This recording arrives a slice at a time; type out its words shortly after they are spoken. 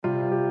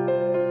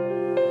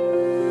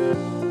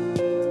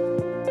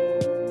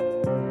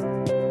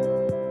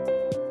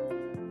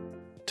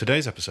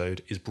Today's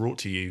episode is brought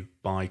to you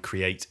by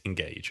Create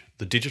Engage,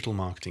 the digital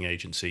marketing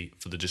agency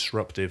for the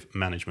disruptive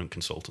management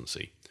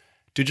consultancy.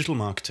 Digital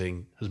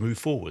marketing has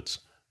moved forwards,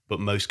 but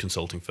most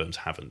consulting firms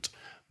haven't.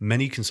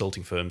 Many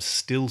consulting firms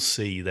still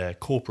see their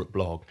corporate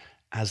blog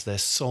as their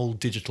sole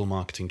digital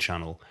marketing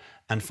channel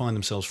and find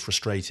themselves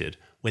frustrated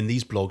when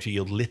these blogs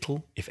yield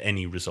little, if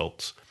any,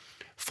 results.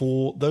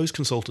 For those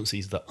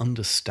consultancies that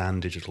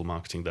understand digital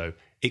marketing, though,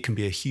 it can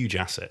be a huge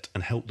asset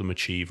and help them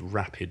achieve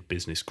rapid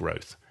business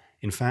growth.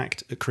 In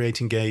fact, at Create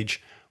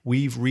Engage,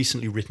 we've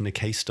recently written a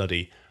case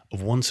study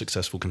of one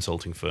successful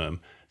consulting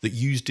firm that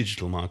used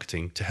digital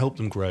marketing to help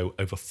them grow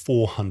over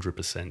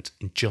 400%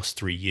 in just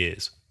 3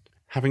 years.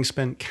 Having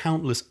spent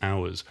countless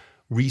hours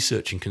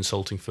researching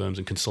consulting firms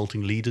and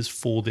consulting leaders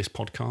for this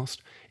podcast,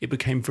 it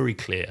became very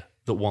clear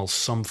that while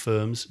some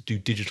firms do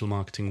digital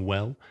marketing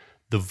well,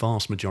 the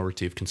vast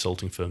majority of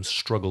consulting firms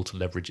struggle to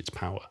leverage its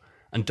power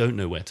and don't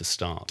know where to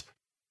start.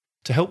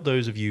 To help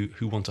those of you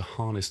who want to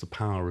harness the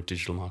power of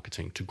digital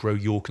marketing to grow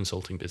your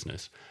consulting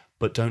business,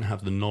 but don't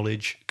have the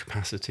knowledge,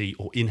 capacity,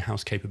 or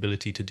in-house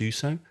capability to do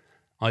so,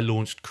 I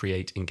launched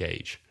Create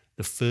Engage,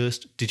 the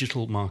first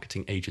digital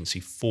marketing agency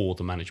for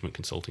the management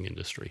consulting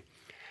industry.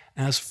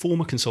 As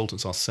former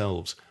consultants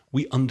ourselves,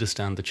 we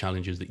understand the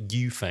challenges that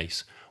you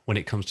face when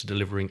it comes to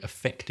delivering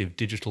effective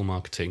digital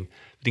marketing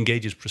that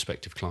engages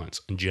prospective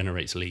clients and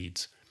generates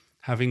leads.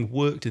 Having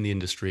worked in the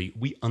industry,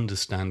 we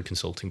understand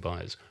consulting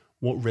buyers,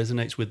 what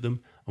resonates with them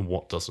and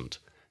what doesn't.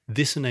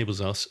 This enables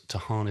us to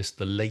harness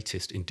the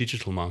latest in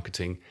digital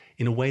marketing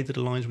in a way that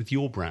aligns with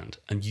your brand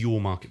and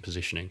your market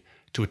positioning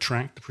to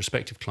attract the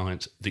prospective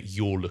clients that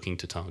you're looking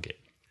to target.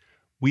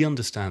 We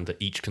understand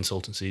that each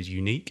consultancy is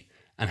unique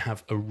and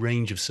have a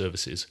range of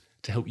services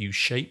to help you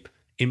shape,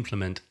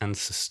 implement, and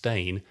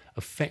sustain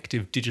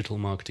effective digital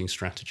marketing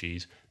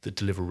strategies that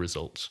deliver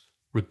results,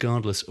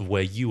 regardless of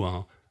where you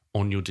are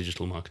on your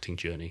digital marketing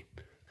journey.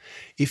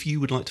 If you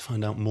would like to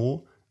find out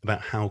more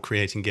about how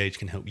Create Engage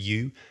can help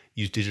you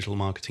use digital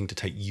marketing to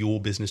take your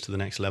business to the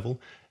next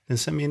level, then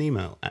send me an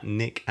email at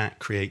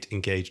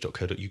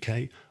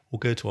nick@createengage.co.uk or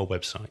go to our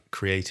website,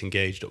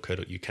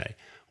 createengage.co.uk,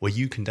 where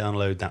you can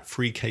download that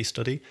free case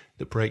study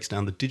that breaks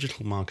down the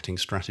digital marketing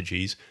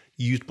strategies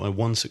used by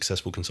one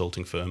successful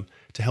consulting firm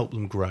to help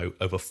them grow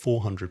over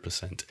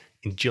 400%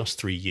 in just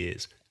 3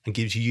 years and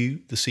gives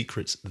you the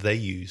secrets they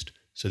used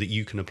so that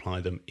you can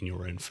apply them in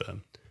your own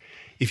firm.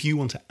 If you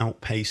want to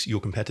outpace your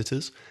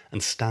competitors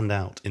and stand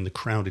out in the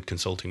crowded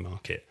consulting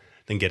market,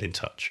 then get in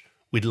touch.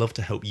 We'd love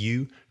to help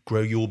you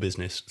grow your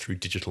business through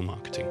digital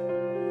marketing.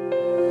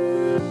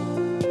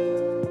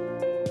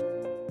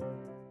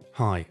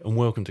 Hi, and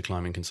welcome to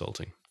Climbing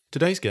Consulting.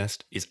 Today's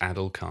guest is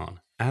Adil Khan.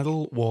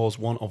 Adil was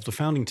one of the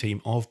founding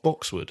team of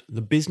Boxwood,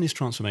 the business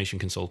transformation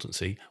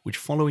consultancy, which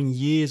following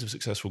years of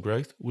successful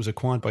growth was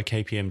acquired by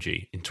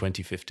KPMG in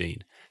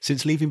 2015.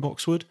 Since leaving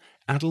Boxwood,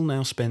 Adil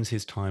now spends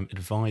his time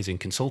advising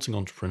consulting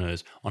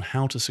entrepreneurs on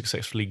how to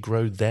successfully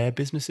grow their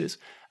businesses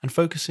and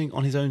focusing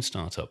on his own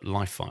startup,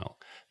 LifeFile.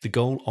 The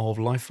goal of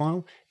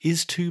LifeFile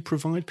is to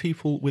provide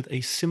people with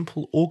a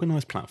simple,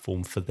 organised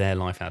platform for their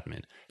life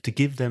admin, to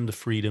give them the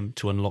freedom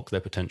to unlock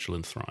their potential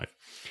and thrive.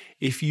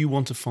 If you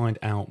want to find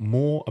out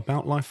more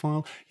about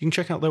LifeFile, you can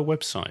check out their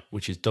website,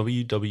 which is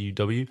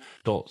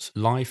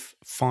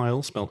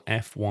www.lifefile, spelled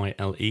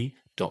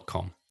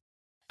Fyle.com.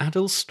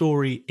 Adil's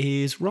story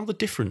is rather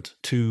different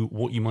to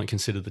what you might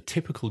consider the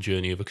typical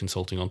journey of a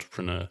consulting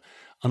entrepreneur.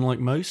 Unlike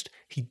most,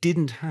 he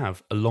didn't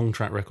have a long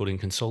track record in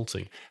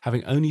consulting,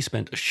 having only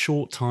spent a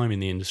short time in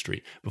the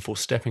industry before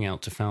stepping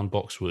out to found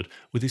Boxwood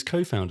with his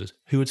co-founders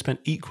who had spent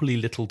equally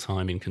little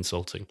time in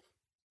consulting.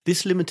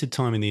 This limited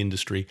time in the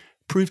industry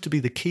proved to be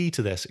the key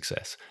to their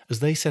success as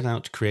they set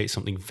out to create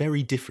something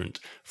very different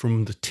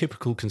from the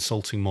typical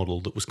consulting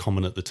model that was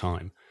common at the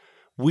time.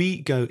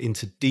 We go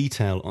into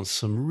detail on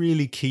some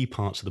really key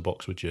parts of the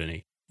Boxwood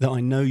journey that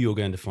I know you're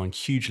going to find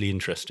hugely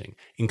interesting,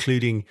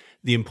 including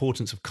the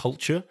importance of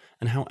culture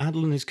and how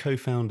Adil and his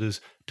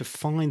co-founders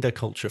defined their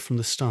culture from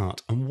the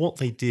start and what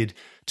they did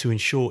to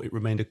ensure it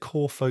remained a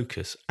core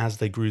focus as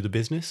they grew the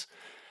business.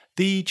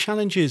 The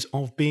challenges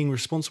of being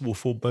responsible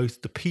for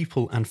both the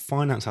people and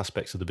finance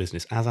aspects of the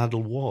business, as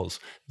Adil was,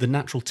 the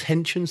natural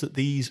tensions that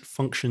these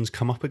functions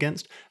come up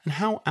against, and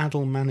how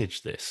Adil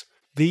managed this.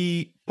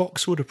 The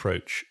Boxwood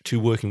approach to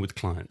working with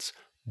clients,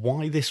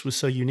 why this was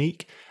so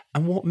unique,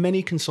 and what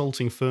many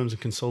consulting firms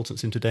and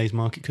consultants in today's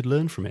market could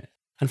learn from it.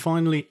 And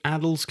finally,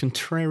 Adil's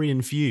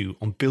contrarian view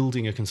on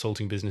building a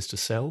consulting business to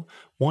sell,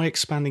 why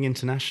expanding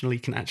internationally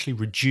can actually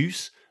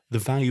reduce the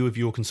value of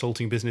your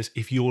consulting business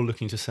if you're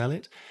looking to sell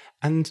it,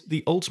 and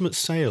the ultimate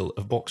sale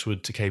of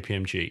Boxwood to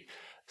KPMG,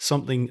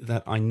 something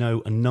that I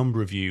know a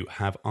number of you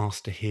have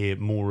asked to hear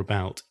more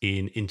about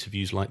in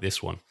interviews like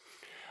this one.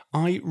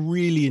 I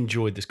really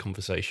enjoyed this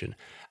conversation,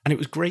 and it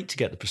was great to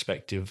get the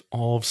perspective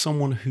of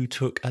someone who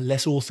took a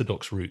less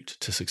orthodox route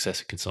to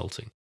success in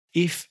consulting.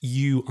 If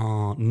you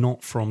are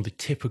not from the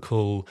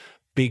typical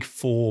Big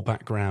Four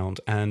background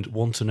and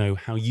want to know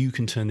how you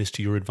can turn this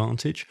to your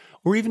advantage,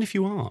 or even if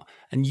you are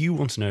and you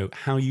want to know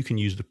how you can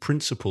use the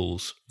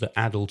principles that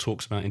Adil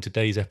talks about in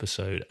today's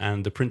episode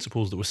and the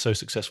principles that were so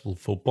successful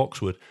for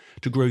Boxwood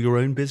to grow your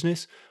own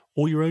business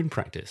or your own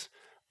practice,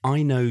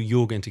 I know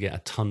you're going to get a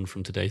ton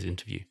from today's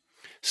interview.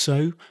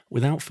 So,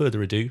 without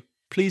further ado,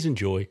 please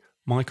enjoy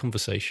my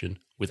conversation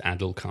with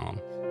Adil Khan.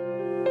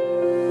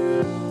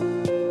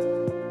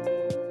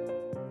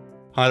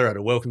 Hi there,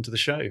 Adil. Welcome to the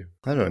show.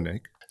 Hello,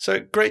 Nick. So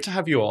great to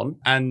have you on,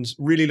 and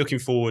really looking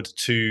forward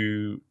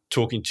to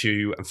talking to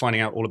you and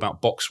finding out all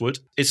about Boxwood.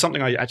 It's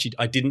something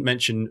I didn't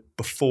mention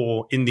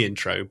before in the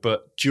intro,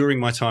 but during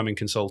my time in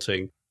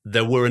consulting,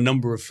 there were a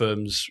number of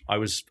firms I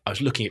was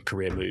looking at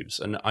career moves,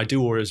 and I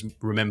do always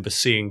remember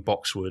seeing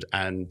Boxwood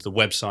and the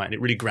website, and it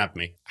really grabbed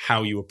me.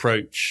 How you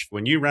approach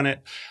when you ran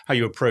it, how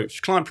you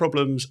approach client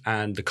problems,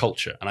 and the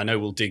culture. And I know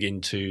we'll dig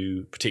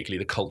into particularly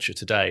the culture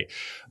today.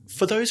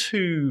 For those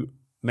who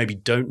maybe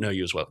don't know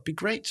you as well, it'd be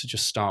great to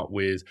just start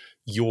with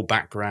your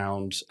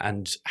background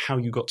and how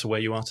you got to where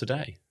you are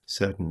today.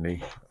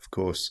 Certainly, of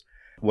course.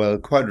 Well,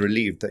 quite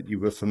relieved that you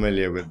were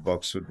familiar with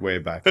Boxwood way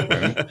back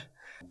when,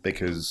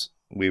 because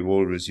we've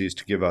always used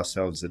to give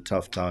ourselves a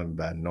tough time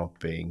about not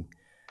being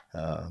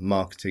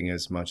marketing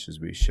as much as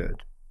we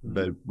should.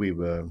 But we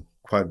were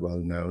quite well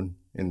known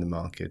in the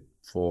market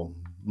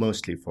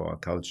mostly for our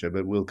culture,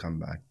 but we'll come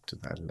back to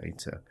that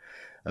later.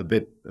 A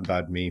bit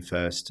about me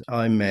first.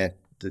 I met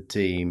the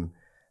team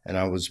and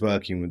I was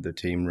working with the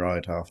team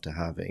right after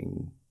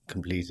having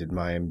completed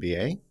my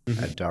MBA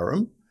at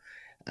Durham.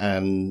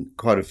 And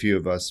quite a few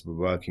of us were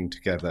working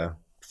together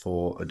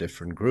for a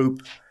different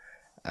group.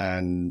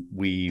 And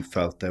we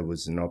felt there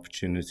was an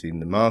opportunity in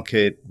the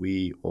market.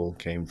 We all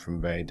came from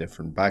very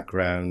different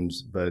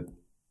backgrounds, but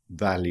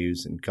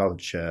values and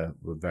culture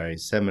were very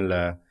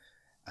similar,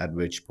 at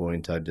which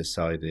point I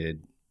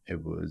decided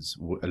it was,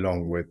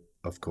 along with,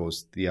 of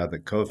course, the other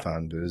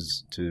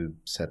co-founders, to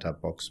set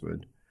up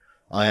Boxwood.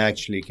 I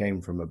actually came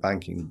from a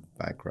banking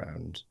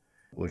background,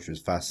 which was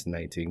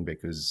fascinating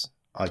because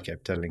I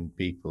kept telling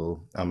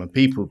people, I'm a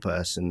people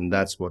person,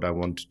 that's what I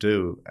want to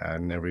do.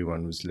 And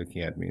everyone was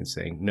looking at me and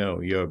saying, no,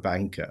 you're a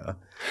banker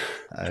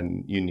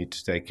and you need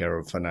to take care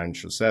of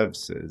financial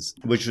services,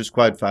 which was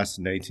quite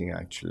fascinating,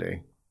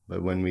 actually.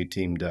 But when we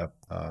teamed up,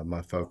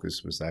 my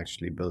focus was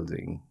actually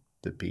building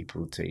the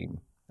people team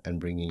and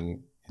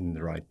bringing in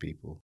the right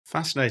people.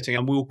 Fascinating.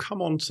 And we'll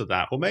come on to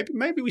that. Or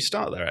maybe we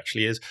start there,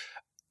 actually,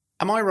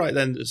 am I right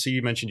then? So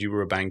you mentioned you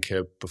were a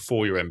banker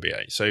before your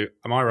MBA. So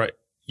am I right?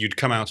 You'd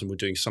come out and were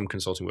doing some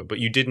consulting work, but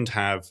you didn't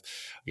have,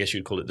 I guess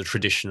you'd call it the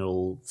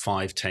traditional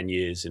 5-10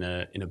 years in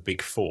a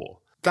big four.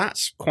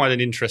 That's quite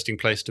an interesting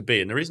place to be.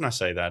 And the reason I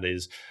say that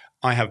is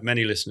I have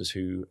many listeners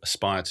who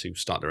aspire to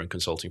start their own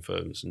consulting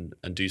firms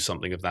and do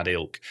something of that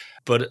ilk.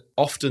 But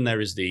often there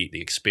is the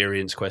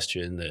experience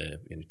question,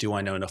 do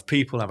I know enough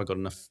people? Have I got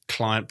enough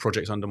client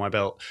projects under my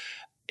belt?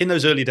 In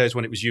those early days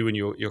when it was you and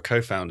your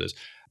co-founders,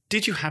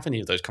 did you have any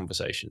of those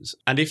conversations?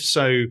 And if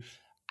so,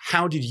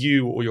 how did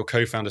you or your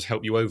co-founders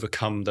help you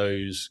overcome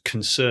those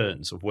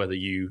concerns of whether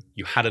you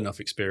had enough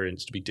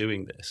experience to be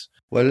doing this?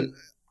 Well,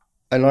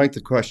 I like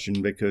the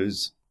question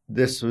because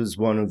this was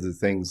one of the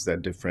things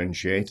that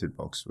differentiated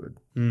Boxwood.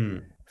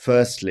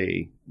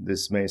 Firstly,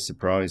 this may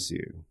surprise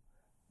you.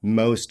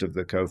 Most of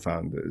the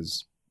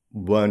co-founders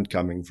weren't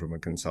coming from a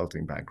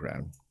consulting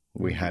background.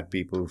 We had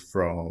people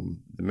from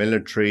the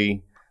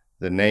military,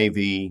 the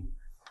Navy,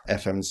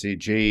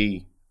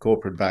 FMCG,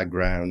 corporate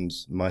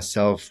backgrounds,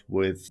 myself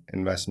with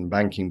investment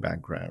banking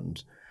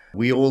background.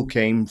 We all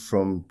came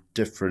from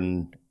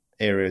different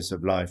areas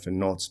of life and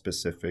not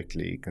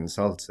specifically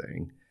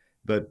consulting,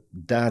 but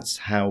that's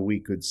how we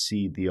could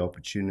see the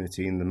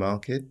opportunity in the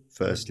market.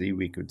 Firstly,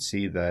 we could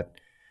see that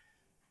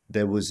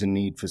there was a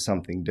need for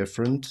something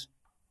different,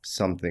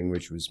 something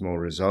which was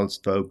more results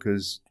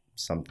focused,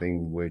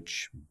 something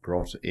which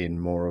brought in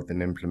more of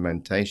an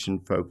implementation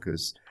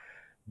focus.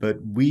 But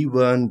we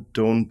weren't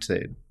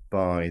daunted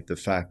by the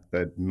fact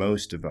that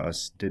most of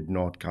us did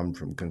not come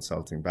from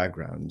consulting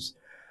backgrounds.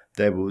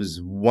 There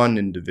was one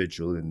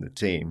individual in the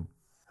team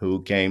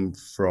who came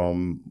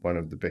from one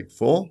of the big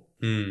four,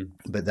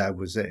 but that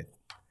was it.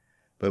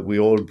 But we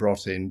all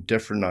brought in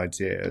different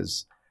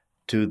ideas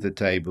to the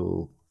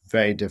table,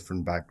 very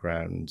different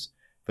backgrounds.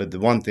 But the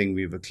one thing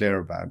we were clear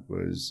about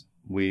was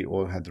we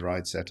all had the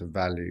right set of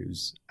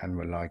values and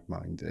were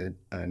like-minded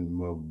and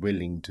were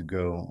willing to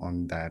go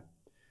on that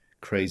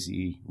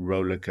crazy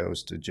roller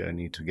coaster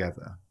journey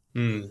together.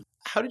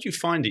 How did you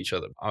find each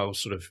other? I'll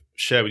sort of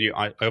share with you.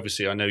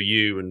 I know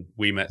you, and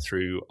we met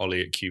through Ollie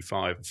at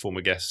Q5, a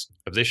former guest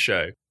of this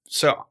show.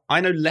 So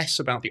I know less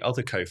about the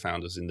other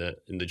co-founders in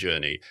the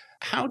journey.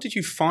 How did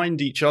you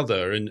find each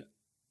other and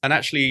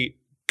actually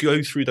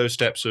go through those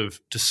steps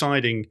of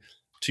deciding,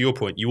 to your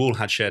point, you all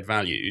had shared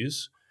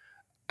values,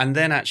 and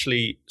then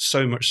actually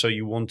so much so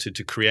you wanted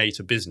to create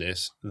a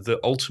business that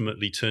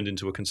ultimately turned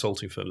into a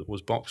consulting firm that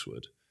was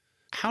Boxwood?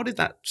 How did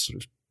that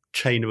sort of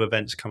chain of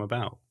events come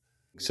about?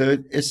 So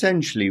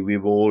essentially, we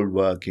were all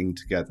working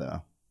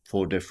together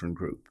for a different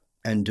group.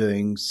 and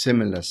doing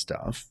similar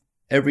stuff.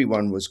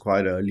 Everyone was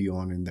quite early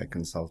on in their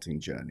consulting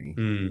journey,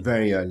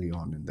 very early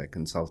on in their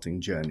consulting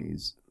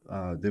journeys.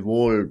 They were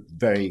all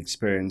very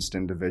experienced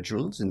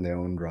individuals in their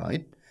own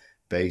right,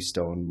 based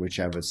on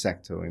whichever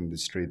sector or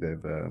industry they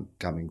were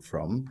coming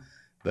from.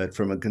 But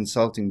from a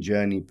consulting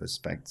journey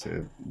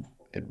perspective,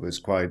 it was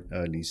quite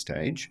early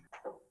stage.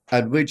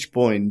 At which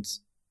point,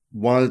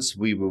 whilst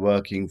we were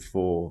working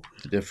for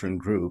the different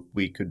group,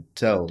 we could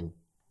tell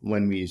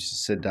when we used to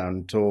sit down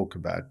and talk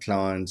about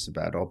clients,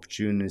 about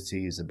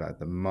opportunities, about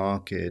the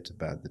market,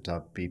 about the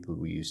type of people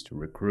we used to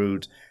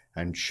recruit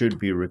and should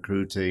be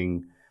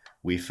recruiting,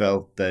 we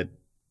felt that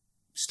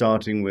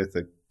starting with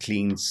a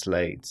clean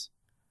slate,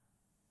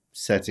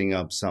 setting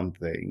up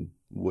something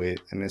with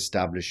and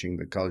establishing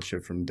the culture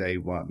from day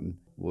one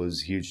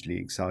was hugely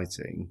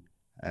exciting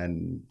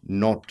and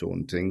not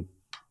daunting,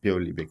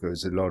 purely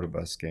because a lot of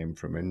us came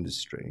from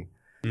industry.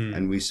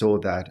 And we saw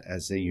that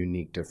as a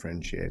unique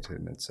differentiator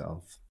in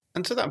itself.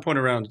 And to that point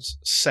around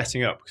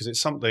setting up, because it's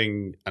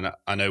something, and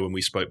I know when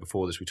we spoke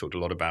before this, we talked a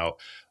lot about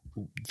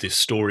this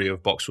story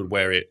of Boxwood,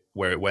 where it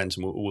went,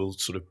 and we'll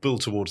sort of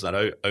build towards that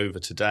over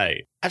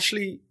today.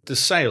 Actually, the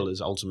sale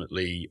has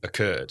ultimately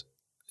occurred.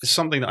 It's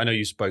something that I know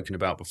you've spoken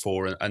about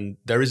before, and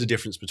there is a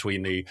difference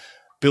between the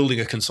building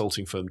a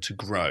consulting firm to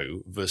grow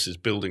versus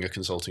building a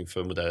consulting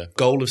firm with a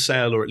goal of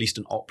sale or at least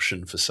an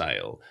option for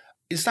sale.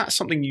 Is that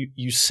something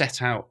you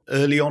set out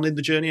early on in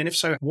the journey? And if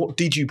so, what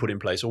did you put in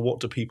place, or what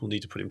do people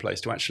need to put in place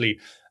to actually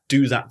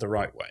do that the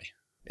right way?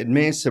 It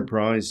may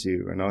surprise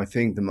you, and I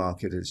think the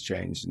market has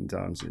changed and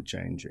times are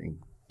changing,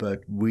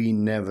 but we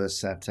never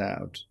set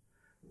out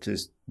to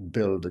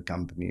build a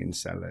company and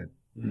sell it.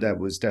 That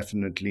was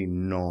definitely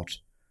not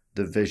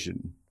the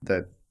vision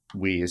that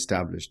we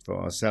established for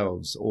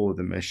ourselves or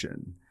the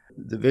mission.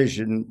 The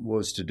vision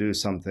was to do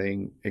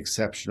something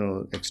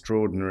exceptional,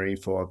 extraordinary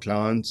for our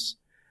clients,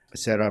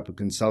 set up a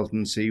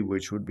consultancy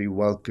which would be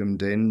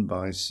welcomed in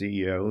by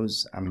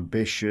CEOs,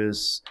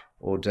 ambitious,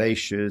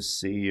 audacious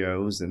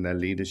CEOs and their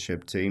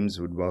leadership teams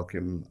would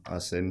welcome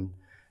us in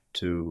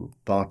to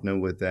partner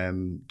with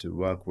them, to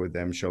work with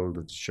them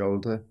shoulder to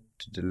shoulder,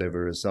 to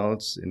deliver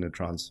results in a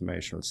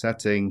transformational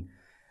setting.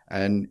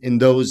 And in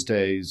those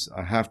days,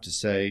 I have to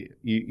say,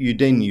 you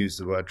didn't use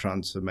the word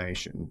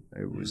transformation.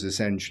 It was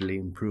essentially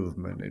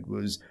improvement. It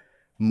was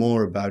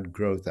more about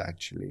growth,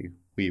 actually.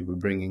 We were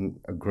bringing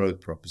a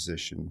growth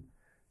proposition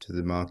to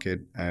the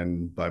market.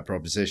 And by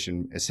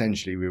proposition,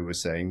 essentially, we were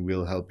saying,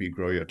 we'll help you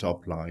grow your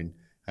top line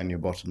and your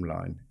bottom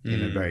line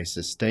in a very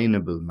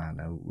sustainable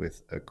manner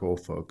with a core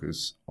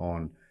focus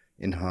on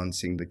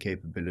enhancing the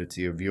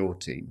capability of your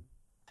team.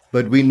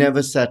 But we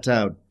never set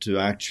out to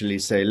actually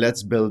say,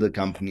 let's build a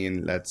company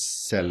and let's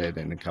sell it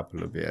in a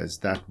couple of years.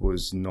 That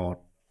was not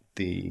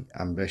the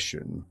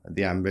ambition.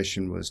 The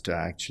ambition was to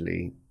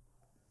actually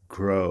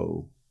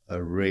grow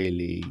a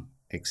really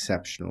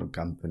exceptional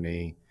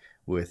company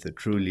with a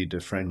truly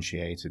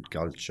differentiated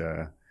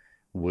culture,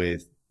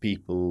 with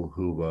people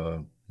who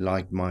were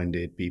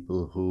like-minded,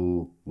 people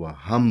who were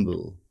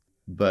humble,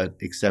 but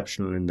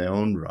exceptional in their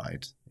own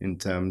right in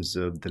terms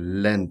of the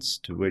lengths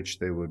to which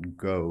they would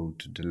go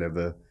to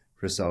deliver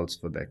results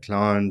for their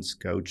clients,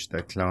 coach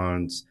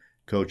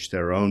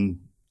their own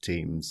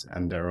teams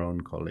and their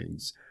own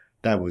colleagues.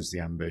 That was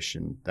the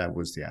ambition, that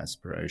was the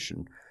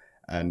aspiration.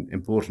 And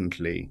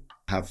importantly,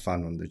 have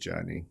fun on the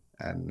journey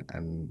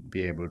and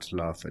be able to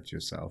laugh at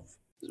yourself.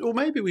 Or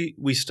maybe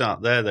we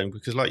start there then,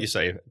 because like you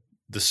say,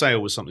 the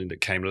sale was something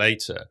that came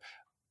later.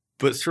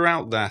 But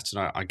throughout that,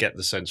 and I get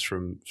the sense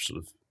from sort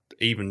of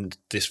even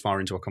this far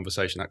into our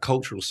conversation, that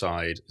cultural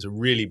side is a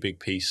really big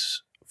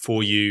piece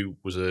for you,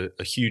 was a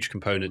huge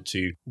component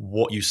to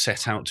what you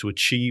set out to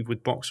achieve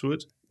with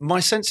Boxwood. My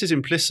sense is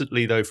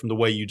implicitly, though, from the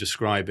way you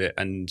describe it,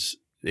 and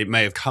it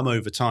may have come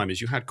over time, is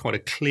you had quite a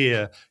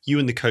clear, you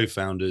and the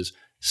co-founders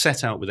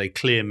set out with a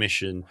clear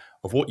mission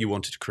of what you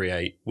wanted to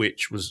create,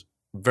 which was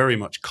very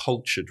much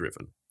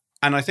culture-driven.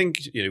 And I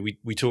think,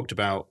 we talked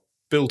about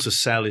build to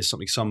sell is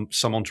something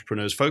some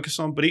entrepreneurs focus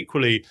on, but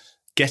equally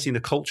getting the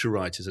culture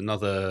right is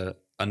another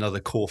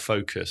core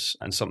focus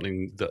and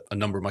something that a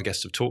number of my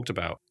guests have talked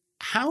about.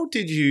 How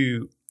did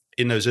you,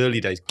 in those early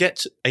days,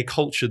 get a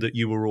culture that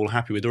you were all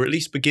happy with, or at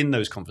least begin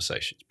those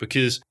conversations?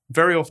 Because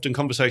very often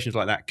conversations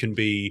like that can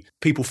be,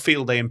 people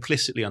feel they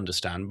implicitly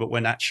understand, but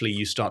when actually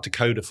you start to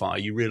codify,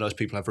 you realize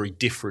people have very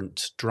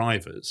different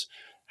drivers.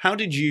 How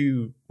did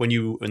you, when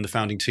you and the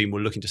founding team were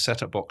looking to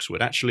set up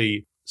Boxwood,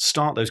 actually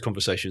start those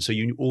conversations so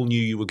you all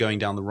knew you were going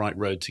down the right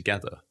road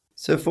together?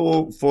 So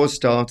for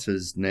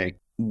starters, Nick,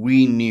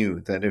 we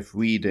knew that if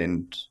we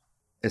didn't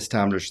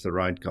establish the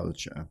right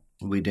culture,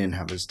 we didn't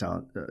have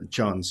a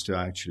chance to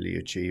actually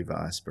achieve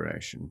our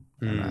aspiration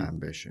and our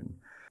ambition.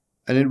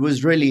 And it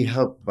was really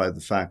helped by the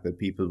fact that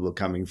people were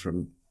coming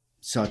from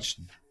such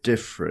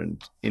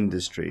different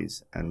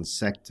industries and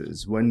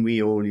sectors. When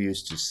we all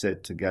used to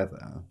sit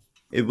together,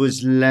 it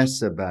was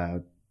less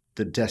about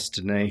the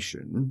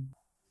destination.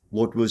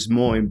 What was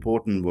more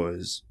important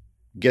was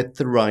get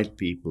the right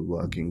people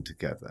working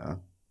together,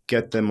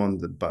 get them on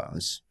the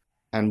bus,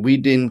 And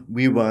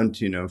we weren't,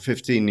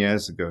 15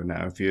 years ago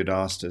now, if you had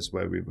asked us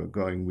where we were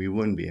going, we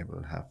wouldn't be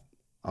able to have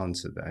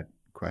answered that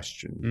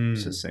question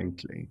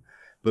succinctly.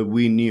 But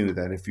we knew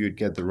that if you'd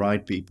get the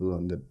right people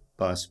on the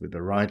bus with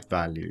the right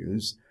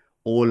values,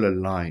 all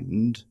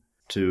aligned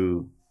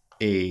to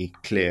a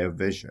clear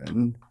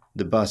vision,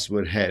 the bus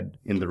would head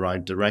in the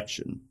right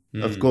direction.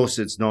 Of course,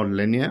 it's not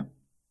linear.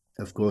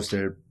 Of course,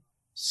 there are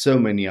so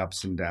many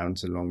ups and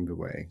downs along the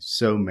way,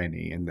 so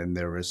many, and then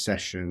there are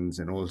recessions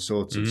and all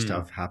sorts of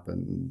stuff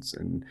happens,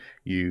 and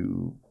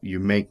you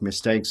make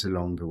mistakes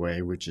along the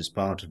way, which is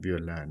part of your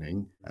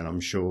learning. And I'm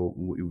sure,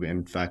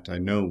 in fact, I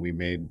know we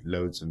made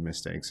loads of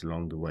mistakes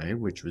along the way,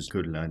 which was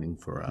good learning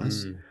for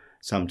us,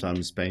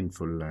 sometimes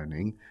painful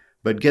learning.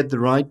 But get the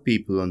right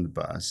people on the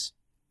bus,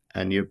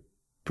 and you're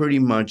pretty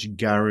much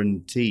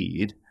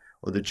guaranteed,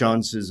 or the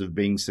chances of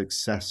being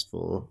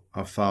successful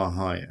are far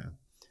higher.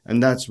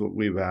 And that's what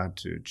we were out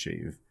to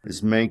achieve,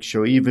 is make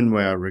sure, even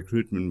where our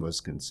recruitment was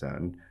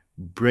concerned,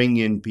 bring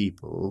in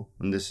people,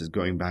 and this is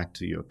going back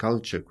to your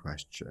culture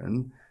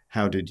question,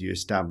 how did you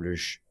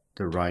establish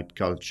the right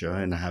culture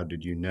and how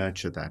did you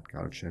nurture that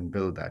culture and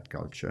build that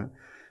culture?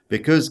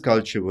 Because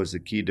culture was a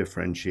key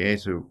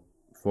differentiator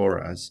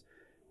for us,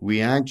 we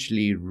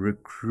actually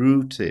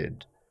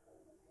recruited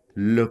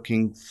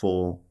looking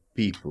for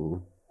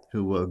people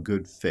who were a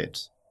good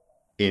fit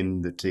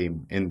in the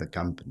team, in the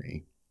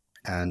company.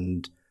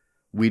 And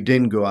we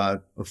didn't go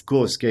out. Of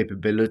course,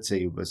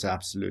 capability was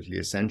absolutely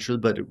essential,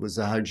 but it was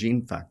a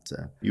hygiene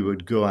factor. You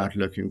would go out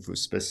looking for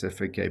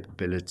specific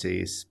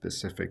capabilities,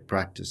 specific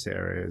practice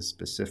areas,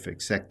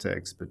 specific sector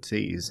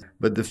expertise.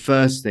 But the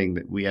first thing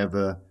that we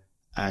ever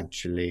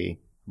actually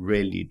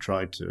really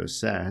tried to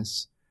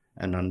assess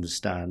and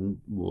understand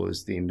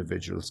was the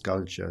individual's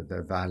culture,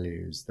 their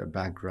values, their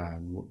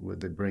background, what were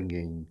they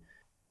bringing.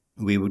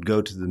 We would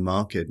go to the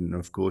market, and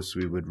of course,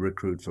 we would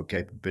recruit for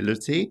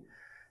capability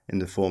in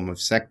the form of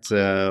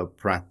sector,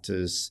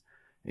 practice,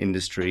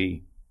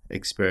 industry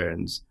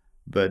experience.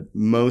 But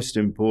most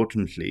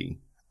importantly,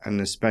 and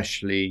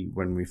especially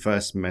when we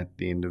first met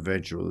the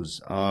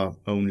individuals, our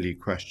only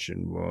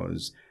question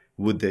was,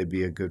 would they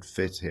be a good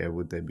fit here?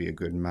 Would they be a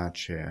good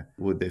match here?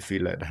 Would they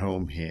feel at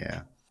home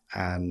here?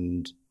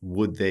 And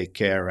would they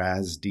care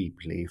as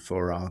deeply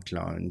for our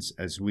clients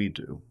as we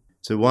do?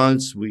 So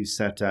once we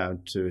set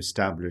out to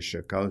establish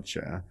a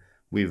culture,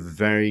 we were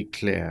very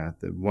clear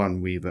that,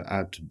 one, we were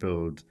out to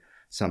build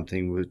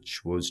something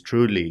which was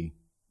truly,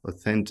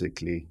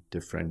 authentically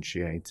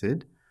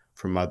differentiated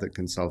from other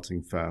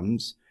consulting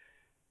firms,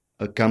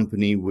 a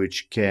company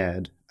which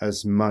cared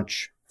as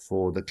much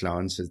for the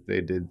clients as they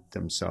did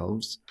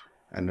themselves.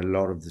 And a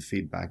lot of the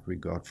feedback we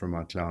got from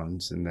our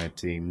clients and their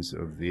teams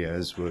over the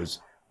years was,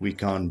 we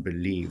can't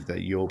believe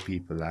that your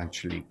people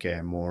actually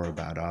care more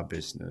about our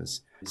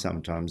business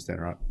sometimes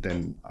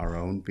than our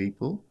own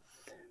people,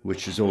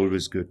 which is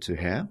always good to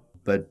hear.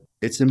 But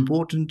it's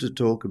important to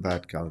talk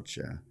about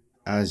culture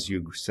as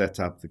you set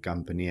up the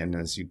company and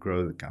as you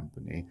grow the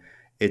company.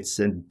 It's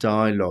a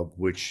dialogue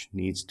which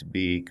needs to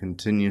be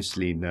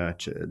continuously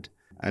nurtured.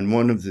 And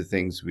one of the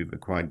things we were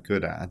quite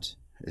good at,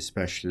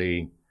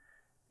 especially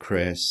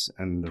Chris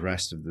and the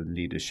rest of the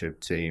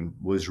leadership team,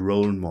 was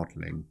role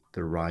modeling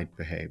the right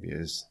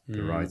behaviors,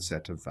 the right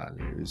set of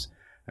values.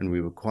 And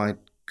we were quite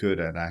good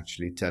at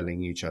actually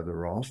telling each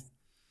other off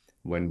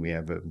when we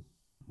ever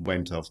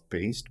went off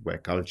piste where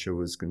culture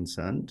was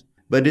concerned.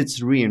 But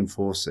it's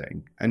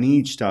reinforcing. And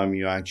each time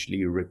you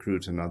actually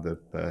recruit another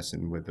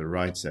person with the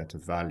right set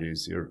of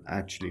values, you're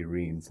actually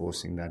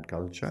reinforcing that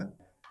culture.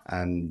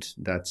 And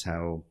that's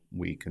how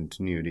we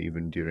continued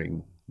even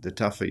during the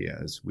tougher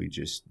years. We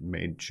just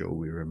made sure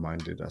we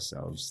reminded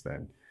ourselves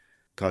that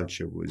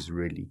culture was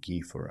really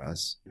key for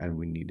us and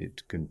we needed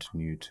to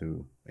continue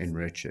to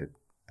enrich it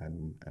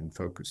and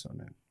focus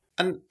on it.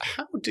 And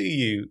how do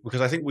you,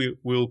 because I think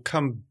we'll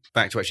come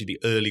back to actually the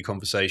early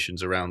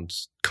conversations around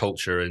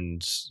culture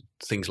and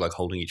things like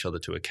holding each other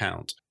to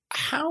account.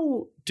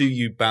 How do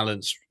you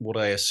balance what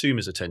I assume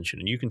is a tension,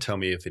 and you can tell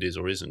me if it is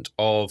or isn't,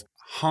 of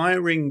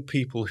hiring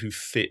people who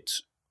fit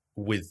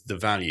with the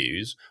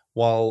values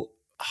while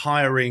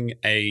hiring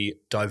a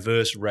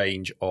diverse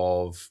range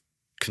of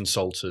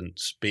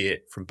consultants, be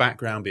it from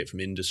background, be it from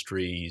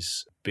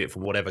industries, be it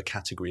from whatever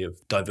category of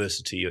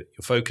diversity you're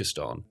focused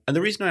on? And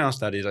the reason I ask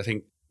that is I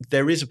think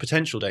there is a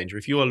potential danger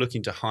if you are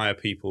looking to hire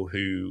people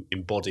who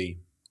embody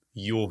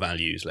your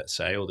values, let's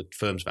say, or the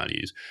firm's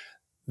values,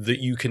 that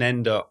you can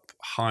end up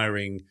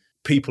hiring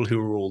people who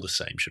are all the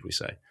same, should we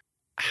say.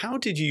 How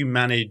did you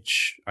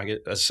manage, as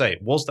I say,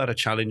 was that a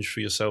challenge for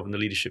yourself and the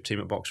leadership team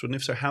at Boxwood? And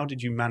if so, how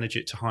did you manage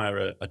it to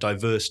hire a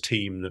diverse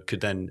team that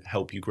could then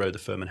help you grow the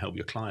firm and help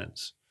your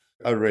clients?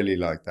 I really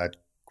like that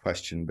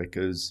question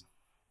because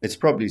it's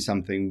probably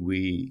something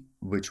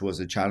which was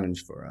a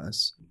challenge for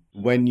us.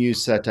 When you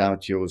set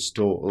out your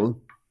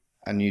stall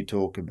and you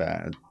talk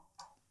about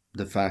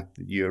the fact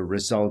that you're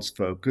results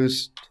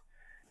focused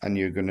and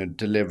you're going to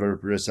deliver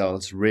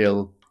results,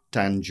 real,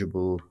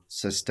 tangible,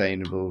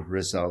 sustainable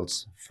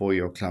results for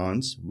your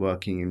clients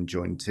working in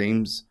joint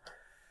teams,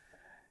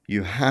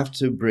 you have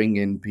to bring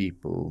in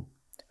people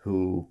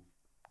who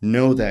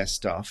know their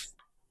stuff,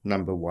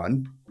 number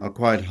one, are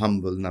quite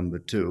humble, number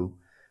two,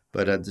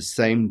 but at the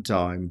same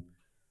time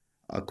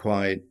are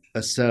quite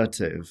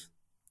assertive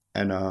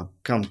and are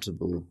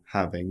comfortable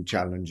having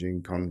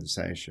challenging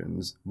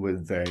conversations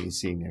with very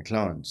senior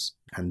clients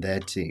and their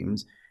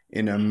teams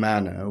in a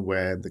manner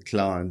where the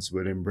clients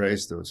would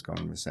embrace those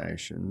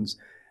conversations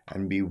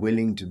and be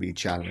willing to be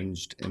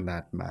challenged in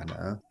that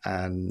manner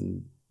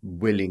and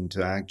willing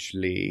to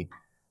actually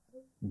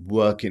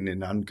work in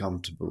an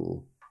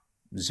uncomfortable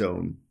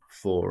zone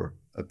for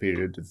a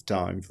period of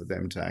time for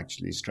them to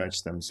actually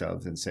stretch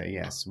themselves and say,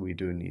 yes, we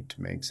do need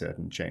to make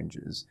certain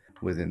changes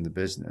within the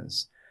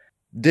business.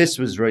 This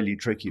was really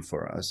tricky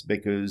for us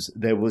because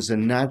there was a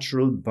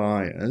natural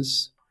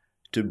bias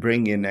to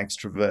bring in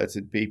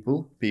extroverted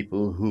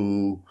people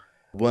who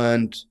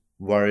weren't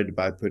worried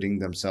about putting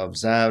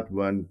themselves out,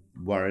 weren't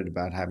worried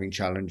about having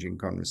challenging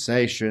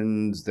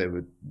conversations.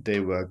 They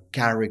were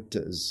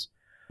characters,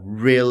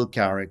 real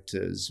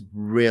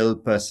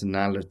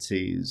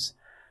personalities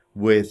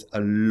with a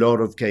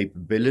lot of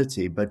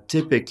capability, but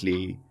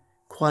typically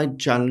quite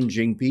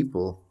challenging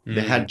people.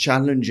 They had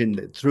challenge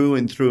through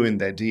and through in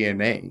their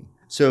DNA.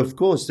 So, of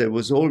course, there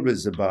was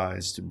always a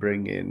bias to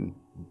bring in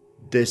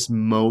this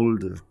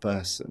mold of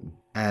person.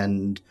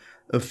 And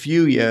a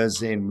few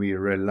years in, we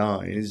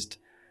realized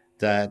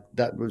that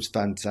was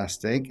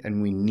fantastic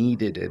and we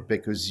needed it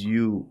because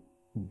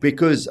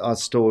our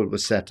stall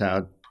was set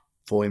out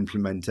for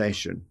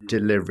implementation,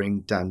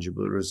 delivering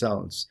tangible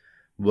results,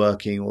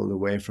 working all the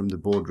way from the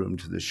boardroom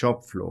to the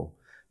shop floor.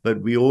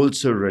 But we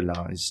also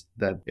realized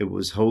that it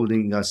was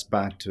holding us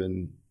back to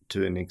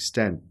an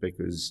extent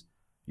because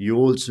you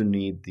also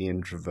need the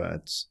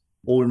introverts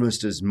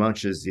almost as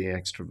much as the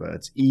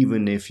extroverts,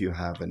 even if you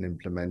have an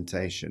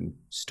implementation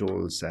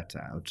stall set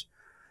out,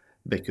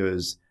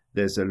 because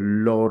there's a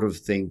lot of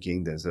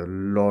thinking, there's a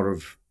lot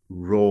of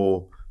raw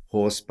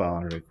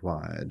horsepower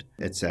required,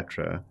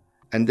 etc.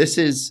 And this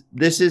is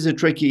a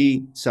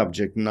tricky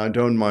subject, and I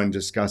don't mind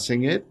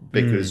discussing it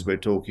because we're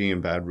talking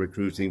about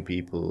recruiting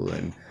people,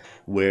 and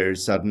where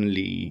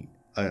suddenly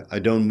I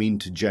don't mean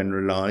to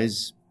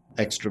generalize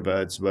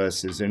extroverts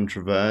versus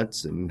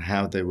introverts and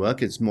how they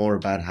work. It's more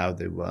about how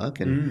they work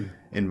and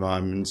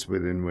environments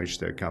within which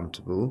they're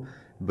comfortable.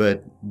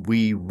 But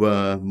we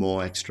were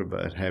more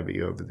extrovert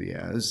heavy over the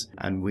years,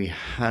 and we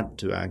had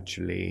to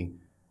actually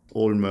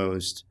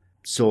almost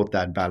sort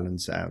that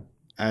balance out.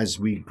 As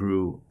we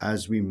grew,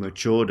 as we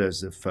matured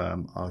as a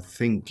firm, our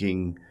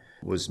thinking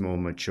was more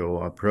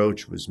mature, our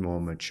approach was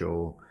more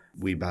mature.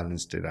 We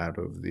balanced it out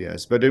over the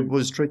years, but it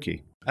was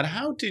tricky. And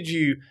how did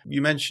you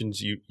mentioned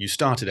you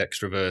started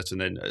extrovert and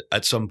then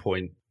at some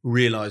point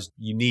realized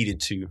you needed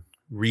to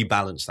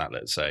rebalance that,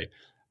 let's say.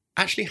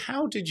 Actually,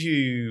 how did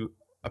you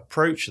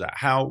approach that?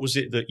 How was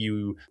it that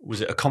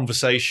was it a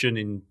conversation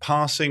in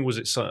passing? Was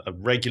it a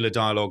regular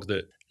dialogue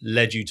that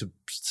led you to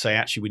say,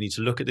 actually, we need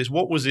to look at this?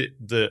 What was it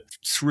that,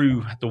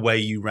 through the way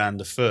you ran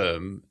the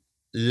firm,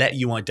 let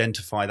you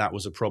identify that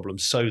was a problem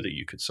so that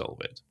you could solve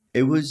it?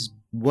 It was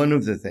one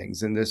of the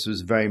things, and this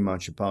was very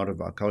much a part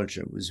of our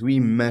culture, was we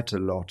met a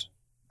lot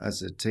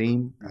as a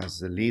team,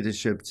 as a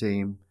leadership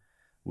team.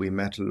 We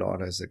met a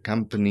lot as a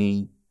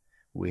company.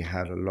 We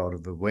had a lot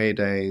of away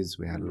days.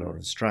 We had a lot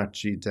of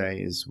strategy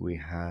days.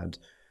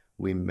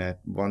 We met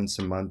once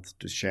a month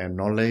to share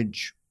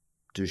knowledge,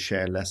 to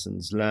share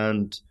lessons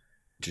learned,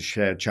 to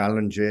share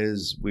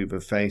challenges we were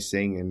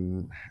facing,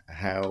 and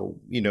how,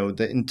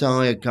 the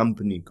entire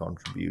company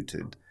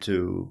contributed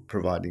to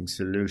providing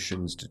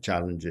solutions to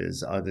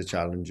challenges, either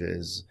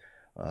challenges,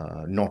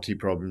 knotty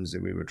problems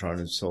that we were trying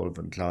to solve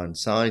on client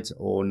side,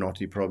 or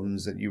knotty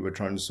problems that you were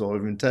trying to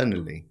solve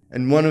internally.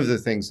 And one of the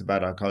things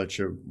about our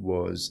culture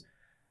was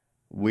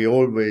we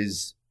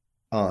always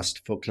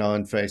asked for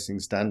client-facing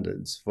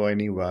standards for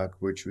any work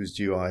which was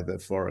due either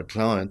for a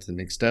client, an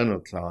external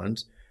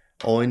client,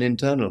 or an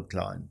internal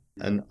client.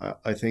 And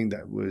I think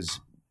that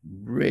was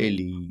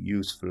really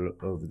useful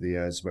over the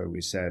years, where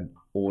we said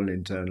all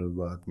internal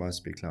work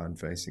must be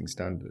client-facing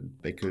standard,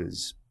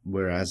 because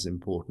we're as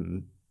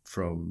important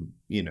from,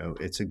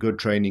 it's a good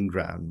training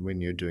ground when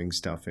you're doing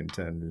stuff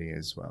internally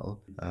as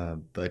well.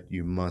 But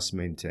you must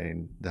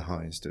maintain the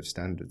highest of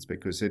standards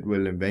because it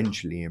will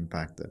eventually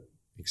impact the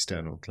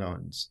external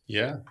clients.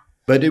 Yeah.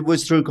 But it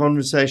was through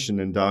conversation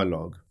and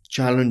dialogue,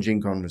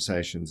 challenging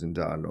conversations and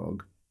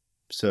dialogue.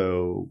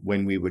 So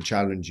when we would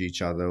challenge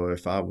each other, or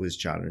if I was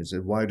challenged,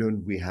 why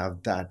don't we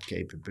have that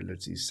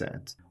capability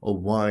set? Or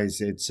why is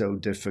it so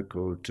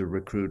difficult to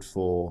recruit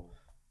for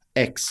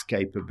X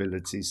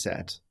capability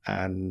set?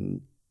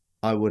 And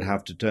I would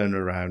have to turn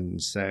around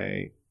and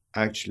say,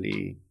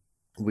 actually,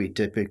 we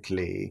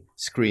typically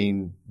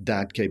screen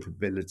that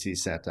capability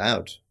set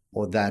out,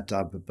 or that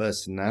type of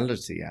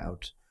personality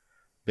out,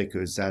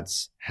 because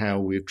that's how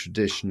we've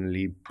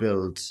traditionally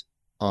built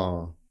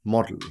our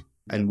model.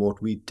 And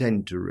what we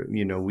tend to,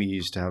 we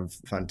used to have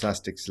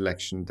fantastic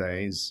selection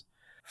days,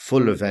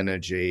 full of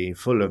energy,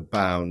 full of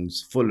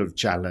bounds, full of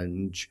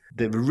challenge.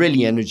 They were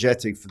really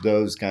energetic for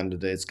those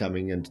candidates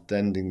coming and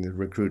attending the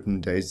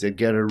recruitment days. They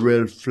get a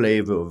real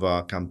flavor of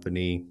our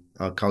company,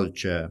 our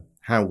culture,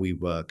 how we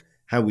work,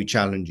 how we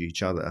challenge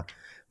each other.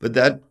 But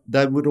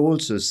that would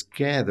also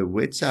scare the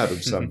wits out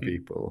of some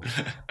people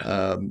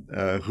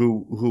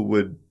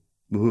who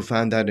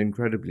found that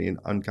incredibly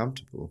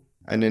uncomfortable.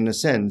 And in a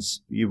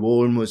sense, you're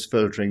almost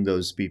filtering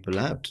those people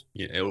out.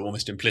 Yeah,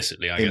 almost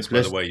implicitly, I guess,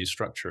 by the way you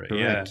structure it.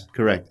 Correct, yeah.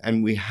 Correct.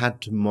 And we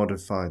had to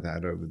modify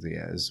that over the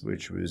years,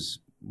 which was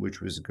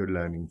a good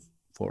learning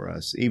for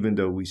us, even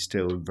though we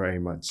still very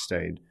much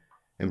stayed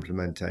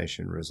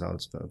implementation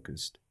results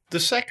focused. The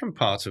second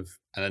part of,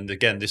 and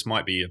again, this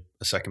might be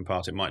a second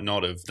part, it might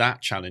not, of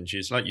that challenge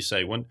is, like you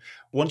say,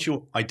 once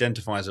you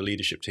identify as a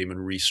leadership team and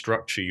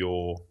restructure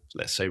your,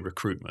 let's say,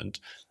 recruitment,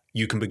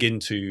 you can begin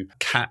to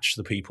catch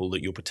the people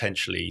that you're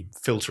potentially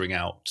filtering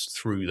out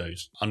through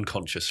those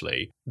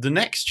unconsciously. The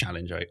next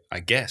challenge, I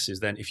guess, is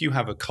then if you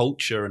have a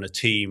culture and a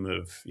team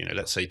of,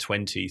 let's say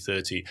 20,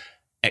 30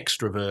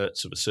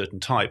 extroverts of a certain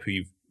type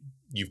who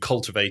you've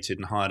cultivated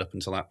and hired up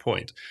until that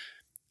point,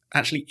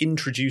 actually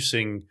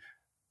introducing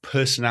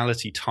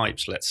personality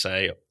types, let's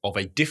say, of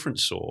a different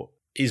sort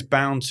is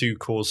bound to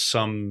cause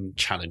some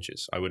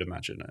challenges, I would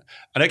imagine.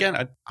 And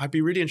again, I'd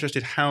be really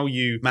interested how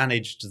you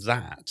managed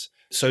that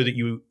so that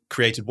you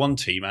created one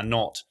team and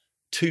not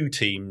two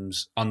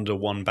teams under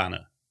one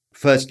banner.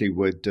 Firstly,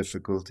 with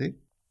difficulty,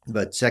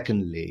 but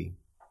secondly,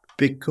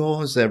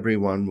 because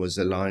everyone was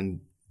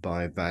aligned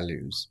by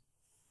values,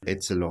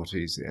 it's a lot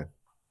easier.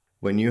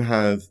 When you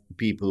have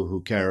people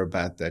who care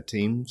about their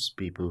teams,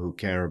 people who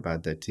care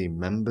about their team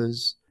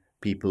members,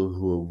 people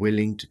who are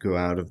willing to go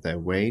out of their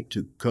way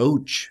to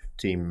coach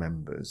team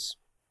members,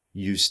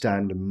 you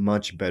stand a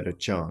much better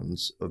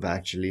chance of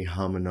actually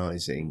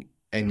harmonizing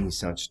any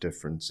such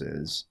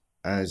differences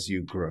as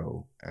you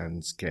grow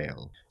and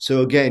scale.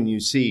 So again, you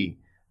see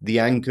the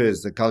anchor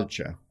is the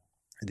culture,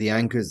 the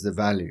anchor is the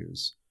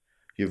values.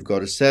 You've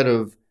got a set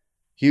of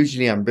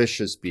hugely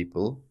ambitious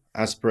people,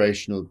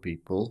 aspirational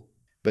people,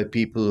 but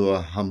people who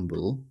are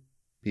humble,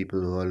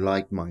 people who are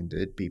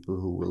like-minded, people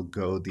who will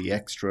go the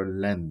extra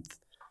length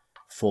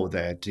for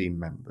their team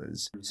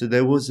members. So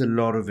there was a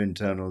lot of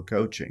internal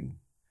coaching.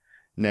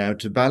 Now,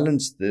 to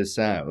balance this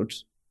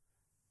out,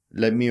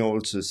 let me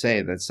also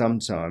say that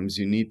sometimes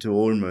you need to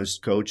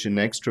almost coach an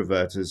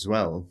extrovert as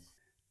well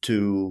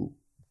to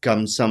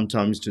come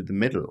sometimes to the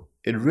middle.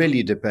 It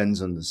really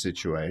depends on the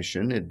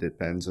situation. It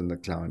depends on the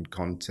client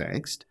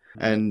context.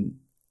 And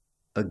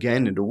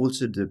again, it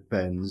also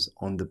depends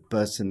on the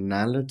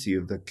personality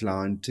of the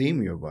client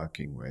team you're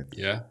working with.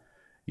 Yeah.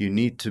 You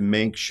need to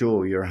make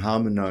sure you're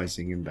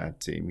harmonizing in that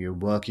team. You're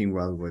working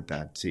well with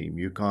that team.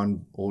 You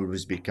can't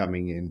always be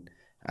coming in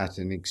at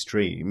an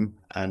extreme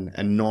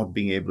and not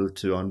being able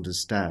to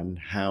understand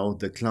how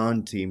the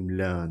client team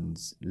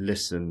learns,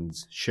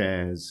 listens,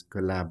 shares,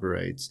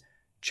 collaborates,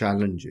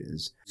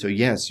 challenges. So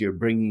yes, you're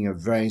bringing a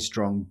very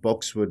strong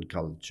Boxwood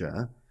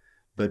culture,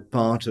 but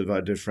part of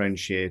our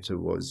differentiator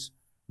was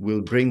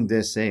we'll bring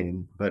this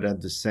in, but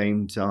at the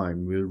same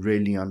time, we'll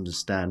really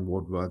understand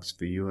what works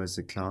for you as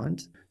a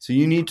client. So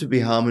you need to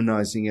be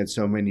harmonizing at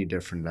so many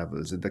different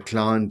levels. At the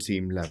client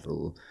team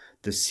level,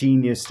 the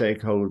senior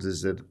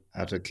stakeholders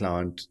at a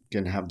client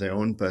can have their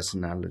own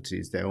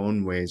personalities, their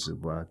own ways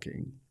of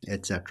working,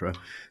 etc.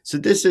 So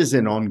this is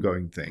an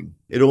ongoing thing.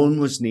 It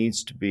almost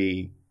needs to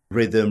be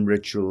rhythm,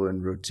 ritual,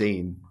 and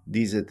routine.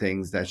 These are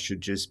things that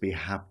should just be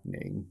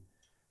happening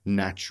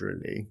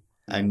naturally.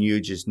 And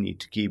you just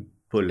need to keep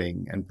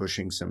pulling and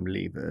pushing some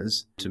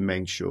levers to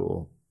make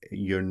sure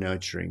you're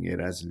nurturing it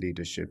as a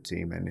leadership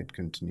team and it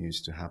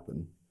continues to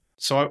happen.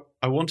 So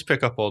I want to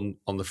pick up on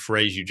the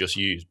phrase you just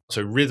used.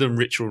 So rhythm,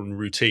 ritual, and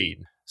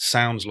routine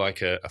sounds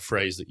like a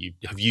phrase that you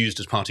have used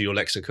as part of your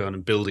lexicon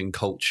and building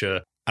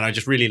culture. And I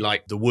just really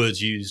like the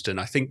words used and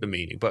I think the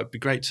meaning. But it'd be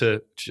great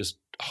to just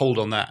hold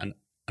on that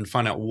and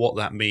find out what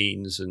that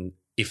means and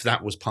if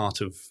that was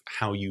part of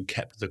how you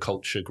kept the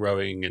culture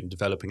growing and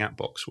developing at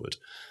Boxwood.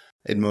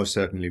 It most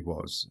certainly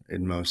was.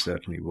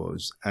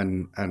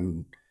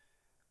 And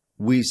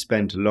we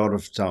spent a lot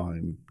of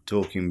time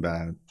talking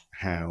about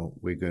how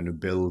we're going to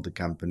build the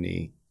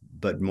company,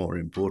 but more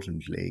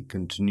importantly,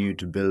 continue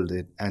to build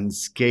it and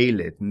scale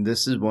it. And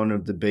this is one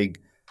of the big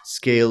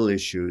scale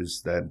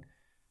issues that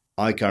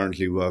I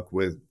currently work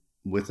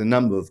with a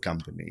number of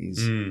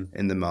companies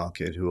in the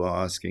market who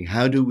are asking,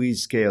 how do we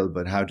scale,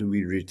 but how do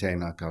we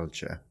retain our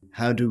culture?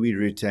 How do we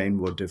retain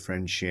what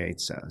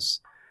differentiates us?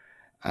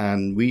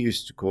 And we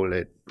used to call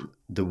it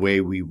the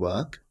way we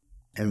work.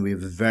 And we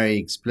were very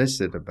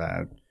explicit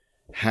about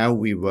how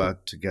we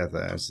work together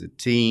as a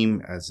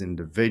team, as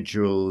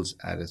individuals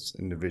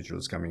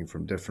coming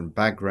from different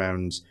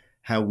backgrounds,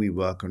 how we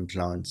work on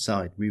client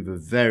side. We were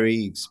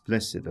very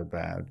explicit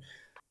about,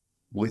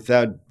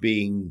 without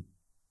being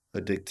a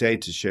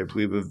dictatorship,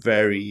 we were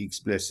very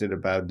explicit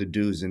about the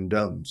do's and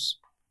don'ts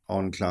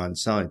on client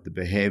side, the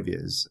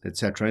behaviors,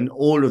 etc. And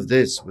all of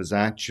this was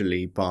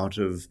actually part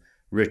of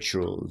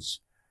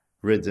rituals,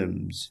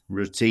 rhythms,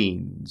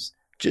 routines,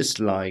 just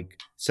like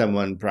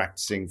someone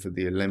practicing for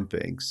the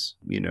Olympics.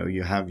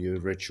 You have your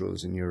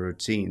rituals and your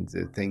routines,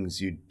 the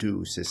things you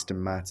do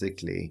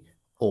systematically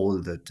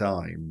all the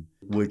time,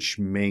 which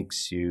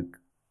makes you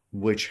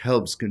which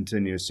helps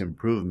continuous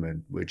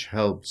improvement, which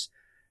helps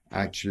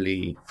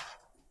actually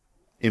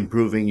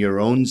improving your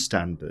own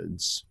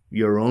standards,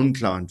 your own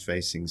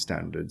client-facing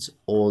standards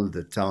all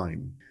the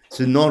time.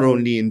 So not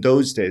only in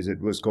those days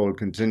it was called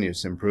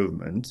continuous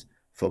improvement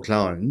for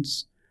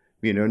clients,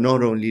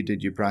 not only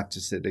did you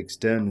practice it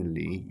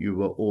externally, you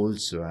were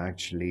also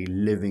actually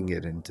living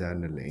it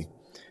internally.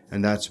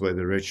 And that's where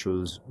the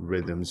rituals,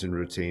 rhythms, and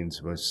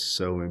routines were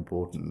so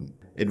important.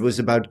 It was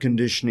about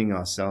conditioning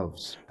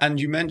ourselves. And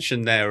you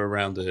mentioned there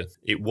around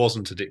it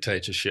wasn't a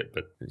dictatorship,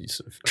 but you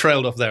sort of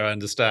trailed off there, I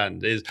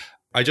understand.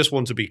 I just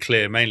want to be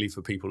clear, mainly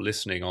for people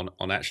listening,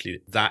 on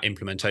actually that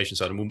implementation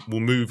side. And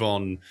we'll move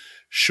on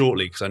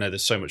shortly, because I know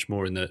there's so much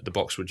more in the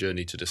Boxwood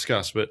journey to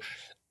discuss. But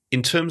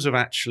in terms of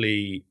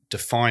actually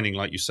defining,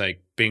 like you say,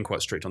 being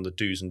quite strict on the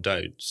do's and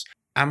don'ts,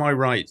 am I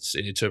right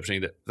in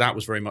interpreting that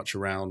was very much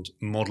around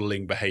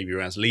modeling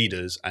behavior as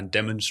leaders and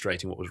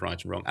demonstrating what was right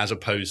and wrong, as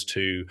opposed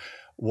to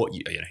what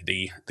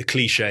the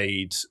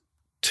cliched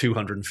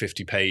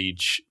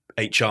 250-page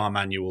HR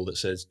manual that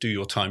says, do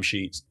your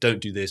timesheets,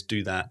 don't do this,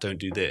 do that, don't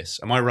do this?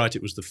 Am I right?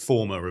 It was the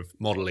former of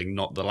modeling,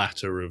 not the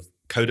latter of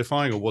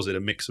codifying, or was it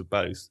a mix of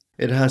both?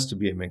 It has to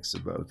be a mix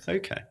of both.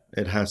 Okay.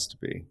 It has to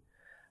be.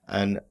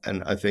 And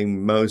I think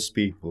most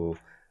people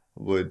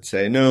would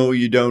say, no,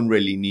 you don't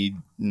really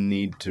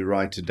need to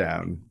write it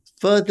down.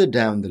 Further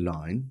down the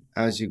line,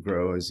 as you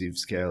grow, as you've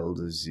scaled,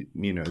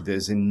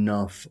 there's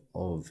enough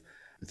of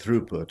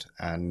throughput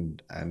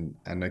and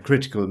a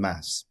critical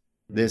mass.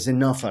 There's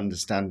enough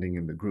understanding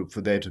in the group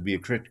for there to be a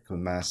critical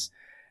mass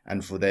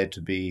and for there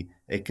to be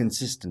a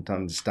consistent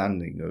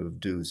understanding of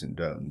do's and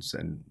don'ts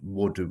and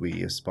what do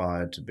we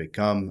aspire to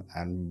become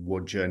and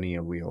what journey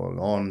are we all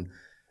on.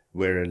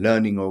 We're a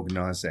learning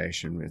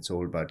organization. It's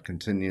all about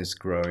continuous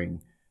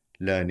growing,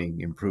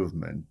 learning,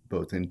 improvement,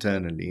 both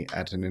internally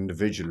at an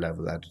individual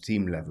level, at a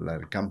team level,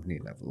 at a company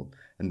level,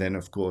 and then,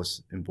 of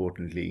course,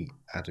 importantly,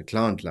 at a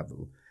client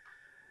level.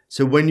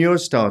 So when you're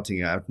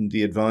starting out, and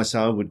the advice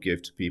I would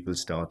give to people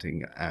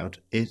starting out,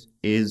 it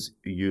is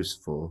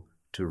useful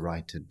to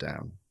write it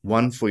down.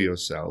 One, for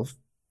yourself.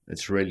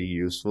 It's really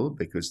useful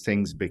because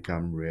things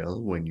become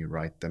real when you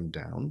write them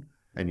down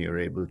and you're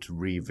able to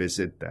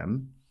revisit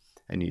them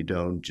and you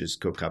don't just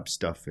cook up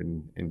stuff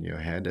in your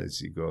head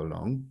as you go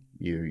along.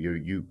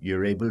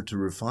 You're able to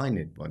refine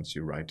it once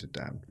you write it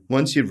down.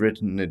 Once you've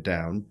written it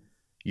down,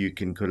 you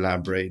can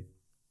collaborate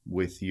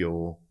with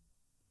your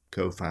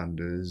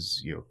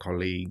co-founders, your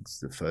colleagues,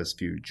 the first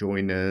few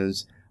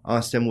joiners,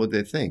 ask them what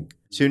they think.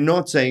 So you're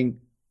not saying,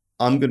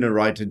 I'm going to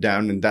write it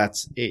down and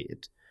that's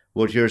it.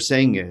 What you're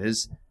saying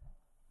is,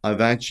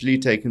 I've actually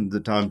taken the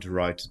time to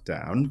write it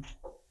down.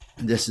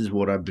 This is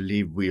what I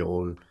believe we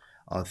all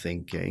are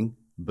thinking,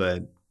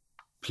 but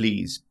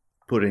please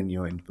put in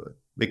your input.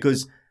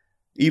 Because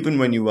even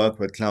when you work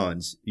with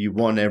clients, you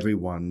want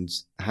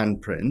everyone's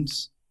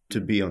handprints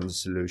to be on the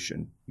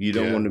solution. You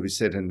don't want to be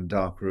sitting in a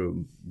dark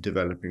room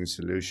developing a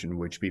solution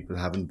which people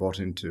haven't bought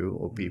into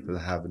or people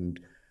haven't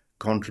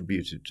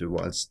contributed to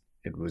whilst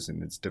it was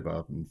in its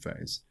development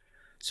phase.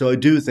 So I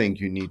do think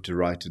you need to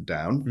write it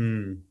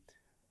down,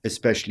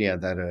 especially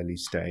at that early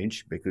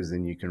stage, because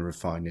then you can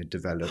refine it,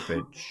 develop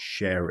it,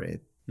 share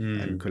it,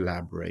 and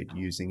collaborate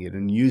using it,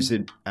 and use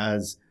it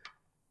as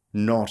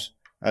not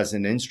as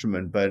an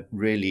instrument, but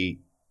really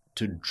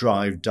to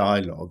drive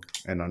dialogue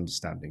and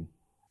understanding.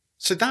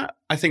 So that,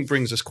 I think,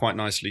 brings us quite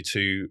nicely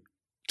to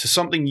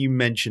something you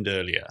mentioned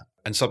earlier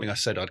and something I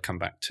said I'd come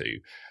back to.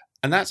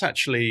 And that's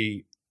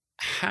actually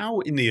how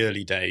in the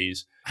early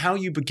days, how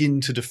you begin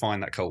to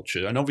define that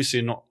culture. And obviously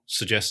you're not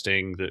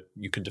suggesting that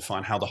you can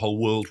define how the whole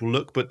world will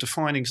look, but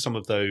defining some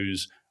of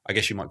those, I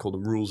guess you might call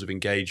them rules of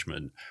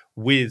engagement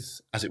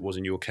with, as it was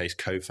in your case,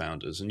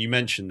 co-founders. And you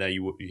mentioned there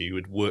you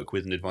would work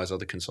with and advise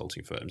other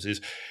consulting firms. Is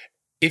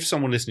if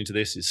someone listening to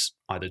this is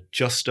either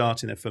just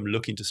starting their firm,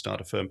 looking to start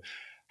a firm,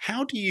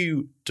 how do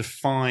you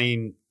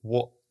define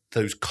what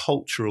those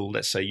cultural,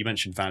 let's say you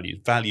mentioned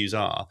values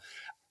are,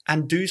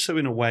 and do so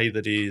in a way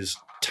that is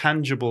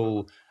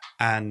tangible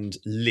and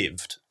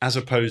lived, as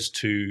opposed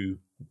to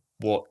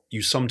what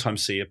you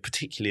sometimes see,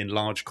 particularly in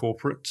large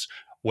corporates,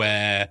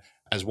 where,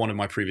 as one of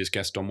my previous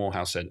guests, Don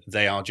Morehouse, said,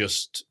 they are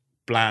just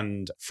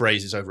bland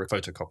phrases over a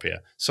photocopier.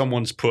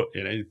 Someone's put,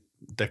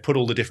 they've put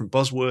all the different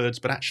buzzwords,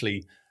 but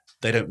actually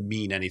they don't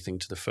mean anything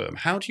to the firm.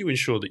 How do you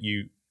ensure that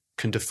you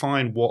can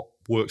define what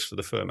works for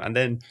the firm and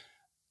then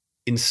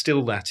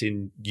instill that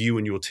in you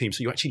and your team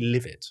so you actually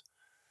live it?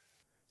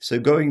 So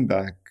going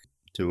back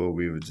to what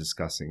we were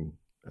discussing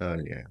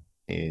earlier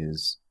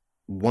is,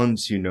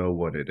 once you know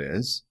what it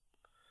is,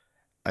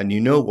 and you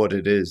know what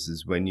it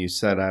is when you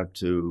set out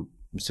to,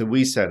 so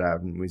we set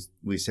out and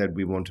we said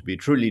we want to be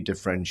truly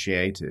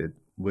differentiated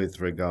with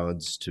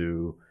regards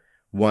to,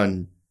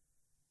 one,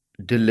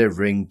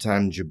 delivering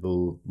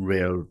tangible,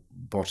 real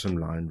bottom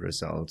line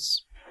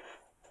results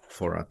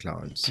for our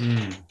clients.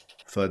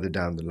 Further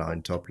down the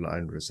line, top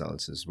line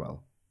results as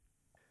well.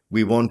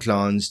 We want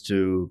clients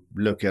to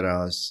look at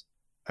us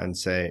and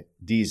say,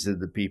 these are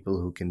the people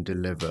who can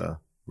deliver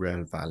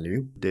real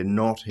value. They're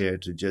not here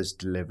to just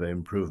deliver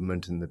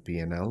improvement in the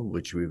P&L,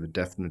 which we were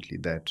definitely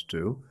there to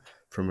do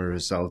from a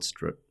results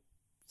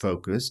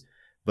focus,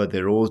 but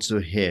they're also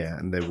here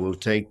and they will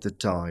take the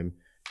time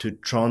to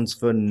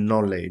transfer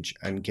knowledge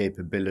and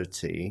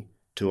capability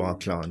to our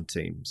client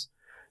teams.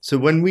 So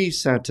when we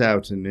set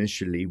out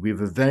initially, we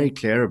were very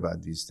clear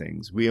about these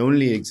things. We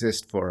only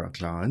exist for our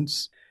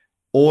clients.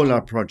 All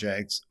our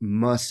projects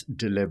must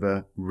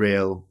deliver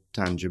real,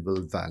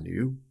 tangible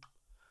value.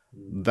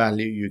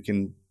 Value you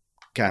can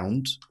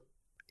count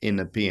in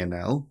a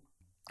P&L,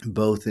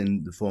 both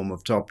in the form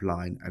of top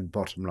line and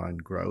bottom line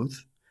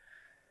growth.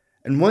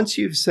 And once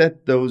you've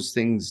set those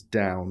things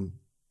down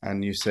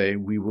and you say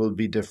we will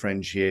be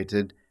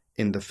differentiated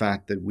in the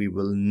fact that we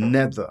will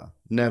never,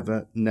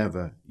 never,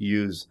 never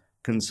use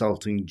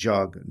consulting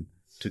jargon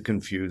to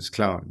confuse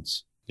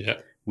clients. Yeah.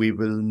 We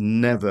will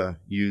never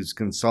use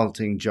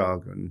consulting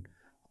jargon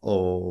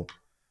or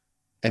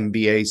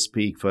MBA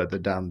speak further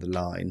down the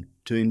line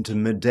to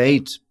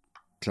intimidate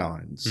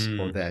clients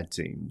or their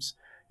teams.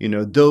 We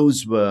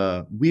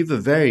were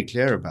very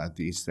clear about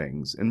these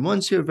things. And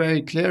once you're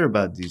very clear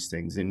about these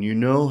things and you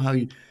know how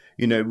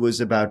it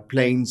was about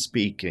plain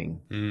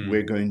speaking.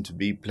 We're going to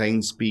be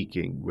plain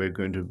speaking. We're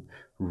going to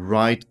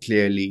write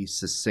clearly,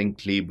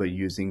 succinctly, but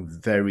using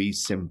very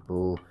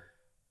simple,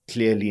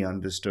 clearly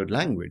understood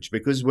language.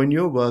 Because when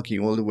you're working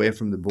all the way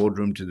from the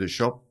boardroom to the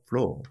shop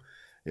floor,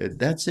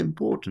 that's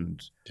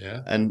important.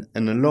 Yeah. And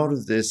a lot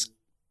of this,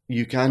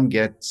 you can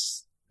get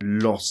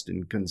lost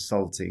in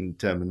consulting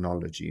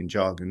terminology and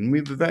jargon.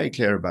 We were very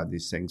clear about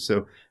these things.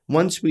 So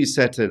once we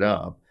set it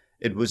up,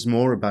 it was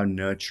more about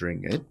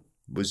nurturing it.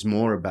 It was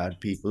more about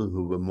people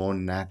who were more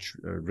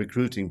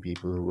recruiting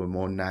people who were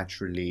more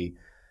naturally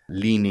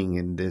leaning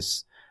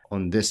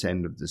on this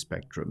end of the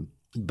spectrum.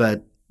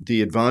 But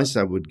the advice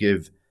I would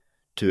give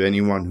to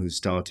anyone who's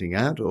starting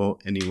out or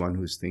anyone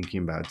who's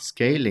thinking about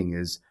scaling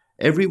is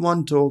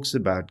everyone talks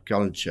about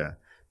culture,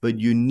 but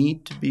you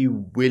need to be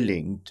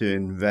willing to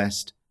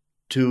invest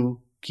 2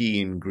 key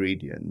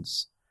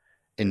ingredients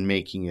in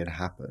making it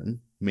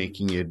happen,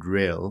 making it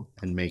real,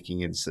 and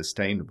making it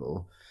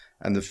sustainable.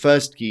 And the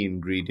first key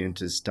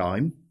ingredient is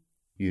time.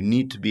 You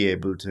need to be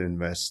able to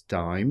invest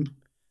time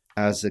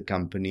as a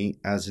company,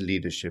 as a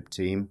leadership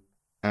team,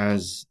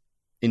 as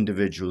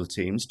individual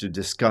teams to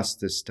discuss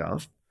this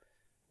stuff.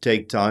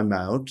 Take time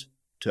out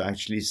to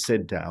actually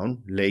sit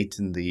down late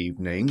in the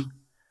evening,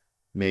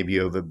 maybe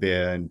over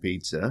beer and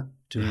pizza,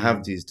 to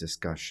have these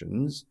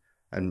discussions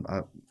and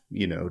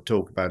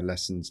talk about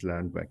lessons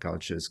learned where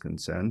culture is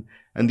concerned.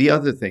 And the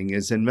other thing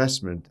is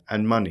investment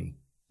and money,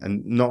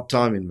 and not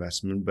time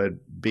investment,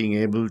 but being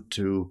able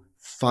to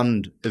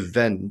fund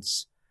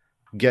events,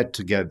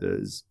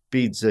 get-togethers,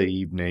 pizza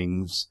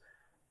evenings,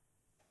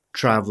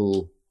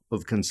 travel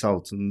of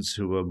consultants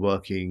who are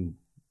working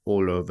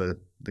all over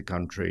the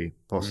country,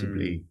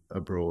 possibly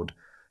abroad,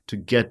 to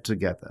get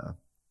together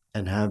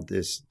and have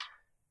this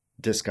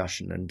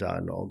discussion and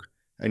dialogue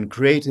and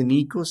create an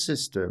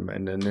ecosystem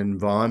and an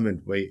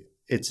environment where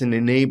it's an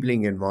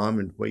enabling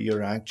environment where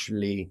you're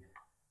actually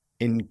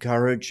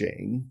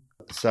encouraging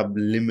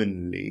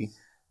subliminally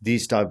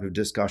these type of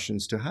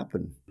discussions to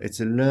happen.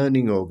 It's a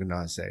learning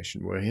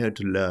organization. We're here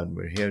to learn.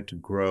 We're here to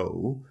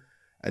grow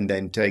and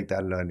then take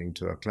that learning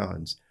to our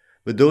clients.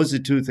 But those are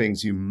 2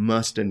 things you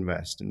must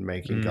invest in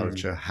making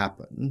culture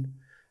happen,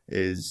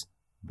 is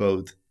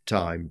both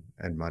time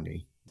and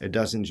money. It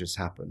doesn't just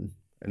happen.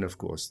 And of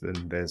course,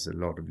 then there's a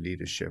lot of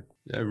leadership.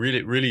 Yeah,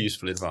 really, really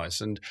useful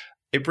advice. And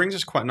it brings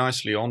us quite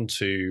nicely on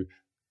to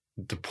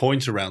the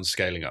point around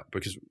scaling up,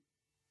 because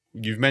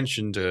you've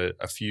mentioned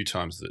a few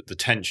times that the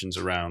tensions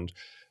around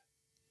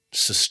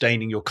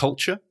sustaining your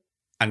culture.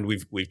 And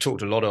we've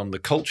talked a lot on the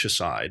culture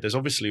side. There's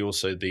obviously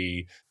also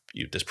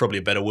there's probably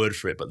a better word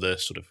for it, but the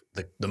sort of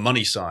the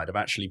money side of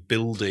actually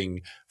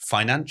building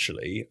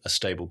financially a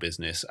stable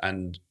business,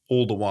 and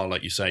all the while,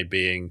 like you say,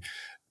 being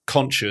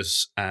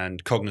conscious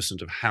and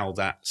cognizant of how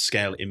that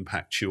scale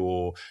impacts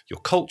your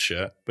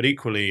culture, but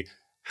equally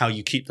how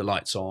you keep the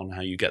lights on,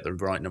 how you get the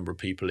right number of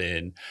people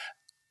in.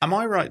 Am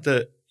I right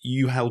that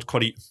you held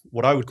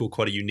what I would call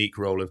quite a unique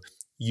role of,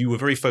 you were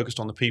very focused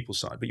on the people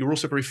side, but you're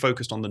also very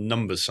focused on the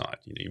numbers side?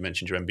 You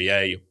mentioned your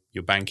MBA,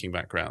 your banking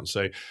background.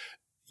 So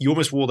you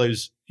almost wore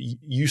those,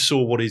 you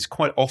saw what is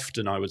quite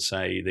often, I would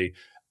say, they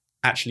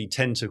actually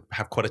tend to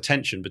have quite a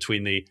tension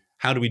between the,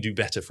 how do we do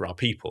better for our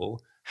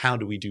people? How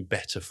do we do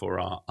better for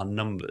our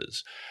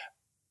numbers?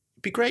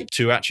 It'd be great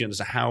to actually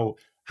understand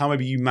how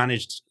maybe you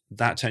managed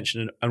that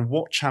tension and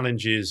what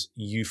challenges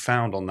you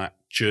found on that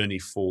journey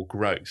for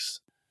growth.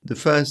 The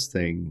first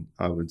thing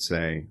I would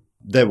say,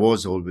 there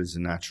was always a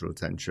natural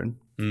tension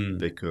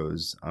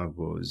because I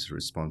was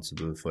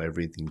responsible for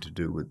everything to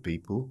do with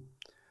people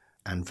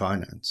and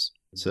finance.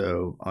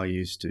 So I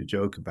used to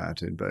joke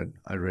about it, but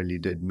I really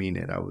did mean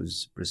it. I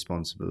was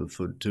responsible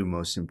for 2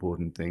 most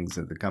important things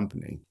at the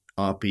company,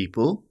 our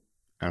people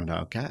and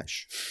our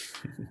cash.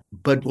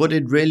 But what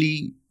it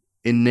really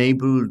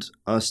enabled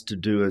us to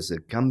do as a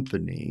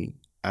company,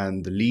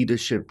 and the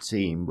leadership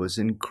team was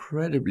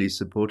incredibly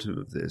supportive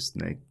of this,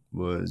 Nick,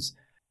 was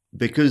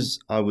because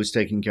I was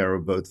taking care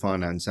of both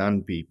finance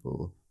and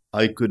people,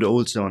 I could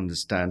also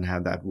understand how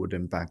that would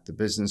impact the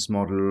business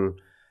model,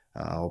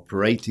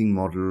 operating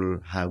model,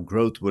 how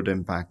growth would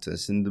impact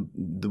us. And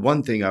the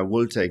one thing I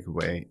will take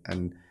away,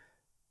 and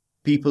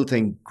people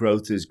think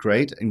growth is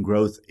great, and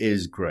growth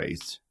is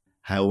great.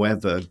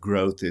 However,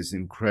 growth is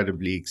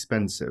incredibly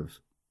expensive.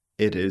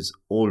 It is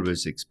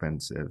always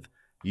expensive.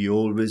 You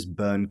always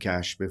burn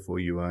cash before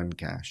you earn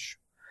cash.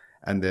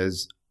 And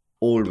there's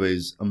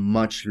always a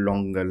much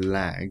longer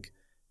lag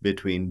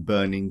between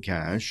burning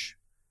cash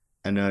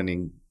and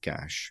earning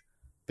cash,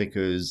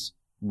 because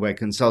where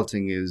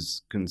consulting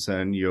is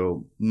concerned,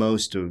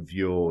 most of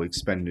your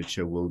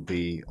expenditure will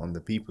be on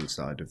the people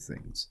side of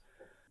things.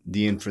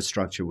 The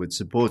infrastructure which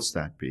supports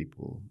that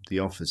people, the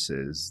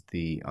offices,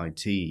 the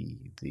IT,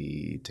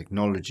 the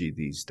technology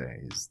these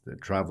days, the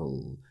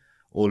travel,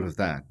 all of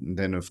that. And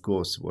then, of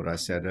course, what I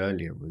said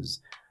earlier was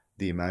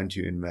the amount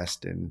you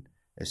invest in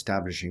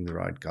establishing the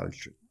right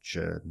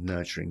culture,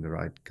 nurturing the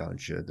right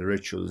culture, the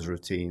rituals,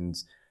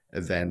 routines,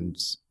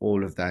 events,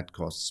 all of that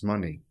costs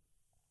money.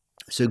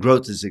 So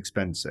growth is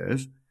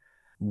expensive.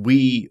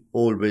 We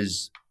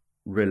always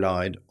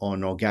relied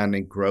on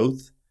organic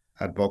growth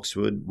at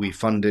Boxwood. We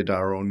funded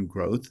our own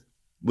growth,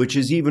 which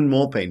is even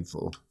more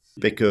painful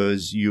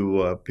because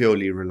you are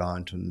purely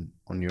reliant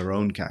on your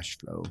own cash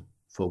flow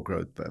for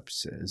growth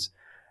purposes.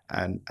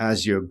 And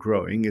as you're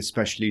growing,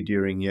 especially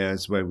during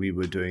years where we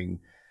were doing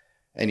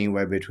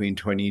anywhere between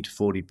 20 to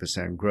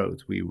 40%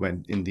 growth, we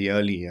went in the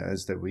early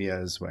years, there were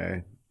years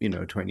where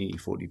 20,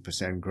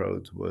 40%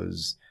 growth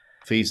was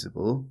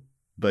feasible,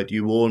 but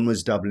you were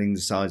almost doubling the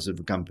size of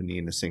a company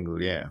in a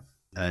single year.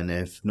 And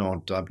if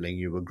not doubling,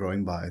 you were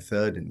growing by a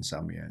third in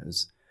some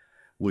years,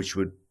 which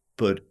would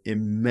put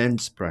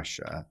immense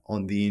pressure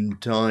on the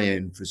entire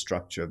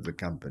infrastructure of the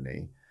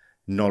company,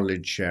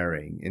 knowledge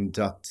sharing,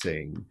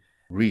 inducting,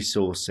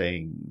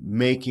 resourcing,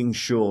 making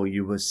sure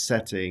you were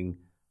setting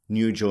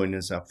new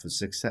joiners up for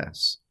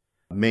success,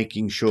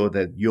 making sure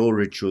that your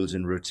rituals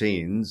and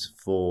routines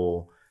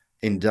for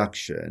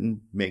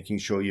induction, making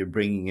sure you're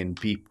bringing in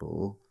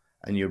people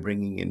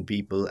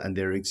and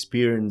they're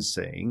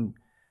experiencing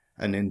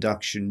an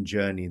induction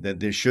journey that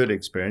they should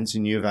experience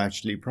and you've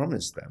actually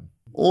promised them.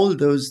 All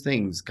those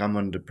things come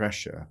under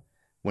pressure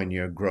when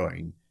you're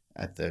growing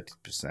at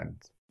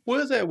 30%.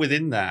 Were there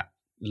within that,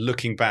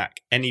 looking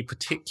back, any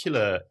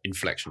particular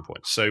inflection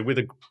points? So with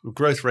a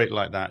growth rate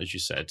like that, as you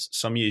said,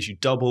 some years you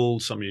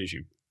doubled, some years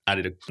you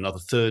added another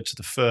third to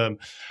the firm.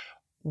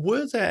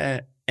 Were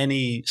there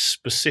any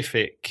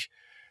specific,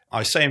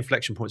 I say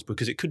inflection points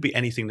because it could be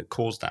anything that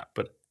caused that,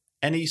 but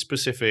any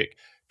specific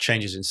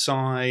changes in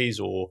size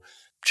or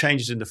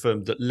changes in the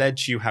firm that led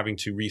to you having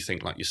to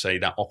rethink, like you say,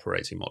 that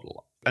operating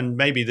model? And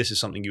maybe this is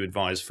something you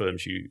advise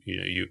firms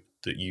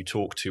that you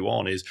talk to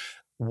on, is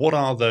what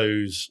are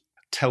those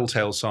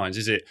telltale signs?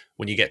 Is it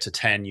when you get to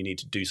 10, you need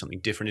to do something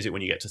different? Is it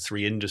when you get to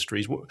 3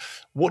 industries?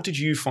 What did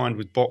you find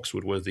with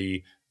Boxwood were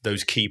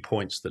those key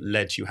points that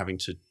led to you having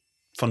to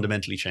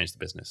fundamentally change the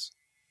business?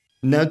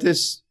 Now,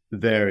 this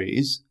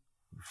varies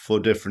for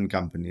different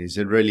companies.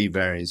 It really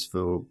varies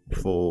for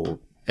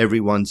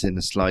everyone's in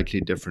a slightly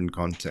different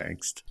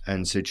context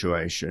and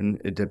situation.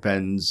 It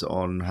depends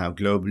on how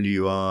global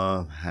you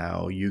are,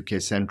 how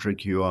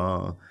UK-centric you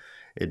are.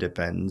 It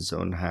depends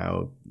on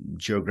how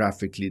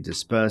geographically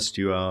dispersed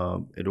you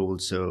are. It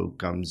also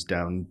comes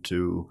down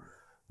to,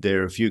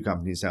 there are a few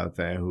companies out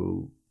there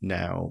who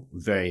now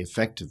very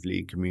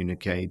effectively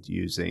communicate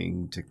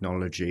using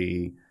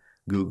technology,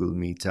 Google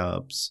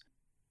Meetups,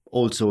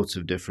 all sorts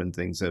of different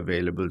things are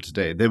available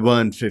today. They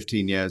weren't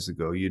 15 years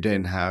ago. You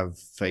didn't have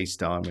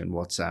FaceTime and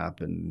WhatsApp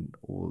and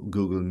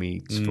Google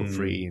Meets for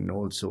free and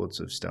all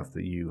sorts of stuff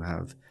that you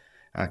have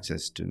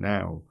access to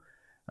now.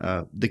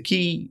 The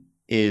key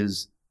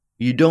is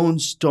you don't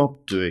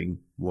stop doing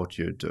what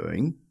you're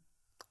doing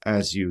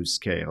as you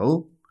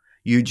scale.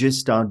 You just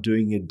start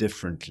doing it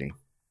differently.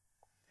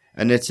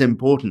 And it's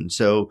important.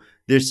 So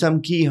there's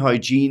some key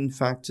hygiene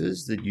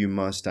factors that you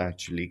must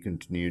actually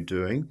continue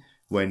doing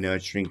when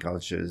nurturing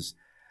cultures.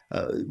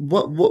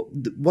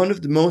 One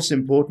of the most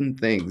important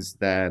things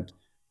that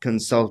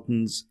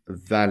consultants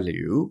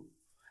value,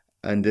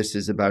 and this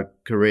is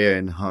about career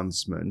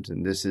enhancement,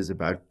 and this is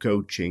about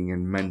coaching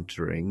and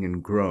mentoring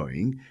and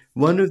growing,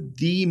 one of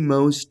the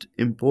most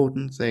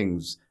important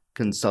things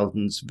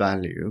consultants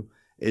value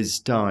is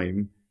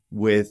time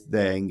with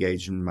their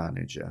engagement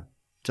manager,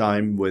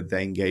 time with the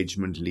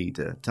engagement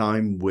leader,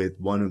 time with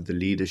one of the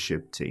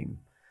leadership team,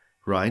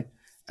 right?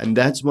 And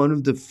that's one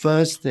of the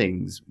first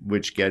things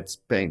which gets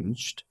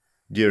pinched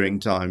during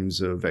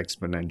times of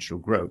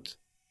exponential growth.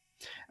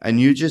 And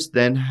you just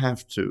then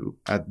have to,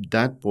 at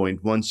that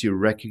point, once you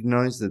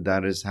recognize that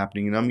that is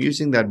happening, and I'm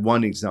using that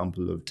one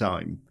example of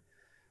time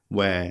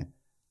where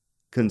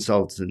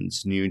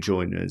consultants, new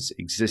joiners,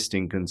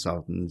 existing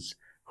consultants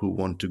who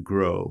want to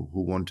grow,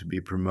 who want to be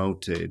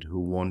promoted, who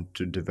want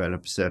to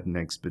develop certain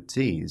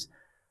expertise,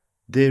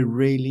 they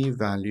really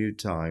value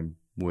time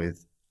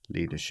with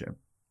leadership.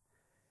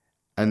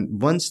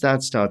 And once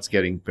that starts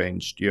getting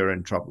pinched, you're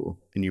in trouble.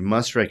 And you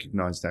must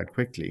recognize that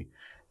quickly.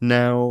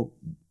 Now,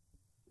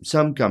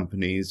 some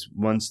companies,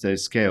 once they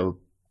scale,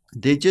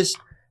 they just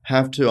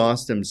have to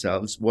ask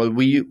themselves, well,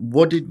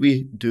 what did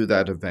we do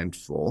that event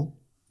for?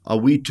 Are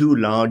we too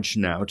large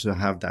now to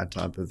have that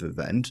type of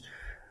event?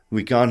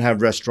 We can't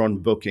have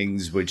restaurant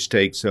bookings which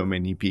take so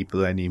many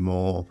people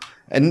anymore.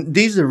 And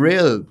these are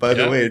real, by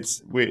the way.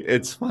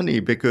 It's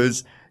funny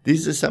because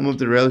these are some of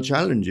the real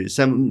challenges.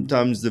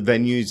 Sometimes the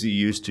venues you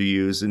used to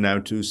use are now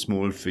too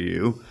small for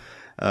you.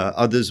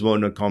 Others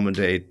won't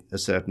accommodate a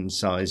certain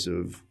size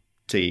of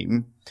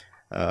team,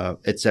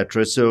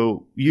 etc.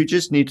 So you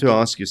just need to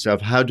ask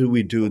yourself, how do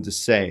we do the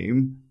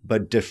same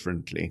but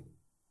differently?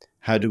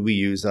 How do we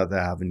use other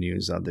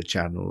avenues, other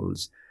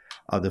channels,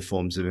 other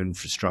forms of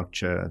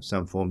infrastructure,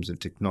 some forms of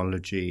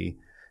technology,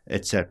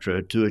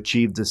 etc., to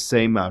achieve the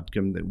same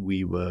outcome that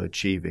we were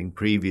achieving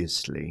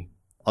previously?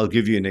 I'll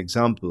give you an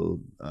example.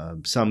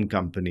 Some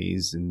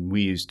companies, and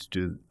we used to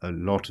do a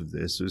lot of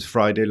this, was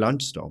Friday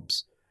lunch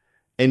stops.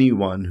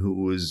 Anyone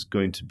who was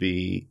going to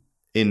be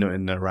in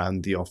and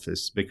around the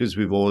office, because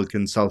we've all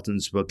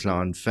consultants were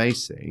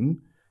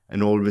client-facing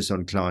and always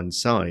on client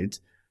side,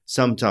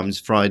 sometimes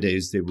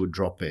Fridays they would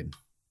drop in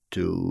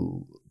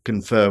to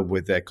confer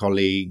with their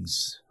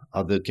colleagues,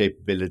 other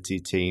capability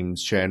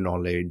teams, share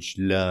knowledge,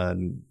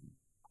 learn,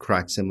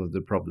 crack some of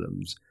the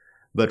problems.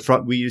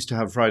 But we used to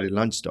have Friday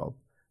lunch stop.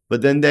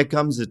 But then there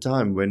comes a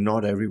time when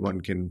not everyone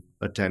can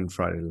attend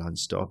Friday lunch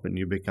stop, and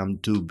you become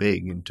too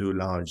big and too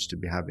large to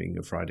be having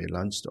a Friday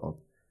lunch stop.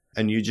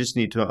 And you just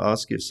need to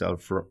ask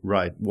yourself,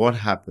 right, what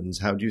happens?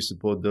 How do you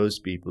support those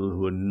people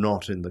who are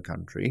not in the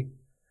country,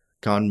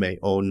 can't make,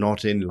 or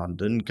not in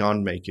London,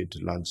 can't make it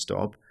to lunch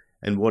stop?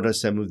 And what are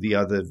some of the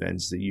other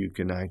events that you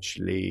can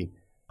actually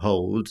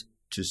hold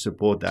to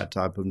support that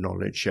type of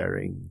knowledge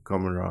sharing,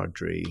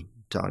 camaraderie,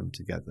 time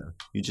together?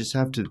 You just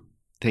have to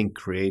think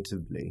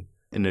creatively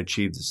and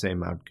achieve the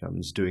same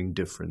outcomes doing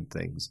different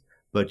things.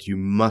 But you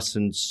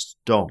mustn't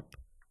stop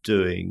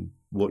doing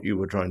what you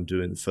were trying to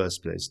do in the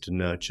first place to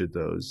nurture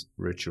those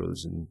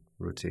rituals and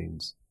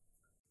routines.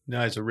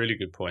 No, it's a really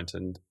good point.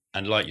 And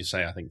like you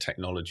say, I think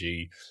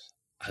technology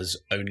has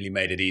only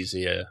made it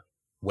easier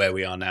where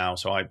we are now.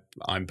 So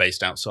I'm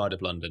based outside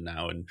of London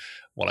now. And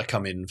while I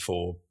come in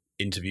for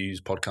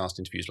interviews, podcast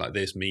interviews like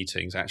this,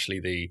 meetings, actually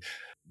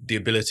the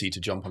ability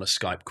to jump on a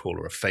Skype call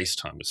or a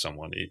FaceTime with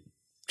someone, it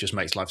just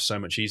makes life so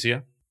much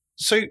easier.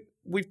 So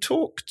we've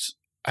talked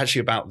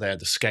actually about the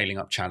scaling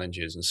up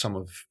challenges and some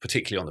of,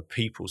 particularly on the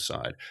people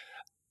side.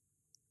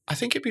 I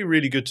think it'd be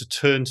really good to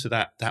turn to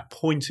that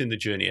point in the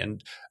journey.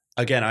 And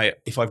again,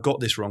 if I've got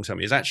this wrong, tell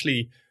me, is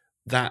actually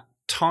that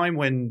time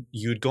when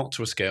you'd got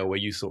to a scale where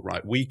you thought,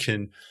 right, we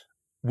can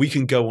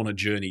go on a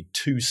journey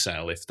to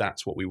sell if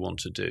that's what we want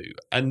to do.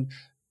 And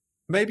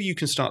maybe you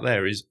can start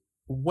there. Is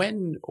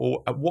when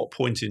or at what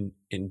point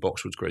in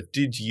Boxwood's growth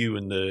did you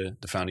and the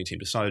founding team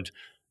decide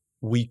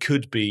we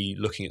could be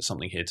looking at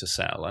something here to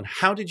sell? And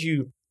how did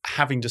you,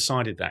 having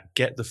decided that,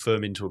 get the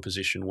firm into a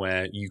position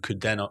where you could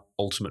then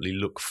ultimately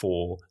look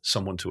for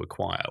someone to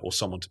acquire or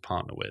someone to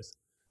partner with?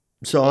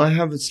 So I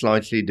have a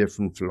slightly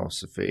different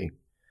philosophy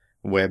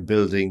where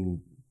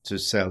building to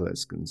sell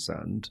is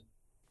concerned.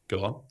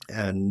 Go on.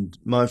 And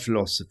my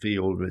philosophy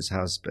always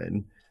has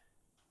been,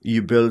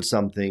 you build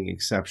something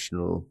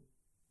exceptional,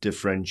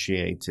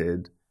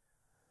 differentiated,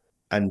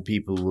 and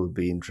people will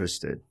be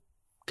interested.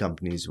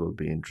 Companies will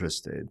be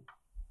interested.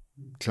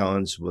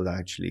 Clients will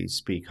actually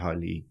speak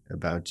highly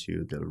about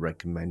you. They'll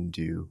recommend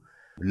you.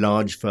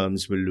 Large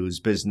firms will lose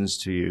business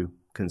to you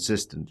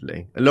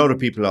consistently. A lot of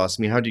people ask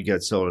me, how do you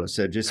get sold? I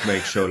said, just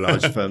make sure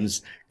large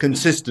firms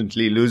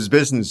consistently lose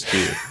business to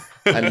you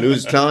and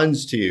lose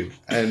clients to you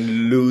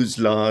and lose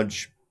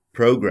large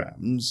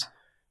programs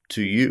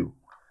to you.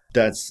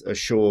 That's a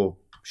sure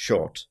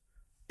shot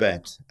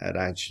bet at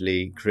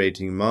actually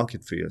creating a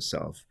market for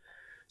yourself.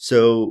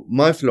 So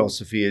my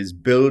philosophy is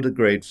build a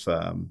great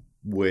firm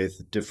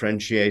with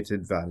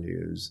differentiated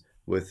values,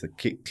 with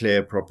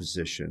clear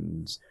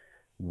propositions,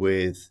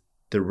 with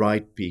the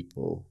right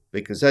people.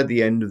 Because at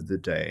the end of the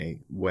day,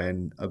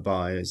 when a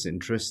buyer is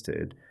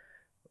interested,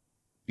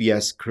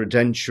 yes,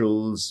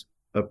 credentials,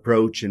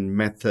 approach and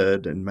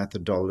method and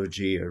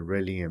methodology are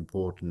really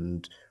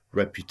important.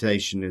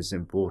 Reputation is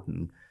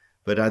important.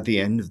 But at the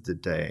end of the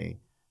day,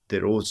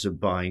 they're also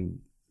buying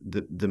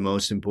the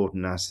most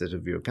important asset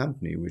of your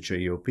company, which are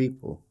your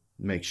people.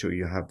 Make sure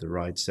you have the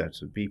right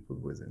set of people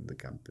within the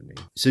company.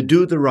 So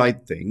do the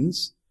right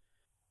things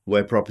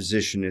where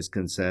proposition is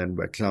concerned,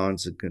 where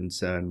clients are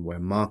concerned, where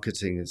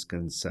marketing is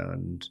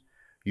concerned.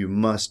 You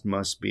must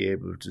be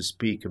able to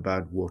speak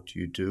about what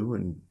you do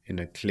in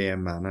a clear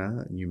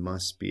manner, and you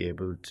must be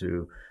able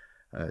to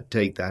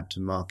take that to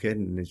market,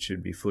 and it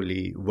should be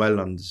fully well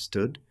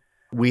understood.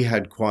 We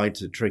had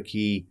quite a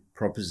tricky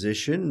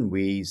proposition.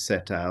 We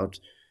set out,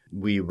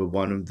 we were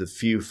one of the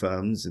few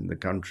firms in the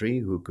country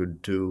who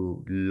could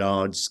do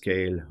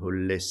large-scale,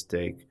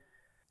 holistic,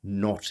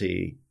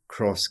 knotty,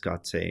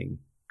 cross-cutting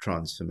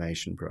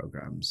transformation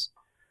programs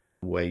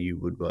where you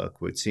would work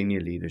with senior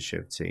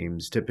leadership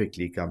teams,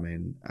 typically come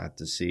in at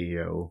the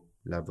CEO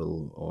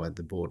level or at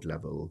the board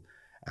level,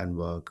 and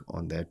work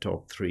on their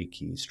top 3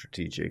 key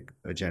strategic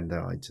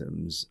agenda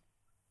items,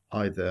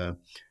 either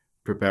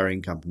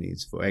preparing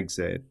companies for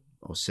exit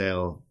or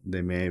sale.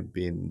 They may have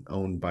been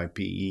owned by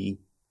PE,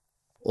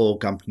 or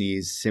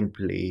companies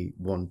simply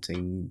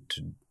wanting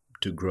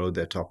to grow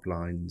their top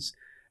lines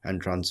and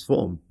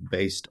transform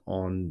based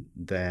on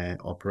their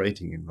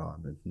operating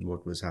environment and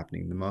what was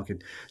happening in the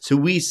market. So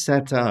we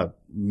set out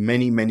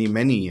many, many,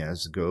 many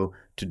years ago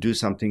to do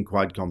something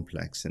quite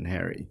complex and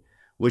hairy,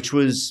 which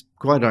was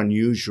quite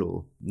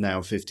unusual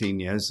now 15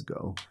 years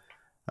ago.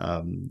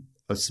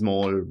 A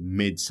small,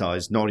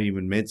 mid-sized, not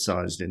even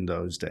mid-sized in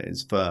those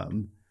days,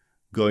 firm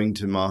going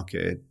to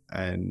market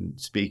and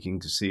speaking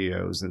to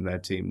CEOs and their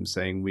teams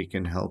saying, we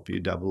can help you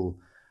double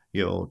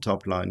your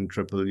top line,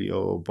 triple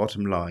your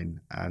bottom line,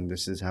 and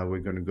this is how we're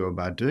going to go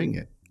about doing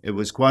it. It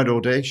was quite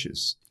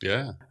audacious.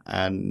 Yeah.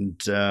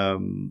 And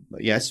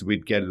yes,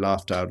 we'd get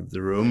laughed out of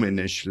the room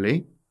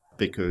initially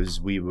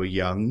because we were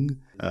young.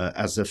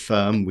 As a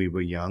firm, we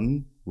were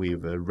young. We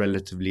were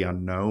relatively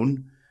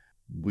unknown.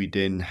 We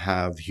didn't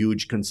have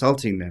huge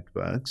consulting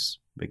networks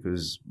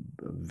because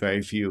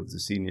very few of the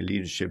senior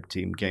leadership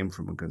team came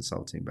from a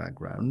consulting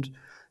background.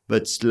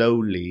 But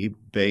slowly,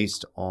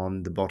 based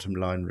on the bottom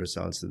line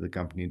results that the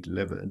company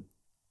delivered,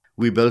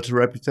 we built a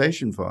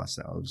reputation for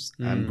ourselves,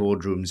 and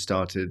boardrooms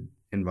started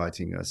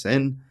inviting us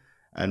in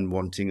and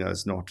wanting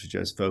us not to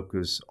just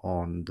focus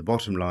on the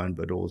bottom line,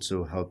 but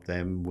also help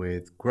them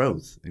with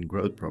growth and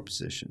growth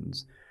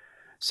propositions.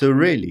 So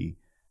really,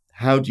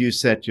 how do you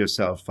set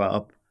yourself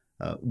up?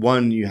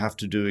 One, you have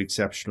to do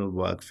exceptional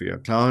work for your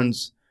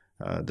clients.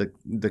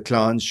 The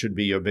clients should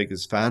be your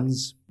biggest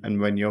fans. And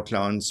when your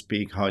clients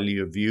speak highly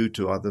of you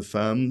to other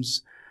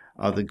firms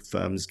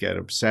get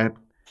upset,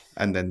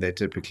 and then they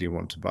typically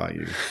want to buy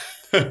you.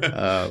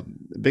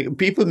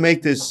 People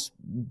make this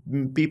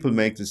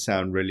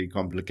sound really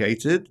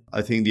complicated.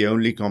 I think the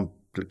only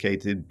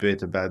complicated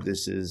bit about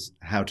this is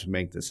how to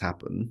make this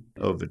happen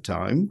over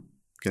time,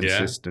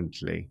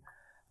 consistently. Yeah.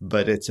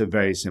 But it's a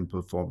very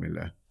simple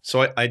formula.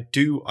 So I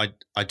do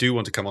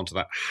want to come on to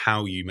that,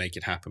 how you make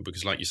it happen,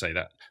 because like you say,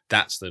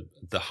 that's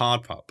the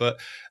hard part. But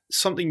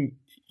something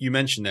you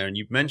mentioned there, and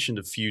you've mentioned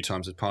a few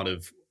times as part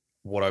of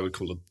what I would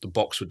call the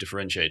Boxwood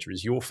differentiator,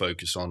 is your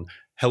focus on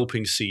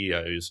helping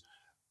CEOs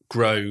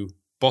grow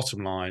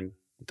bottom line,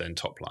 then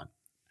top line.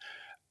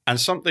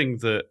 And something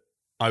that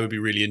I would be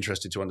really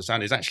interested to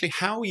understand is actually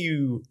how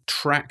you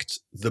tracked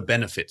the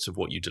benefits of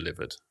what you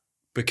delivered.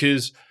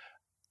 Because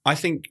I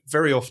think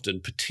very often,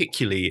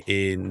 particularly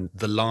in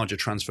the larger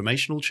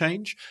transformational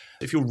change,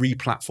 if you're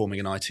replatforming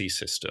an IT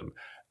system,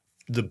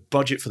 the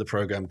budget for the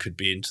program could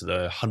be into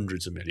the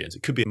hundreds of millions.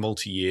 It could be a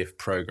multi-year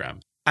program.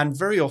 And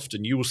very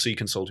often you will see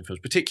consulting firms,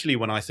 particularly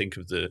when I think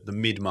of the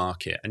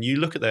mid-market, and you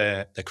look at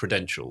their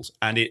credentials,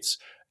 and it's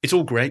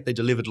all great. They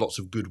delivered lots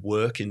of good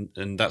work,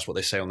 and that's what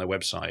they say on their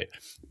website.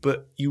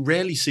 But you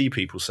rarely see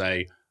people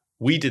say,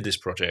 we did this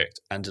project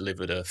and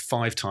delivered a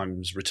 5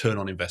 times return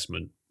on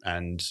investment,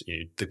 and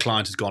the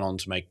client has gone on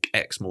to make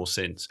X more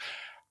since.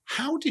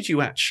 How did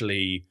you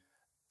actually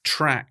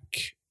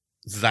track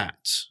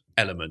that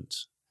element?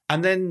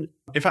 And then,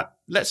 in fact,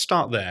 let's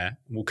start there.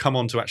 We'll come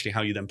on to actually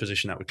how you then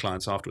position that with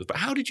clients afterwards. But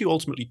how did you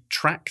ultimately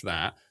track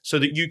that so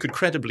that you could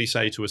credibly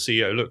say to a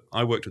CEO, look,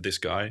 I worked with this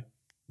guy.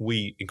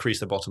 We increased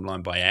the bottom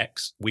line by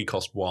X. We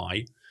cost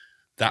Y.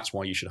 That's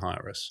why you should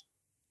hire us.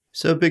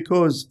 So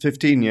because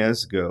 15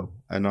 years ago,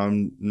 and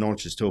I'm not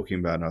just talking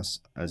about us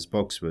as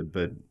Boxwood,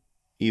 but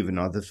even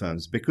other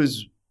firms,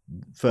 because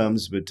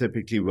firms were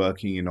typically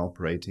working in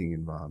operating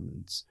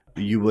environments,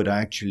 you would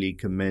actually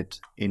commit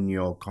in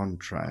your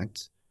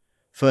contract.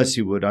 First,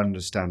 you would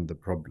understand the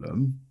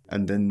problem,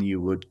 and then you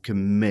would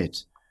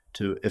commit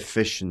to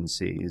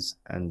efficiencies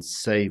and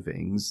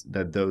savings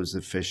that those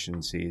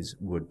efficiencies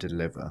would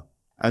deliver.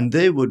 And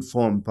they would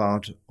form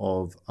part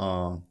of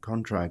our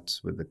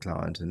contracts with the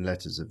client and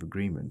letters of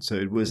agreement. So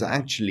it was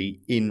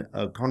actually in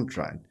a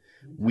contract.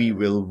 We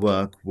will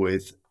work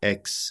with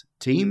X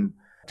team.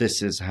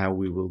 This is how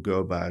we will go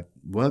about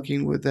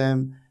working with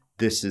them.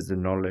 This is the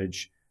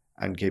knowledge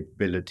and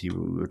capability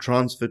we will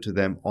transfer to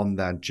them on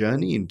that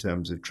journey in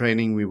terms of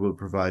training we will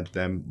provide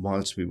them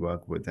whilst we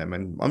work with them.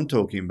 And I'm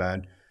talking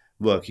about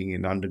working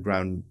in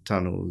underground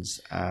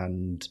tunnels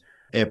and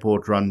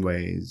airport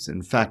runways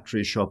and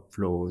factory shop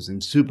floors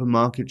and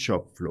supermarket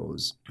shop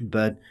floors.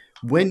 But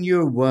when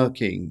you're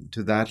working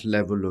to that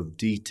level of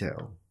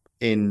detail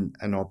in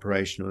an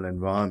operational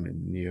environment,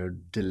 you're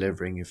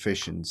delivering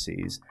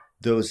efficiencies,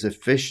 those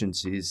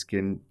efficiencies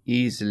can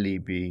easily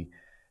be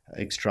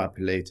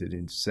extrapolated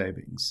into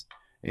savings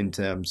in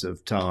terms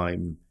of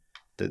time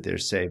that they're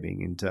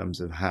saving, in terms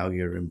of how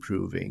you're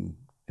improving,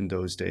 in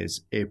those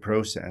days, a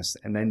process,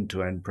 an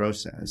end-to-end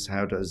process.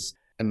 How does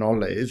an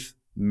olive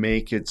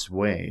make its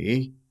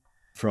way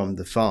from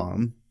the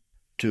farm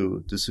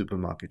to the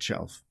supermarket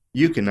shelf?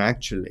 You can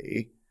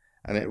actually,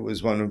 and it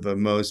was one of the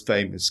most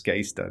famous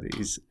case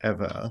studies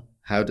ever,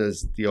 how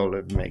does the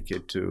olive make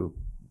it to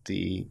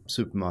the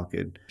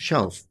supermarket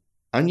shelf?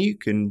 And you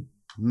can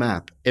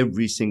map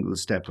every single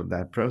step of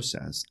that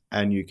process,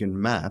 and you can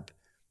map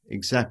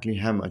exactly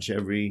how much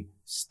every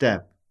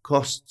step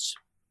costs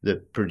the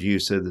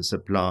producer, the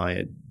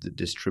supplier, the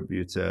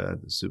distributor,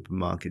 the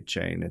supermarket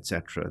chain,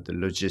 etc., the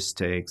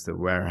logistics, the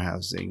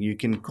warehousing. You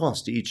can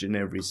cost each and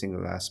every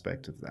single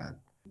aspect of that.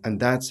 And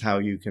that's how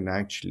you can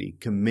actually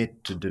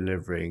commit to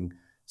delivering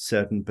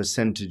certain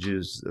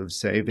percentages of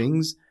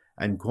savings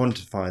and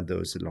quantify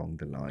those along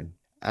the line.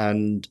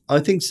 And I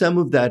think some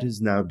of that is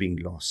now being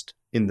lost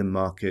in the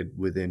market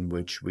within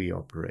which we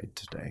operate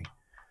today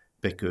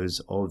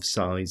because of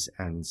size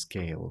and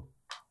scale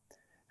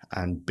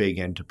and big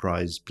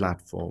enterprise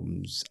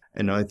platforms.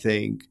 And I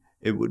think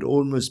it would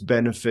almost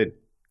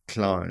benefit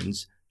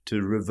clients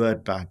to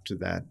revert back to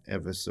that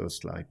ever so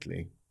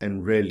slightly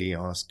and really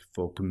ask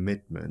for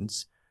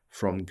commitments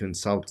from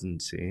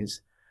consultancies.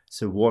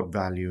 So what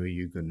value are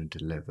you going to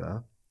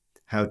deliver?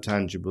 How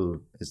tangible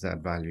is that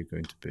value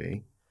going to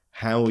be?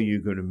 How are you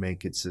going to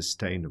make it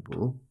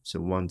sustainable? So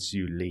once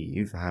you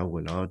leave, how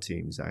will our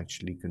teams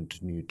actually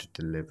continue to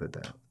deliver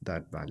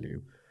that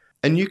value?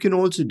 And you can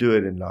also do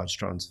it in large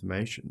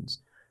transformations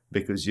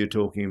because you're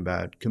talking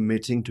about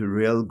committing to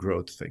real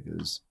growth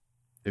figures.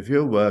 If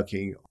you're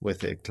working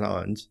with a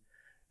client,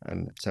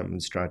 and some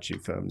strategy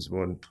firms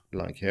won't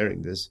like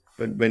hearing this,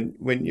 but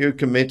when you're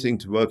committing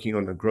to working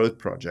on a growth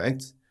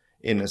project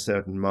in a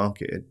certain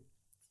market,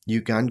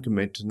 you can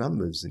commit to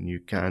numbers and you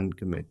can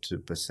commit to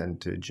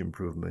percentage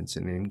improvements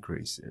and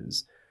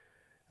increases.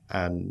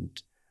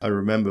 And I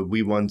remember we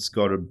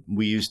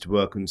used to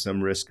work on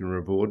some risk and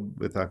reward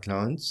with our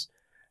clients.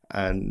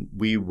 And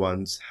we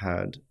once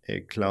had a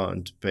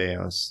client pay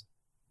us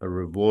a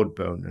reward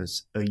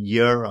bonus a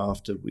year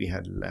after we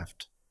had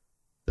left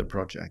the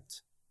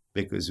project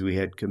because we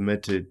had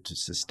committed to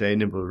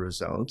sustainable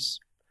results.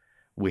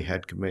 We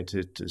had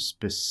committed to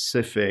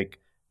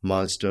specific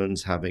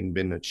milestones having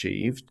been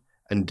achieved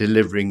and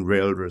delivering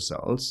real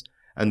results.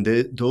 And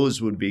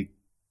those would be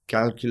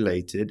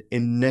calculated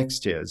in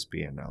next year's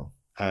P&L.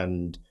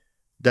 And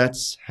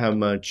that's how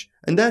much,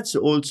 and that's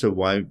also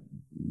why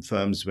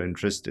firms were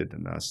interested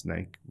in us,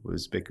 Nick,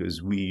 was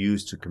because we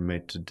used to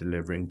commit to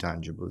delivering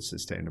tangible,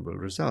 sustainable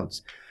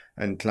results.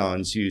 And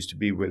clients used to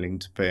be willing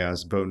to pay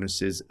us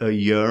bonuses a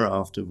year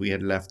after we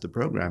had left the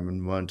program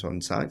and weren't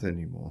on site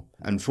anymore.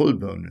 And full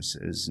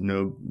bonuses,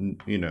 no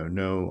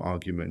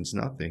arguments,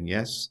 nothing.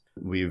 Yes,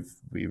 we've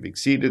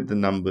exceeded the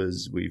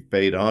numbers, we've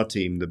paid our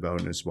team the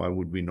bonus, why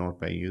would we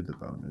not pay you the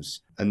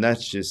bonus? And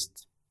that's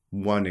just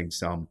one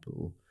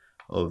example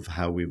of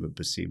how we were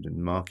perceived in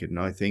the market. And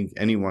I think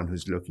anyone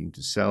who's looking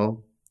to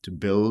sell, to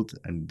build,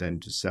 and then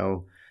to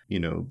sell,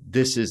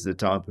 this is the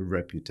type of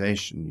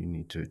reputation you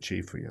need to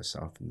achieve for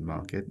yourself in the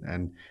market.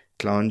 And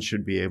clients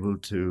should be able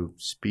to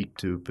speak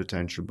to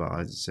potential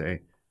buyers and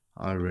say,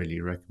 I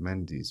really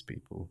recommend these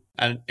people.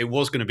 And it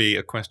was going to be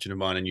a question of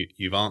mine, and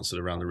you've answered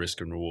around the risk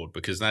and reward,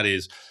 because that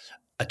is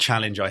a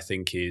challenge I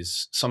think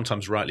is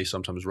sometimes rightly,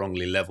 sometimes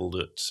wrongly leveled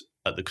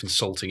at the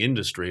consulting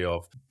industry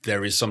of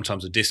there is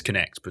sometimes a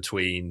disconnect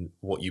between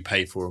what you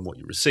pay for and what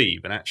you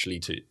receive. And actually,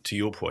 to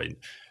your point,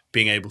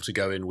 being able to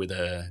go in with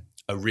a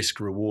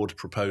risk-reward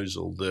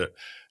proposal that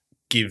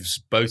gives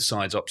both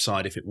sides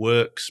upside if it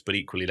works, but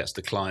equally lets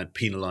the client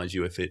penalize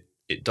you if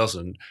it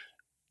doesn't.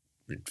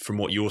 From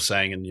what you're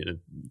saying, and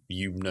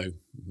you know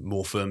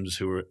more firms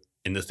who are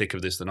in the thick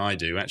of this than I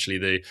do,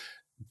 actually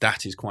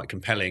that is quite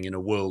compelling in a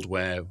world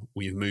where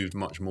we've moved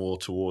much more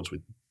towards,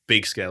 with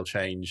big scale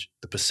change,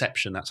 the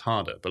perception that's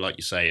harder. But like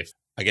you say,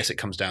 I guess it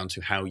comes down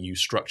to how you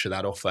structure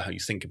that offer, how you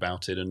think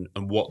about it, and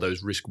what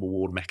those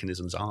risk-reward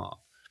mechanisms are.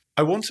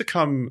 I want to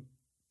come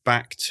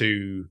back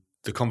to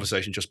the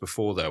conversation just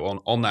before, though,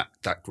 on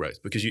that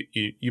growth, because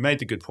you made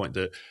the good point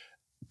that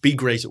be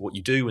great at what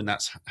you do, and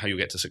that's how you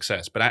get to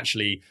success. But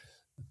actually,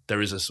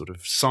 there is a sort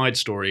of side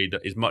story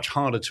that is much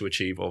harder to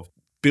achieve of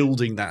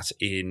building that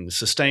in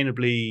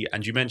sustainably.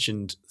 And you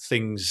mentioned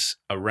things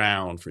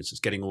around, for instance,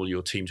 getting all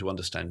your team to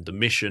understand the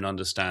mission,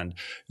 understand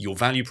your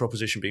value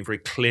proposition, being very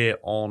clear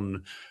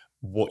on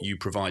what you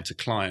provide to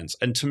clients.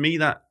 And to me,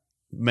 that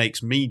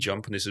makes me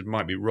jump, and this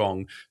might be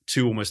wrong,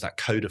 to almost that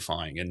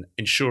codifying and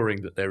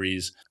ensuring that there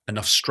is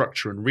enough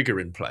structure and rigor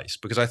in place.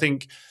 Because I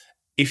think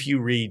if you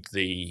read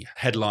the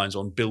headlines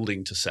on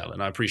building to sell,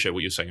 and I appreciate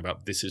what you're saying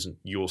about this isn't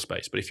your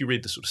space, but if you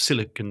read the sort of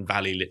Silicon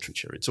Valley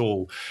literature, it's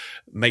all,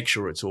 make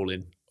sure it's all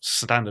in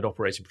standard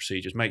operating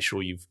procedures, make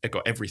sure you've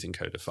got everything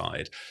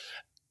codified.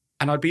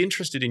 And I'd be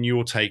interested in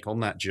your take on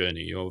that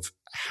journey of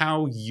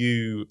how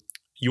you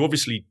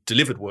obviously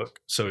delivered work,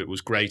 so it was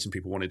great and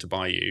people wanted to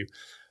buy you.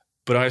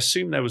 But I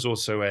assume there was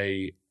also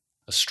a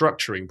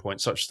structuring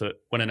point such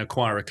that when an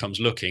acquirer comes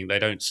looking, they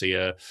don't see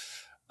a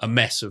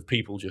mess of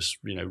people just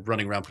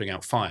running around putting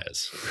out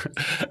fires.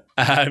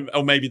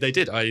 Or maybe they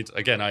did. I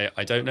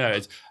don't know.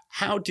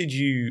 How did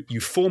you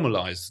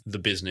formalize the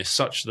business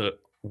such that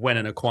when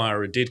an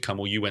acquirer did come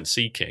or you went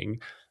seeking,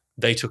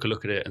 they took a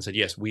look at it and said,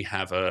 yes, we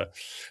have a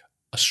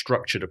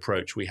structured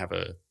approach. We have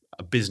a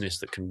business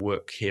that can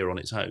work here on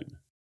its own.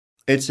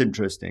 It's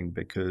interesting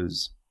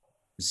because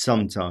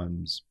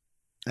sometimes,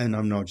 and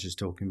I'm not just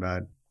talking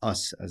about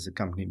us as a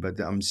company, but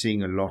I'm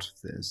seeing a lot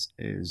of this,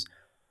 is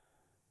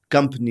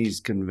companies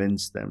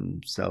convince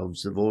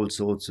themselves of all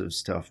sorts of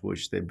stuff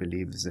which they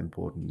believe is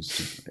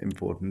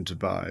important to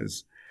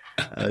buyers.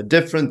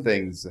 Different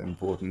things are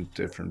important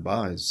to different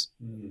buyers.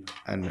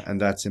 And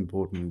that's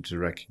important to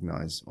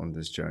recognize on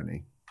this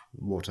journey.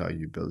 What are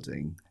you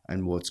building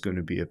and what's going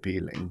to be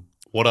appealing?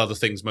 What are the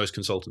things most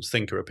consultants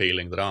think are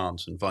appealing that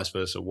aren't, and vice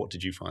versa? What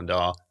did you find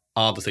are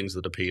the things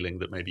that are appealing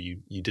that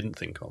maybe you didn't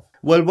think of?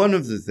 Well, one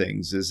of the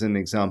things, as an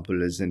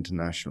example, is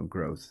international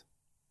growth.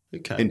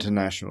 Okay.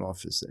 International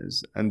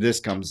offices. And this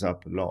comes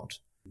up a lot.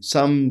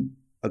 Some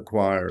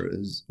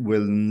acquirers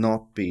will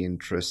not be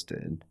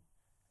interested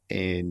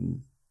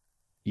in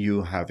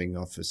you having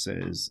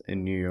offices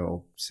in New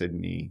York,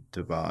 Sydney,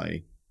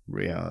 Dubai,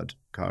 Riyadh,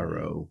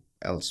 Cairo,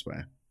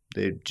 elsewhere.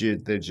 They're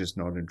just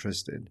not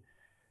interested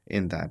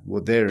in that.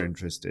 What they're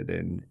interested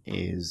in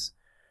is,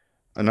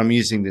 and I'm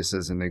using this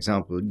as an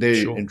example,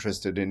 they're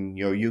interested in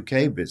your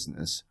UK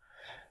business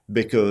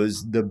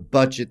because the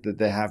budget that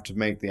they have to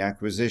make the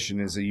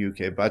acquisition is a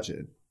UK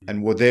budget.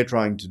 And what they're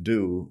trying to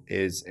do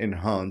is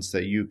enhance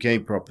their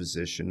UK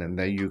proposition and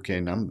their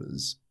UK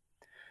numbers.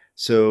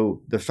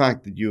 So the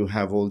fact that you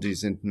have all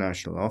these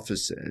international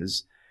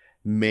offices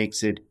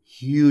makes it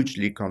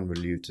hugely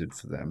convoluted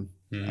for them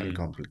and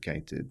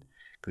complicated,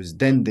 because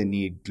then they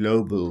need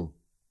global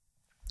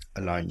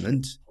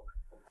alignment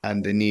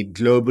and they need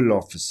global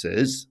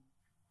offices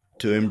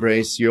to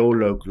embrace your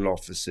local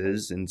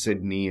offices in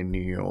Sydney and New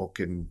York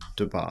and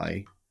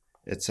Dubai,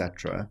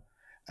 etc.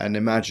 And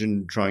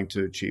imagine trying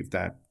to achieve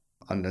that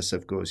unless,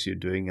 of course, you're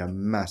doing a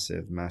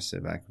massive,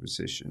 massive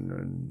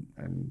acquisition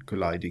and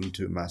colliding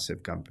two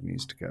massive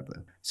companies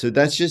together. So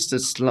that's just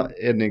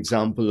an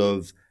example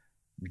of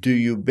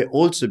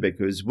also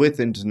because with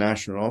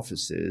international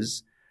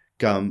offices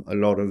come a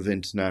lot of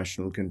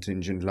international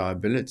contingent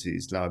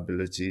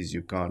liabilities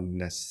you can't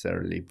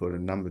necessarily put a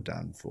number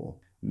down for.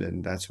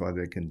 Then that's why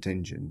they're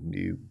contingent.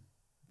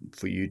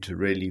 For you to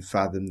really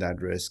fathom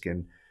that risk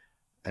and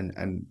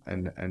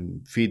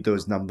feed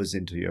those numbers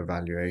into your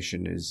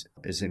valuation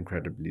is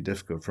incredibly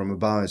difficult from a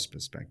buyer's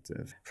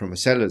perspective. From a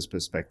seller's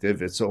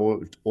perspective, it's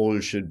all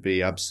should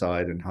be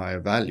upside and higher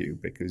value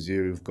because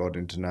you've got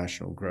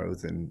international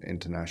growth and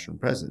international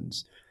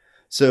presence.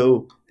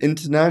 So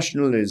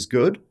international is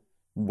good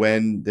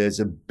when there's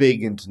a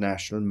big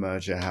international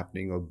merger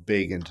happening or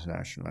big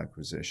international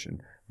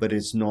acquisition, but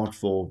it's not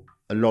for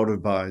a lot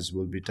of buyers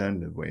will be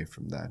turned away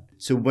from that.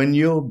 So when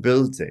you're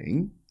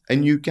building,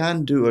 and you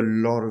can do a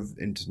lot of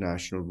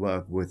international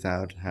work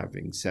without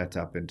having set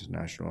up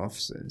international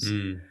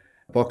offices.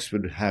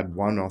 Boxwood had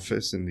one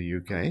office in the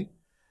UK,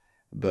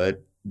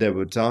 but there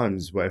were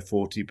times where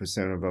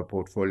 40% of our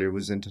portfolio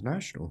was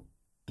international.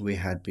 We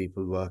had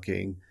people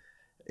working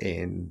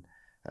in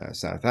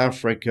South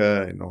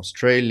Africa, in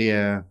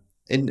Australia,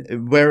 in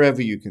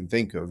wherever you can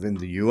think of, in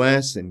the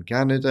US, in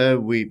Canada.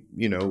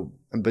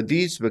 But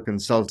these were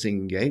consulting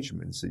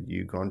engagements that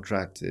you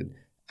contracted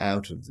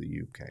out of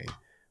the UK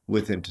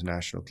with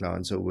international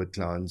clients or with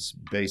clients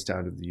based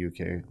out of the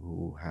UK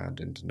who had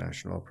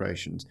international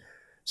operations.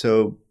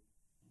 So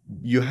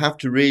you have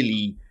to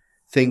really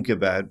think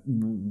about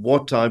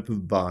what type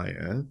of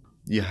buyer.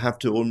 You have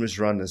to almost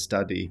run a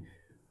study.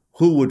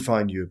 Who would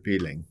find you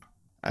appealing?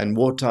 And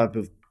what type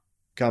of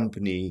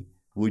company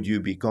would you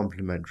be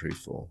complementary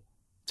for?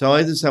 So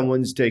either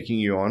someone's taking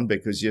you on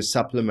because you're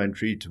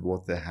supplementary to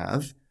what they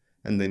have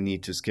and they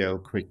need to scale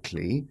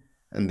quickly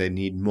and they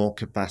need more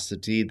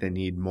capacity, they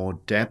need more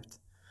depth,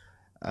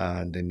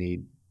 they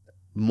need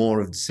more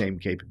of the same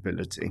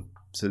capability.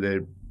 So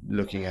they're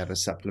looking at a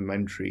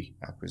supplementary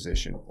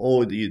acquisition,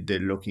 or they're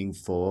looking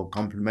for a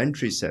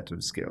complementary set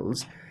of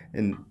skills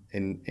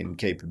in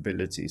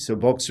capability. So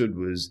Boxwood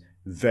was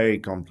very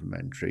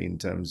complementary in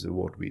terms of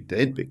what we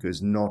did,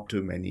 because not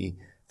too many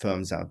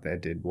firms out there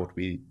did what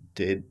we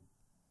did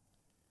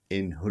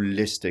in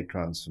holistic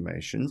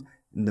transformations,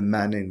 in the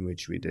manner in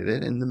which we did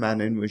it, in the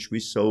manner in which we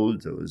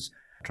sold those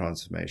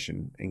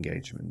transformation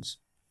engagements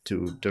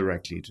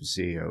directly to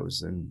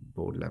CEOs and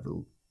board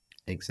level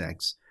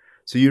execs.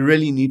 So you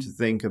really need to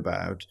think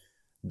about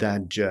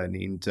that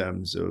journey in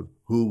terms of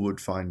who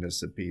would find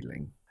us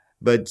appealing.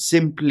 But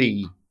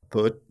simply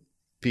put,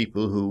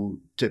 people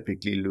who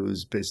typically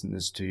lose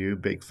business to you,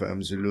 big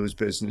firms who lose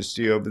business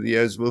to you over the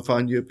years, will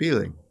find you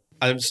appealing.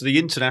 So the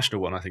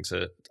international one, I think, is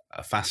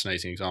a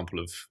fascinating example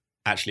of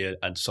actually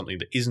something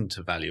that isn't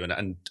a value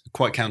and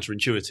quite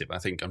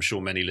counterintuitive. I'm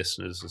sure many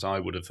listeners, as I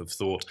would have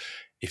thought,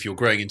 if you're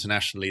growing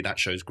internationally, that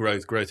shows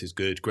growth. Growth is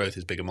good. Growth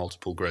is bigger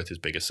multiple. Growth is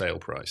bigger sale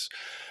price.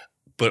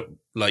 But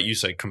like you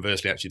say,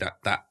 conversely, actually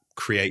that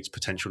creates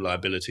potential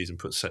liabilities and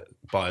puts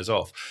buyers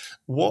off.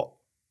 What,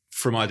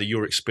 from either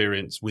your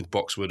experience with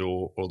Boxwood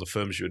or the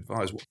firms you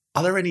advise,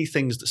 are there any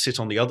things that sit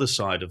on the other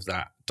side of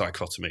that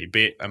dichotomy?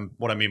 And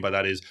what I mean by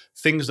that is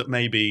things that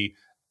maybe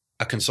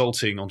a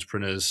consulting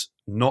entrepreneur's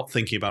not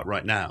thinking about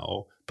right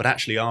now, but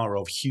actually are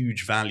of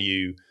huge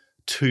value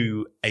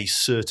to a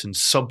certain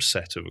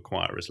subset of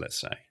acquirers, let's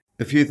say.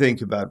 If you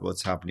think about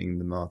what's happening in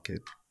the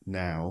market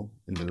now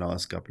in the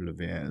last couple of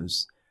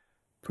years,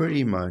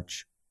 pretty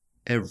much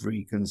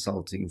every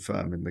consulting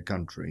firm in the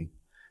country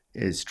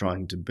is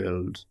trying to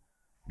build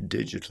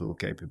digital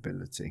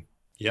capability.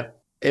 Yeah.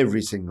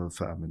 Every single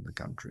firm in the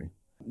country.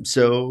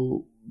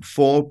 So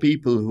for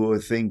people who are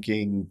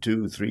thinking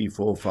 2, 3,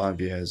 4,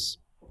 5 years,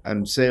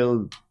 and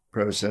sale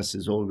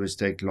processes always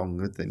take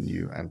longer than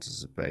you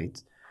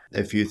anticipate.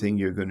 If you think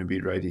you're going to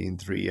be ready in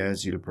 3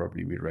 years, you'll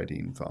probably be ready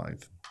in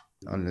 5.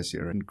 Unless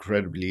you're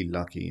incredibly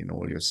lucky and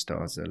all your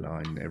stars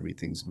align and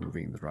everything's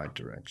moving in the right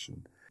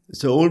direction.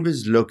 So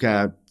always look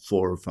at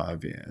 4 or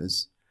 5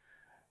 years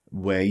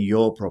where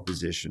your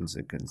propositions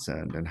are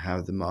concerned and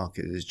how the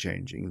market is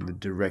changing, the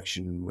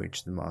direction in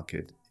which the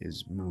market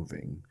is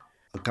moving.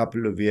 A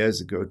couple of years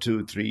ago,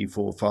 2, 3,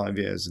 4, 5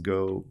 years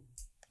ago,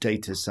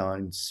 data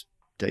science,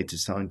 data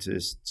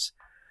scientists,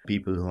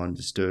 people who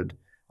understood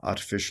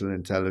artificial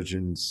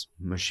intelligence,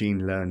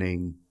 machine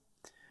learning,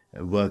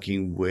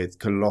 working with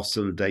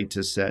colossal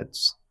data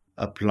sets,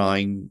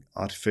 applying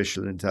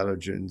artificial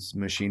intelligence,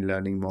 machine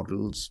learning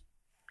models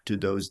to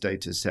those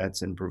data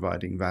sets and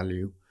providing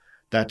value.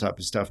 That type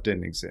of stuff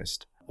didn't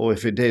exist. Or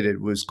if it did,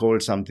 it was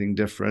called something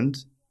different,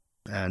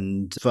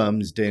 and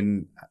firms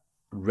didn't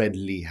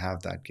readily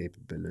have that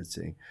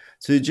capability.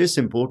 So it's just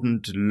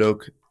important to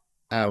look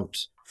out,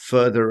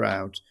 further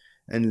out,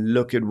 and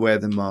look at where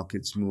the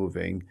market's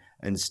moving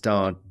and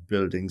start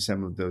building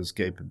some of those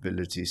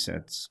capability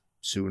sets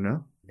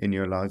sooner in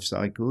your life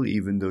cycle,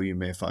 even though you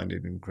may find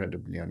it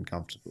incredibly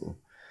uncomfortable.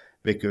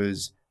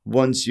 Because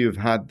once you've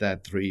had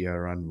that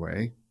 3-year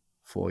runway,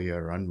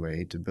 4-year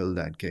runway to build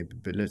that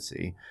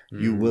capability,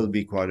 you will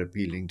be quite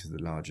appealing to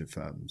the larger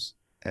firms.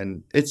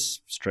 And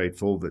it's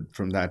straightforward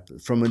from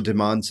a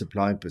demand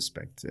supply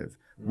perspective.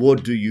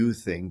 What do you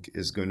think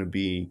is going to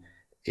be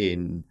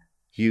in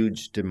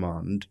huge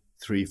demand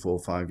 3, 4,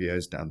 5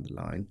 years down the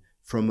line?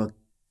 From a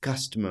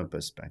customer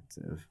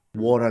perspective,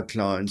 what are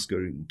clients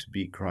going to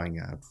be crying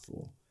out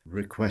for,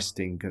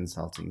 requesting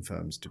consulting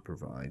firms to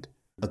provide?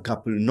 A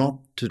couple, not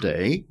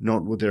today,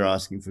 not what they're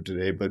asking for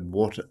today, but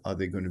what are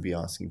they going to be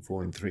asking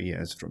for in 3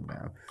 years from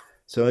now?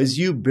 So as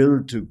you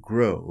build to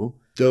grow,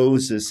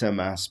 those are some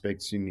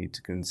aspects you need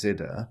to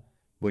consider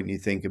when you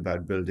think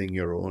about building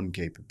your own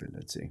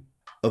capability.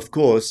 Of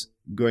course,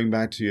 going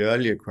back to your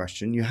earlier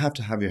question, you have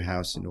to have your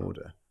house in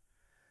order.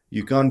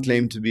 You can't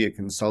claim to be a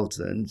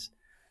consultant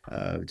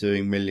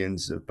doing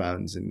millions of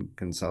pounds in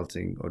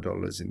consulting or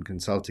dollars in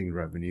consulting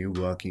revenue,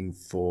 working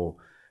for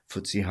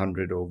FTSE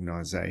 100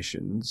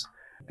 organizations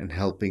and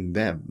helping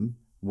them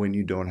when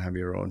you don't have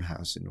your own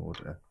house in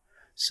order.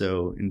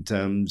 So in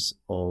terms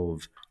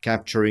of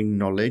capturing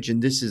knowledge,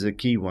 and this is a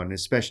key one,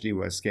 especially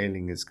where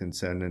scaling is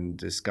concerned, and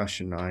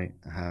discussion I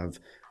have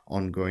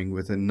ongoing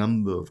with a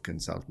number of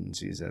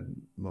consultancies at the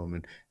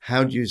moment.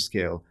 How do you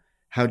scale?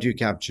 How do you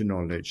capture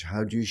knowledge?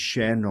 How do you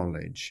share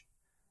knowledge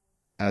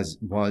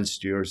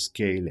whilst you're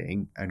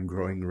scaling and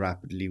growing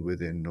rapidly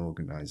within an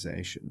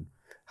organization?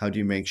 How do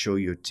you make sure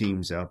your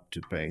team's up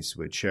to pace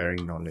with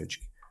sharing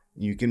knowledge?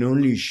 You can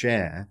only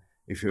share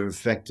if you're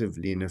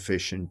effectively and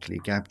efficiently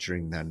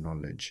capturing that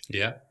knowledge.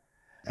 Yeah.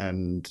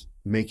 And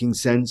making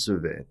sense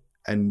of it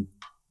and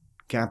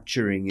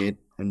capturing it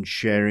and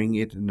sharing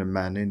it in a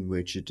manner in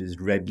which it is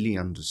readily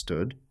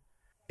understood,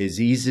 is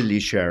easily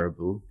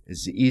shareable,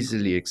 is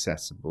easily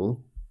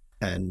accessible,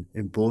 and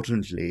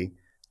importantly,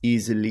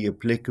 easily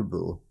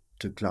applicable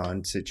to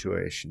client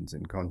situations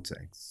and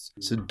contexts.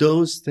 So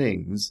those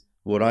things,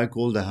 what I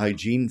call the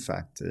hygiene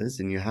factors,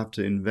 and you have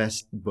to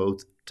invest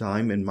both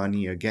time and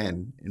money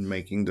again in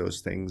making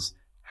those things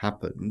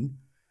happen.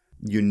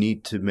 You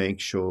need to make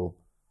sure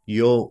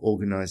your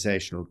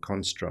organizational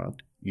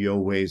construct, your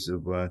ways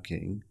of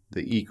working,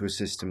 the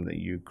ecosystem that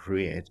you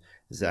create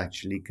is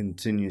actually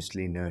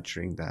continuously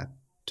nurturing that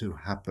to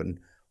happen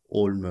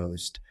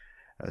almost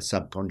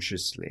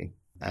subconsciously.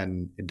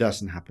 And it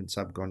doesn't happen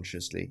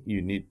subconsciously.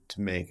 You need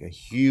to make a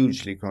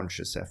hugely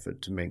conscious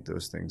effort to make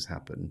those things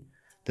happen.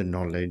 The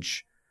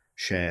knowledge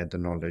share, the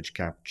knowledge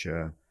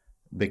capture,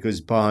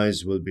 because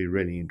buyers will be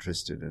really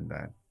interested in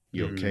that.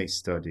 Your case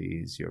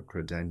studies, your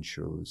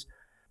credentials,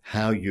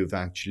 how you've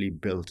actually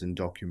built and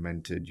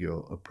documented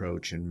your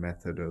approach and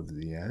method over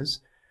the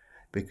years.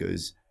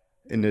 Because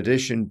in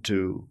addition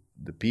to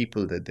the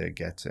people that they're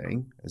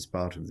getting as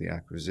part of the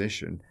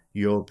acquisition,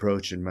 your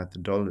approach and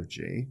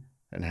methodology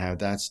and how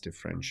that's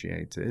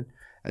differentiated.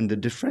 And the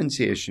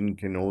differentiation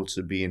can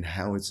also be in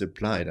how it's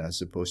applied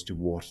as opposed to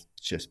what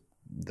just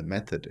the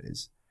method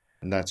is.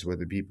 And that's where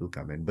the people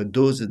come in. But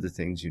those are the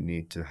things you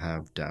need to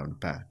have down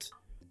pat.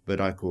 But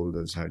I call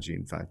those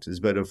hygiene factors.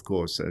 But of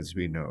course, as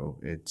we know,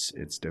 it's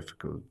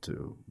difficult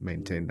to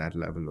maintain that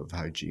level of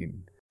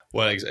hygiene.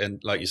 Well, and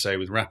like you say,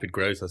 with rapid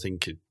growth, I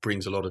think it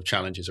brings a lot of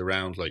challenges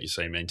around, like you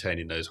say,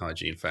 maintaining those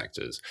hygiene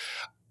factors.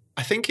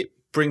 I think it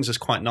brings us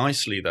quite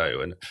nicely,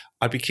 though, and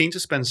I'd be keen to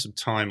spend some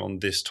time on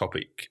this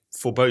topic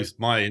for both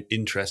my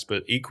interest,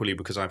 but equally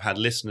because I've had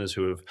listeners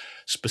who have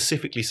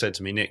specifically said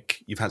to me,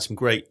 Nick, you've had some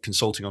great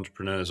consulting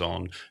entrepreneurs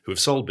on who have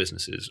sold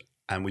businesses,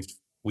 and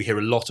we hear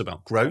a lot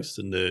about growth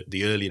in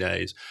the early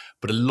days,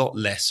 but a lot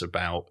less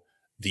about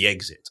the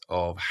exit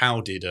of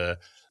how did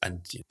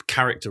and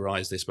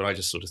characterize this, but I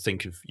just sort of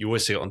think of, you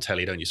always see it on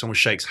telly, don't you? Someone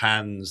shakes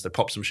hands, they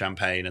pop some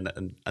champagne,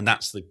 and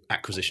that's the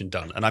acquisition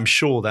done. And I'm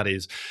sure that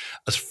is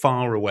as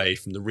far away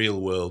from the real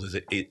world as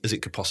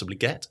it could possibly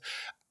get.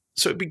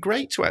 So it'd be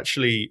great to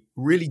actually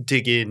really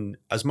dig in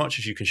as much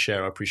as you can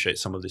share. I appreciate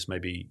some of this may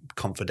be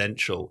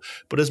confidential,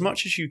 but as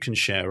much as you can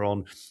share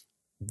on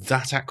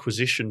that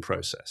acquisition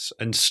process,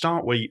 and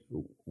start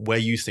where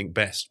you think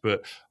best.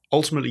 But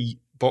ultimately,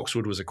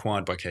 Boxwood was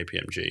acquired by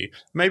KPMG.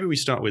 Maybe we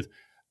start with,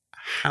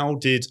 how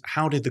did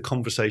the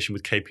conversation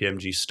with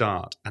KPMG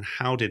start, and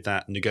how did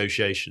that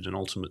negotiation and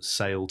ultimate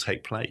sale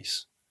take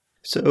place?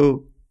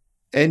 So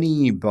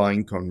any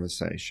buying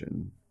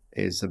conversation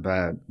is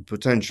about a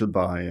potential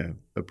buyer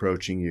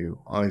approaching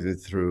you either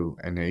through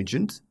an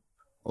agent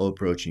or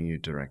approaching you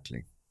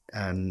directly.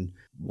 And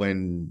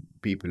when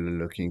people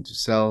are looking to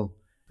sell,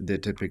 they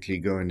typically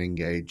go and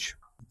engage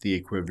the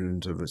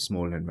equivalent of a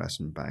small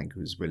investment bank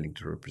who's willing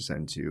to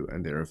represent you.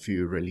 And there are a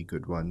few really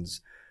good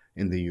ones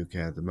in the UK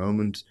at the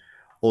moment.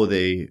 Or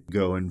they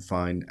go and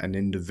find an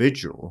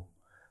individual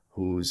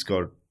who's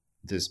got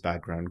this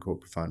background,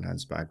 corporate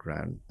finance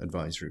background,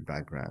 advisory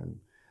background,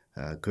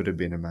 could have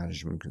been a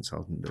management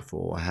consultant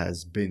before,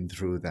 has been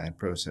through that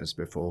process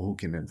before, who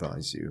can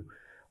advise you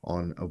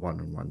on a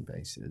one-on-one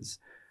basis.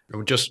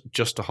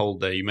 Just to hold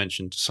there, you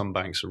mentioned some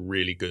banks are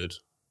really good.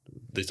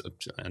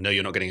 I know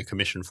you're not getting a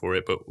commission for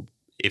it, but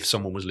if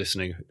someone was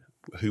listening,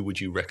 who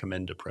would you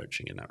recommend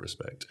approaching in that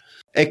respect?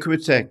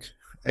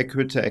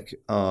 Equitec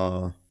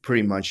are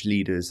pretty much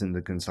leaders in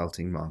the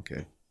consulting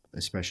market,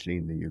 especially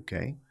in the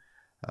UK.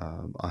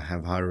 I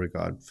have high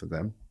regard for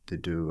them. They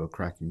do a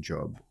cracking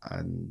job,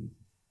 and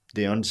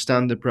they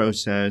understand the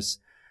process.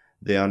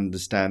 They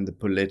understand the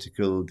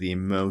political, the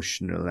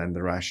emotional, and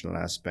the rational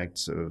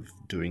aspects of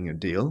doing a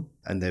deal,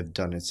 and they've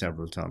done it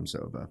several times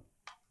over.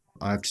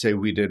 I have to say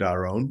we did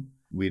our own.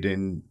 We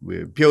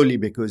purely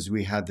because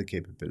we had the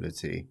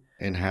capability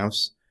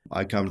in-house.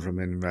 I come from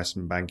an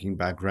investment banking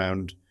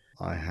background.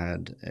 I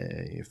had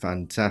a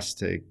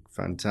fantastic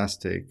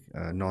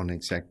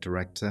non-exec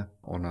director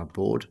on our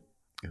board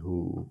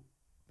who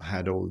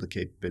had all the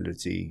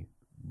capability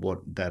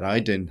that I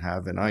didn't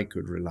have and I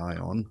could rely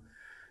on.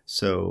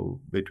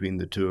 So between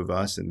the two of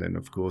us, and then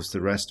of course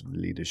the rest of the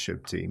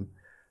leadership team,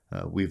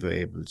 we were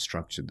able to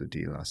structure the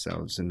deal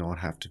ourselves and not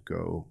have to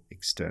go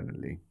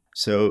externally.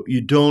 So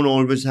you don't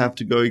always have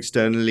to go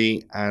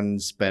externally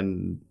and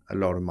spend a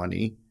lot of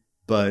money.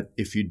 But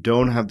if you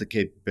don't have the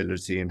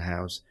capability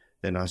in-house,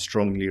 then I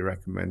strongly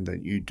recommend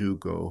that you do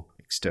go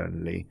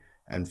externally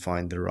and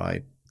find the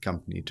right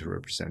company to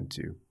represent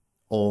you,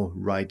 or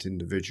right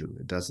individual.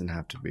 It doesn't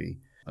have to be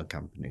a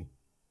company.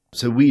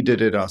 So we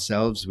did it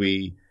ourselves.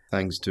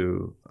 Thanks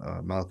to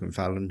Malcolm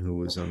Fallon, who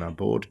was on our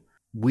board,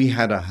 we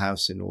had our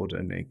house in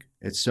order, Nick.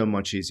 It's so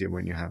much easier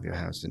when you have your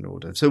house in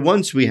order. So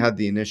once we had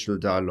the initial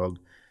dialogue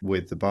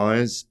with the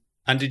buyers.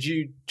 And did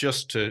you,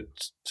 just to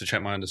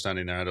check my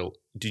understanding there, Adil,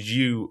 did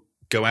you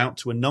go out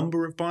to a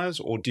number of buyers,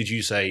 or did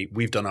you say,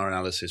 we've done our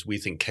analysis, we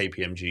think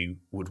KPMG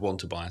would want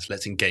to buy us,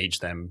 let's engage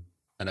them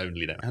and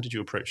only them? How did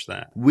you approach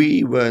that?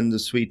 We were in the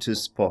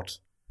sweetest spot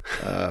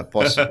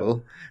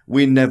possible.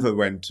 We never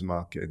went to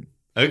market.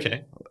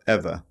 Okay.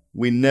 Ever.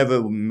 We never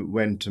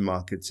went to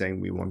market saying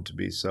we want to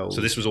be sold.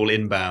 So this was all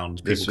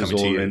inbound? This was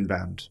all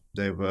inbound.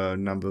 There were a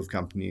number of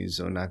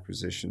companies on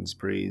acquisition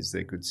sprees.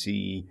 They could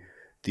see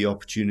the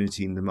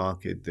opportunity in the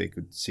market. They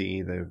could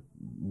see that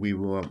we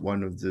were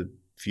one of the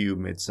few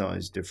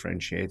mid-sized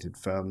differentiated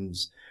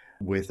firms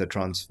with a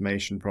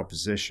transformation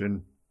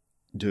proposition,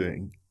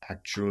 doing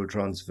actual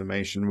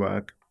transformation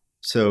work.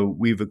 So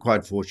we were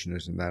quite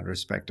fortunate in that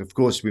respect. Of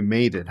course, we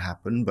made it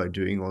happen by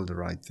doing all the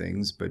right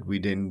things, but we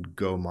didn't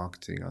go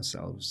marketing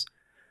ourselves.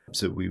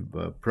 So we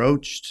were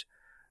approached.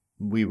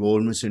 We were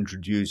almost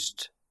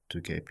introduced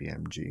to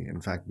KPMG. In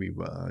fact,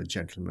 a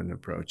gentleman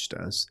approached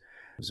us,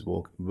 was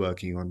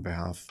working on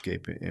behalf of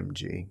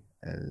KPMG.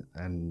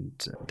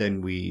 And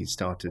then we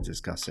started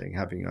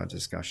having our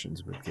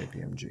discussions with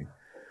KPMG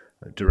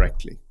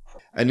directly.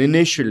 And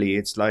initially,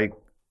 it's like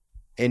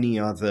any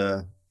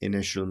other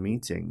initial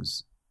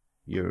meetings.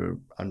 You're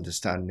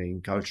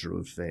understanding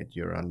cultural fit,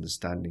 you're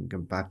understanding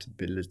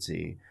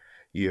compatibility,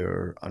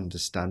 you're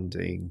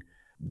understanding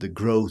the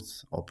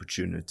growth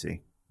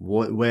opportunity.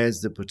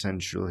 Where's the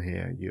potential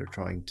here? You're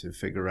trying to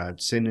figure out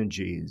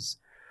synergies.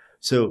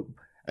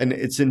 And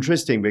it's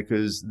interesting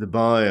because the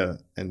buyer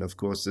and, of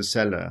course, the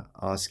seller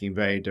are asking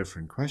very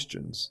different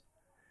questions.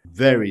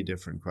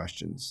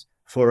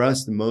 For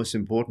us, the most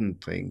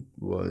important thing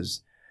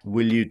was,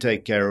 will you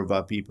take care of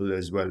our people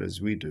as well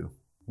as we do?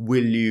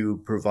 Will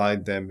you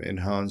provide them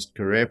enhanced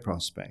career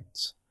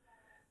prospects?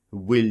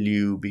 Will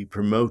you be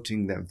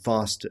promoting them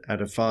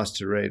at a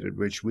faster rate at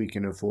which we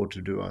can afford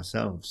to do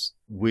ourselves?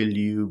 Will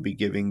you be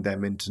giving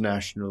them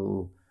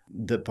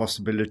the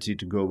possibility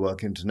to go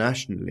work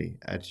internationally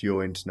at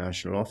your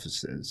international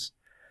offices?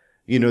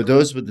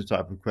 Those were the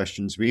type of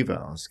questions we were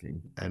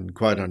asking, and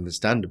quite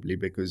understandably,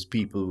 because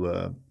people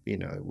were,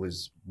 it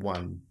was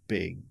one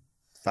big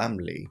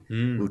family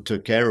who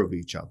took care of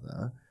each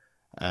other.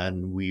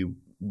 And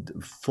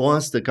for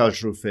us, the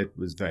cultural fit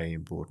was very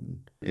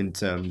important in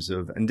terms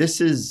of, and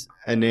this is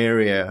an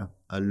area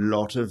a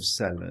lot of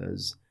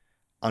sellers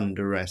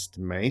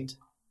underestimate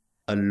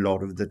a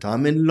lot of the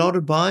time, and a lot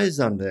of buyers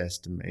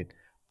underestimate.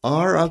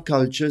 Are our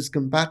cultures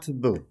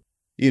compatible?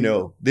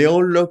 They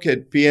all look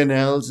at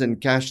P&Ls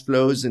and cash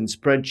flows and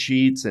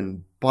spreadsheets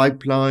and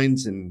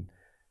pipelines and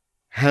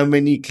how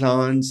many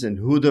clients and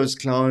who those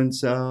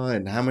clients are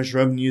and how much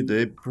revenue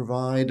they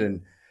provide.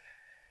 And,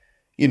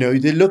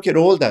 they look at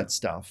all that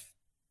stuff.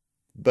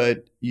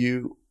 But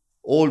you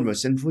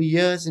almost, and for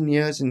years and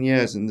years and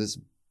years, and this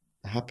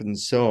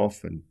happens so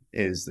often,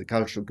 is the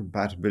cultural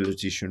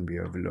compatibility shouldn't be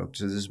overlooked.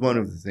 So this is one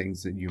of the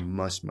things that you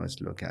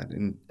must look at,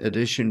 in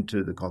addition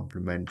to the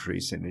complementary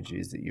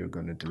synergies that you're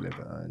going to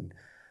deliver and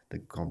the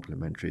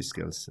complementary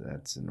skill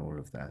sets and all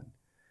of that.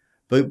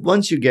 But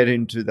once you get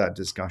into that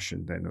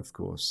discussion, then of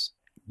course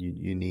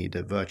you need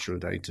a virtual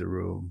data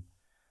room,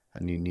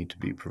 and you need to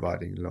be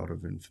providing a lot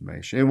of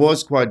information. It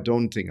was quite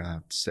daunting, I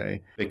have to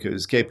say,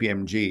 because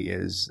KPMG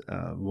is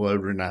a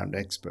world-renowned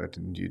expert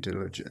in due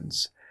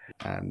diligence,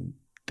 and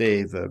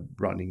they were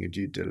running a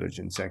due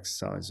diligence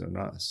exercise on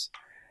us.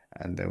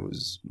 And there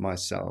was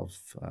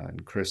myself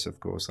and Chris, of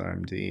course,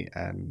 IMD,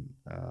 and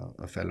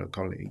a fellow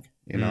colleague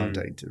in our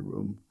data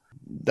room.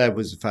 That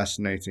was a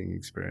fascinating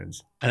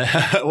experience.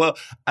 Well,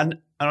 and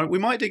we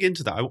might dig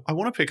into that. I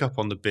want to pick up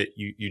on the bit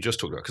you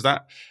just talked about, because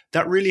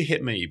that really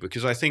hit me,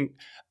 because I think,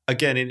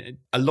 again, in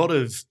a lot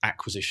of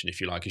acquisition, if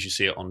you like, as you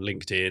see it on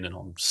LinkedIn and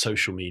on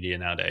social media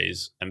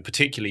nowadays, and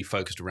particularly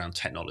focused around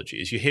technology,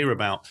 is you hear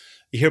about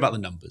the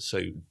numbers.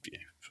 So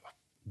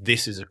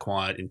this is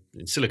acquired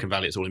in Silicon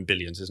Valley, it's all in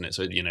billions, isn't it?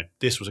 So,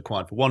 this was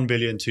acquired for 1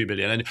 billion, 2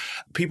 billion. And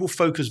people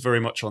focus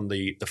very much on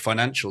the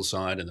financial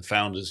side and the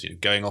founders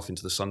going off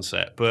into the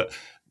sunset. But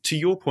to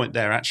your point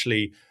there,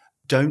 actually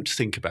don't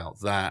think about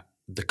that,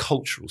 the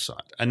cultural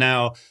side. And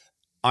now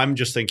I'm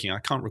just thinking, I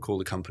can't recall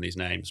the company's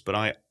names, but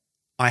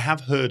I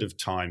have heard of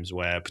times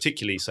where,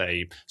 particularly so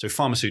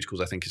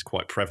pharmaceuticals, I think, is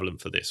quite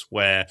prevalent for this,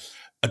 where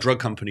a drug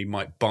company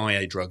might buy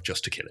a drug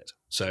just to kill it.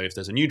 So if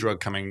there's a new drug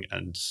coming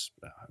and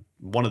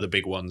one of the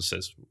big ones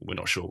says, we're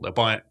not sure, they'll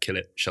buy it, kill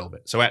it, shelve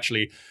it. So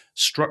actually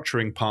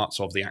structuring parts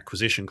of the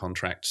acquisition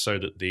contract so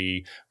that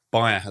the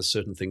buyer has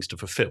certain things to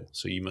fulfill.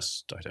 So you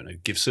must,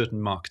 give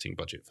certain marketing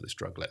budget for this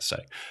drug, let's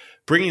say.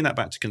 Bringing that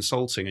back to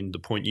consulting and the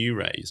point you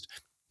raised,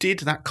 did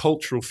that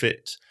cultural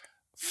fit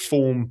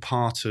form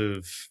part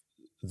of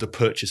the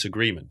purchase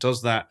agreement?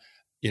 Does that,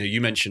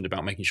 you mentioned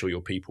about making sure your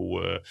people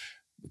were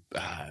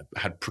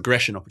had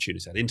progression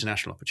opportunities, had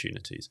international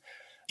opportunities.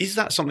 Is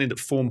that something that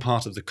formed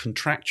part of the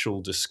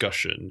contractual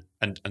discussion?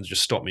 And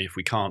just stop me if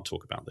we can't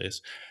talk about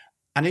this.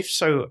 And if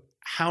so,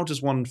 how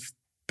does one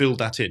build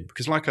that in?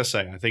 Because like I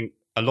say, I think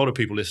a lot of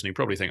people listening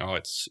probably think,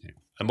 it's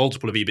a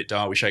multiple of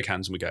EBITDA, we shake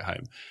hands and we go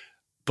home.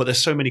 But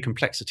there's so many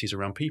complexities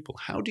around people.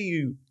 How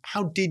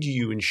did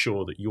you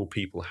ensure that your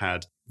people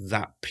had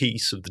that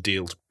piece of the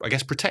deal to, I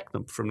guess, protect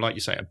them from, like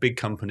you say, a big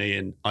company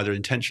and either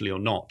intentionally or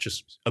not,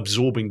 just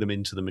absorbing them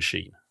into the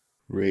machine?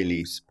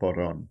 Really spot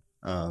on.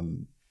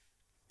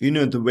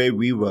 The way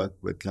we work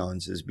with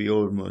clients is we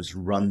almost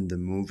run the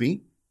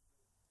movie.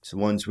 So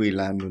once we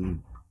land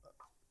on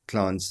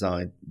client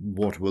side,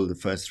 what will the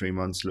first 3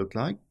 months look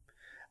like?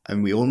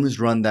 And we almost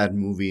run that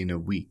movie in a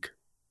week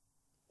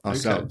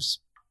ourselves,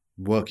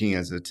 working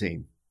as a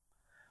team,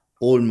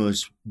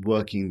 almost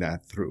working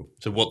that through.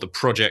 So what the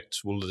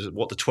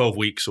 12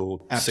 weeks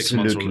or 6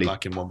 months will look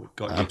like in 1 week?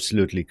 Got you.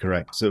 Absolutely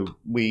correct. So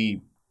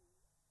we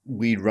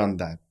run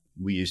that.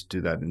 We used to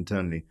do that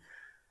internally.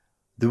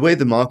 The way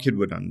the market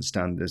would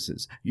understand this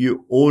is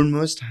you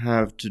almost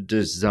have to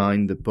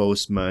design the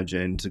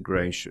post-merger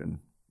integration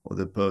or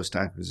the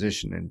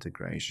post-acquisition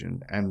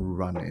integration and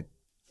run it.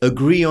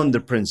 Agree on the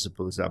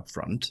principles up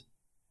front.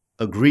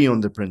 Agree on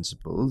the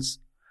principles,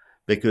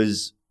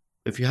 because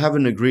if you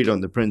haven't agreed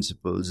on the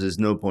principles, there's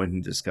no point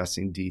in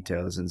discussing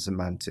details and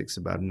semantics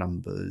about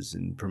numbers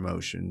and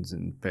promotions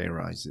and pay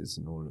rises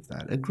and all of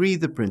that. Agree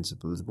the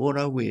principles. What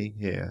are we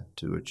here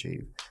to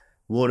achieve?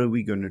 What are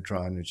we going to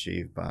try and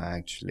achieve by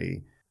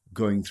actually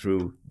going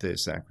through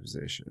this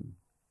acquisition?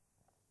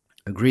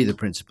 Agree the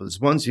principles.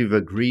 Once you've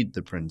agreed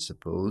the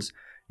principles,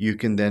 you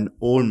can then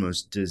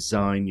almost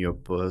design your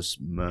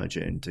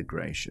post-merger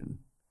integration.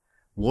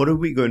 What are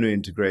we going to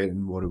integrate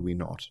and what are we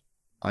not?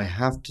 I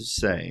have to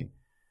say,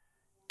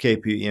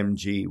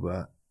 KPMG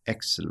were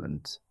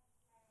excellent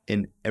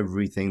in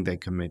everything they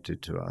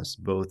committed to us,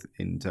 both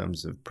in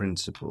terms of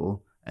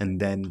principle and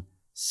then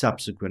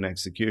subsequent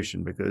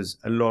execution, because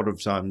a lot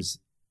of times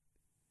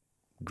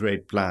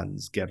great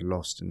plans get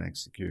lost in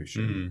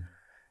execution.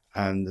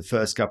 And the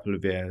first couple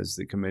of years,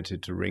 they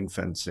committed to ring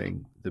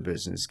fencing the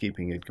business,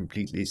 keeping it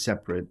completely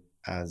separate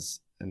as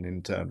an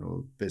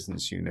internal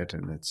business unit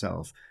in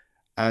itself.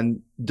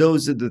 And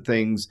those are the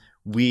things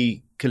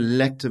we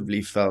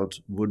collectively felt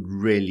would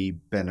really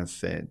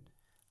benefit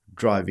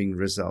driving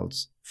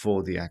results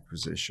for the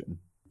acquisition.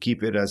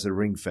 Keep it as a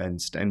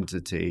ring-fenced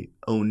entity,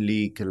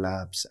 only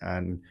collapse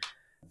and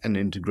and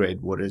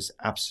integrate what is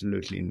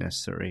absolutely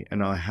necessary.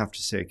 And I have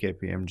to say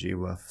KPMG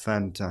were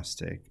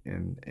fantastic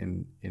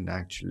in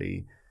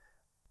actually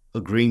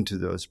agreeing to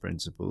those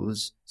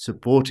principles,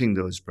 supporting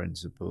those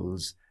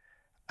principles,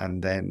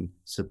 and then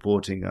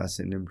supporting us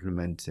in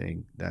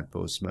implementing that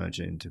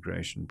post-merger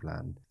integration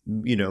plan.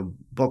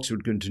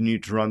 Boxwood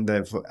continued to run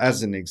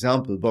as an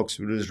example,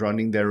 Boxwood was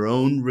running their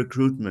own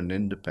recruitment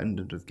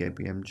independent of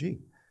KPMG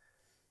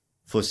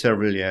for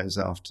several years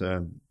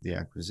after the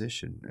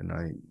acquisition.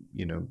 And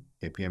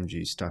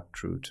KPMG stuck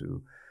true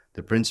to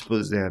the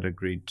principles they had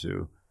agreed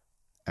to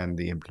and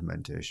the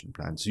implementation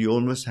plan. So you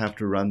almost have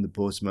to run the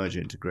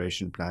post-merger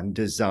integration plan,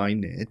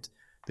 design it,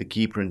 the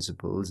key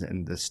principles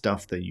and the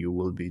stuff that you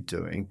will be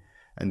doing,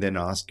 and then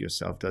ask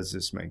yourself, does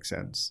this make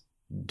sense?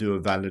 Do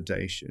a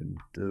validation,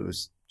 do a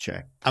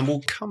check. And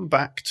we'll come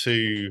back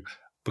to,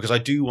 because I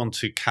do want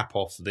to cap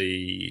off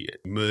the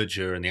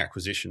merger and the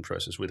acquisition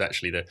process with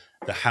actually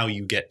the how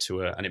you get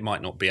to and it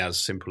might not be as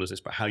simple as this,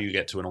 but how you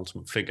get to an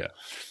ultimate figure.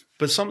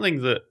 But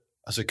something that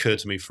has occurred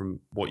to me from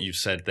what you've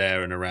said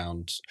there and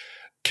around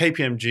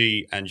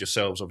KPMG and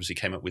yourselves obviously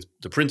came up with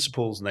the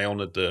principles and they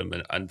honoured them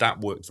and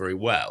that worked very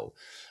well.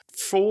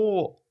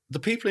 For the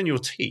people in your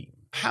team,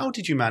 how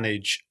did you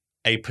manage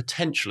a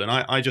potential, and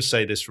I just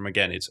say this from,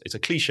 again, it's a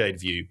cliched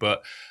view,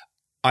 but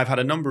I've had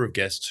a number of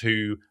guests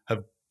who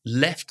have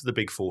left the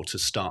Big Four to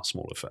start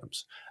smaller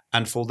firms.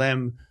 And for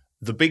them,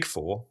 the Big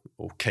Four,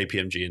 or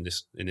KPMG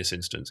in this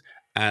instance,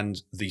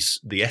 and the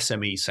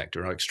SME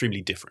sector are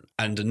extremely different.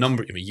 And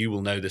you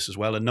will know this as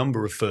well, a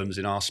number of firms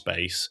in our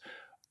space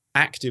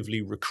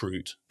actively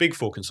recruit Big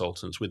Four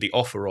consultants with the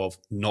offer of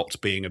not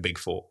being a Big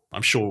Four.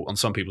 I'm sure on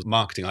some people's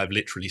marketing, I've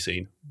literally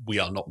seen, we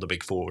are not the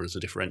Big Four as a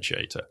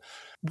differentiator.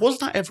 Was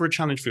that ever a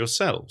challenge for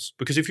yourselves?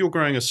 Because if you're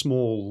growing a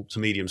small to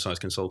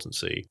medium-sized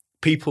consultancy,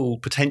 people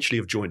potentially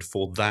have joined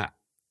for that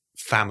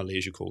family,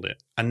 as you called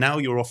it, and now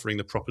you're offering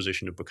the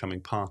proposition of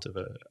becoming part of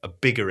a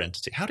bigger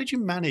entity. How did you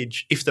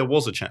manage, if there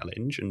was a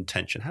challenge and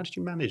tension, how did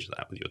you manage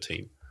that with your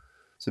team?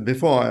 So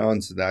before I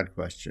answer that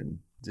question,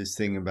 this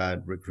thing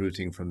about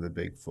recruiting from the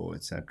Big Four,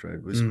 etc.,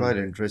 it was quite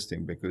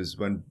interesting because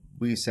when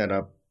we set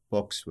up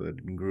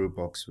Boxwood and grew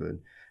Boxwood,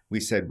 we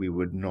said we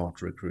would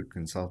not recruit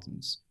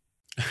consultants.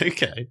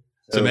 Okay.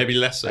 So maybe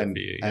less so for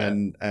you. Yeah.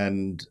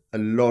 And a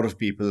lot of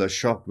people are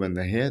shocked when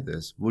they hear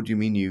this. What do you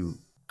mean you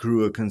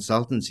grew a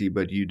consultancy,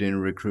 but you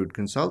didn't recruit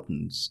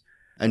consultants?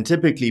 And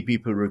typically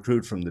people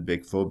recruit from the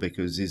Big Four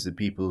because these are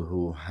people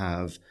who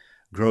have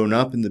grown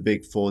up in the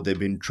Big Four. They've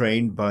been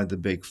trained by the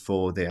Big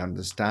Four. They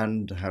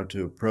understand how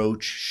to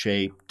approach,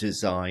 shape,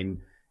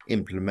 design,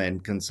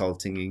 implement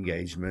consulting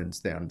engagements.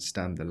 They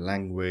understand the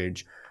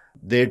language.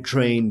 They're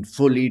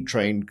fully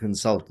trained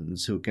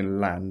consultants who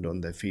can land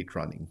on their feet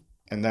running.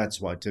 And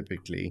that's why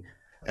typically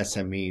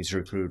SMEs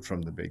recruit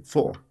from the Big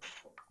Four.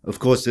 Of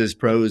course, there's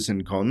pros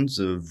and cons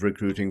of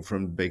recruiting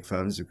from big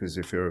firms because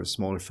if you're a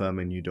small firm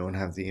and you don't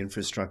have the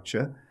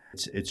infrastructure,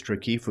 it's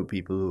tricky for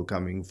people who are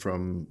coming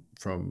from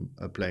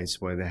a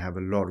place where they have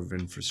a lot of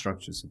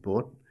infrastructure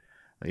support.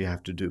 You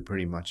have to do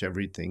pretty much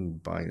everything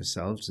by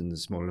yourselves in the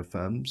smaller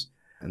firms.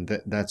 And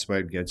that's where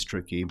it gets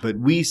tricky. But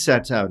we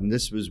set out, and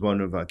this was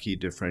one of our key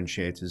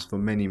differentiators for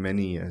many,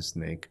 many years,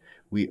 Nick,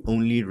 we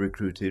only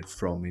recruited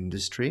from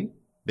industry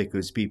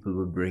because people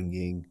were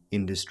bringing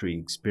industry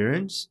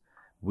experience.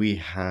 We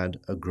had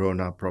a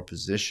grown-up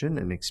proposition,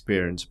 an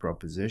experienced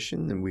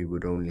proposition, and we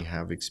would only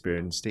have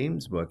experienced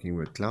teams working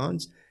with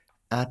clients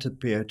at a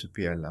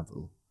peer-to-peer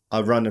level.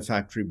 I've run a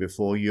factory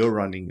before, you're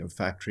running a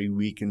factory,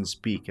 we can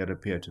speak at a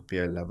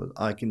peer-to-peer level.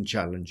 I can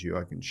challenge you,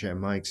 I can share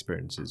my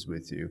experiences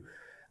with you,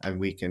 and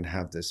we can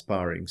have the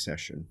sparring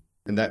session.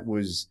 And that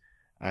was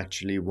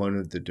actually one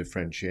of the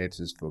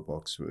differentiators for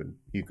Boxwood.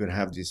 You could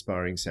have these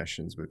sparring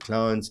sessions with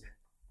clients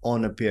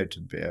on a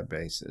peer-to-peer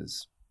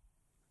basis.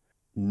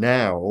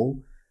 Now,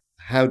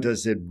 how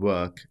does it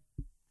work?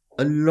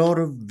 A lot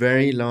of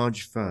very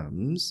large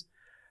firms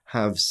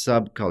have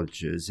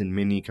subcultures and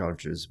mini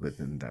cultures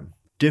within them.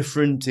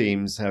 Different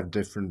teams have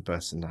different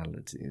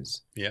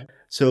personalities. Yeah.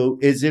 So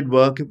is it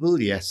workable?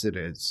 Yes, it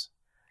is.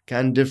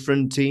 Can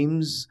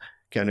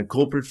a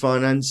corporate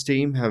finance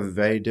team have a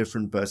very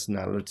different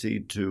personality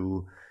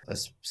to a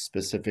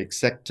specific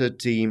sector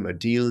team, a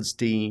deals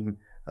team,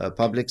 a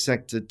public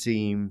sector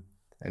team,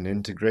 an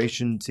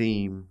integration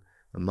team,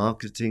 a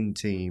marketing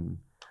team?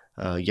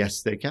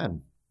 Yes, they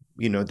can.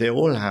 They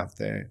all have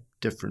their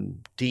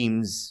different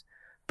teams.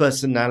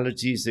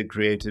 Personalities are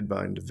created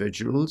by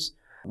individuals,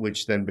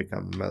 which then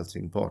become a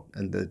melting pot.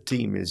 And the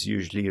team is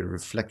usually a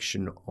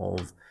reflection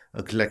of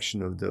a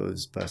collection of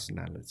those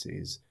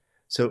personalities.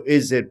 So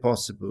is it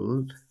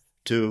possible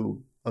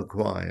to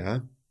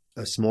acquire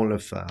a smaller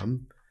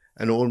firm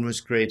and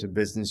almost create a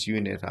business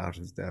unit out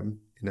of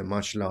them in a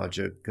much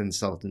larger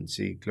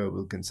consultancy,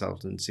 global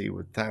consultancy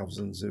with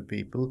thousands of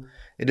people?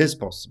 It is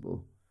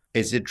possible.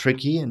 Is it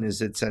tricky and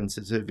is it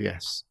sensitive?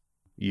 Yes.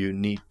 You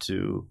need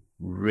to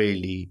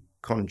really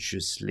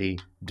consciously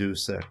do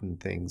certain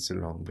things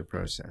along the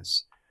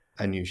process.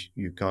 And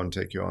you can't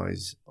take your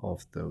eyes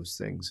off those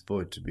things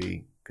for it to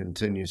be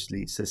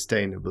continuously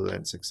sustainable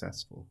and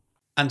successful.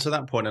 And to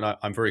that point, and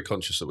I'm very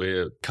conscious that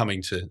we're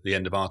coming to the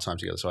end of our time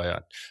together, so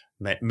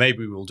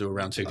maybe we'll do a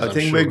round two. I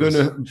think we're going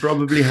to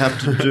probably have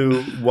to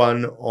do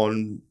one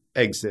on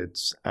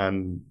exits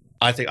and.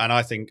 I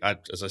think,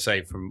 as I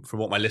say, from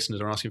what my listeners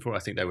are asking for, I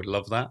think they would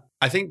love that.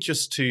 I think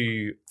just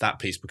to that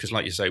piece, because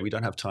like you say, we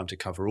don't have time to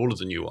cover all of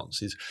the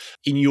nuances.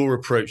 In your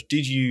approach,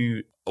 did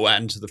you,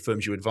 and to the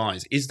firms you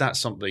advise, is that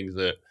something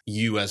that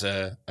you as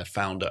a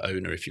founder,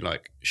 owner, if you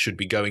like, should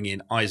be going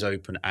in eyes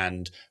open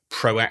and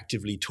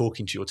proactively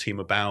talking to your team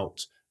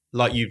about,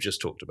 like you've just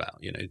talked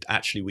about,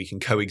 actually we can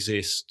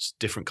coexist,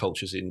 different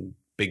cultures in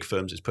big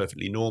firms is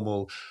perfectly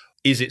normal.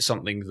 Is it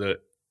something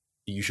that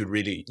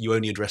you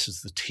only address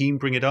as the team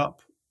bring it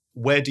up?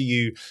 Where do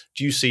you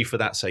see for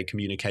that, say,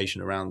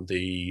 communication around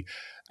the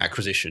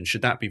acquisition?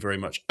 Should that be very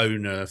much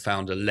owner,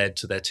 founder led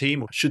to their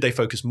team, or should they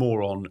focus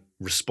more on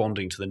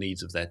responding to the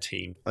needs of their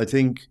team? I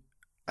think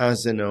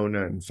as an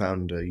owner and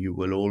founder, you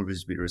will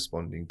always be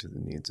responding to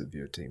the needs of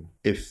your team.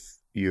 If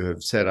you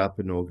have set up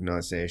an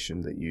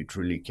organization that you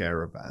truly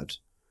care about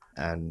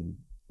and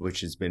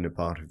which has been a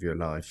part of your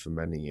life for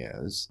many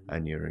years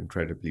and you're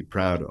incredibly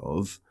proud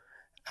of,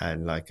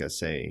 and like I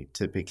say,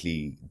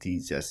 typically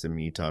these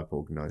SME type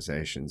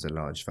organizations are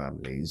large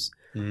families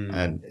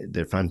and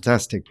they're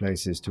fantastic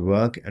places to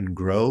work and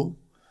grow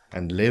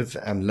and live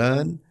and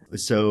learn.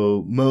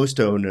 So most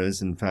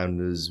owners and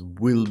founders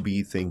will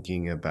be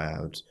thinking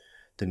about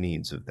the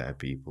needs of their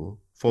people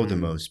for the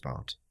most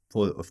part.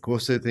 Of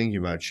course, they're thinking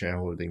about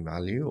shareholding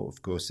value.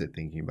 Of course, they're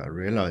thinking about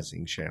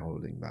realizing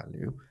shareholding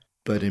value.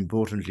 But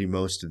importantly,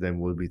 most of them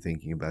will be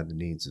thinking about the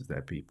needs of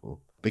their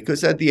people.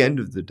 Because at the end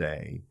of the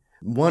day,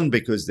 one,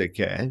 because they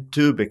care.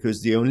 Two,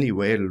 because the only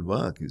way it'll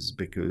work is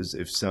because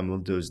if some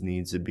of those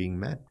needs are being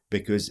met.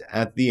 Because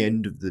at the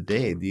end of the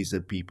day, these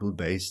are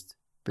people-based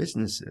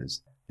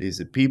businesses. These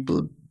are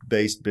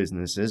people-based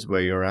businesses where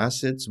your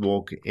assets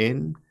walk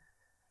in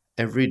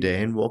every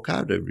day and walk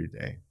out every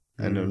day.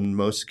 And on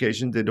most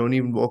occasions, they don't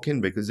even walk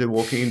in because they're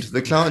walking into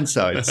the client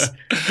sites,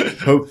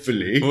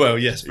 hopefully. Well,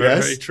 yes,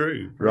 very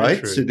true. Very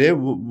true. So they're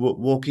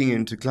walking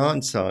into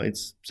client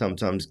sites,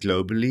 sometimes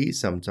globally,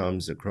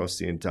 sometimes across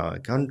the entire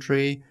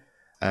country.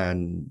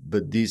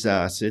 But these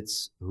are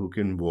assets who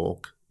can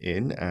walk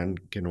in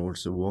and can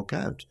also walk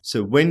out.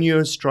 So when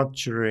you're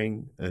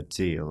structuring a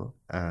deal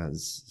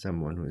as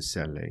someone who is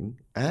selling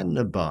and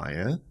a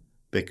buyer,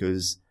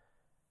 because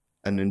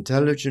an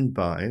intelligent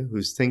buyer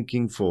who's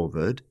thinking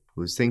forward,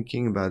 who's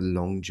thinking about a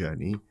long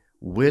journey,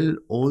 will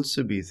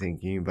also be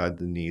thinking about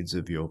the needs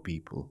of your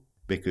people,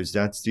 because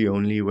that's the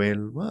only way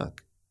it'll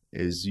work,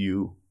 is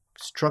you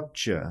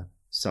structure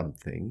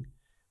something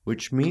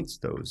which meets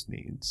those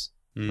needs.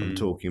 I'm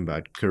talking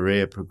about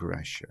career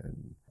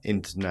progression,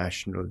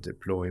 international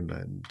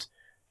deployment,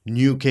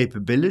 new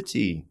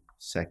capability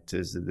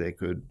sectors that they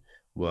could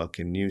work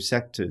in, new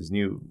sectors,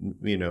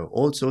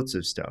 all sorts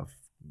of stuff.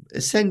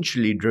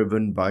 Essentially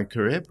driven by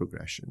career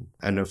progression.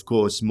 And of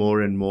course,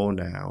 more and more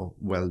now,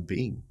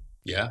 well-being.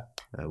 Yeah.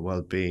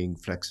 Well-being,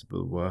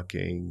 flexible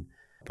working,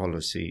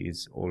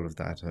 policies, all of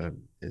that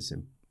is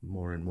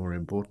more and more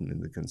important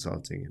in the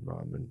consulting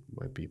environment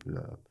where people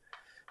are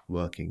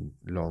working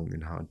long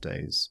and hard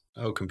days.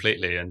 Oh,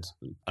 completely. And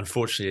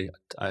unfortunately,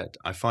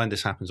 I find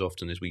this happens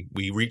often as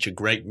we reach a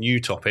great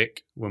new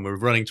topic when we're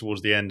running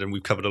towards the end and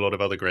we've covered a lot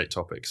of other great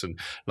topics. And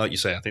like you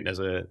say, I think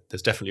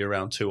there's definitely a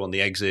round two on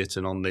the exit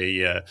and on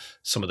the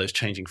some of those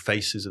changing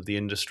faces of the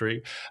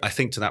industry. I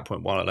think to that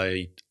point, while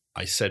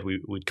I said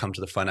we'd come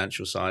to the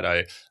financial side,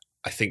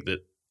 I think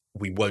that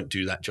we won't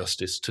do that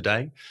justice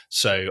today.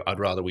 So I'd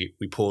rather we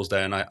pause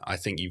there. And I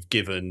think you've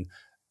given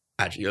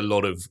actually a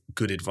lot of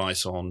good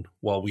advice on,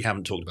 while we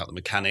haven't talked about the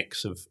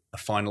mechanics of a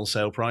final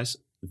sale price,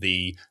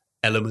 the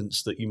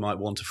elements that you might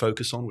want to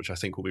focus on, which I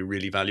think will be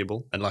really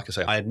valuable. And like I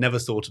say, I had never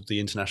thought of the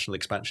international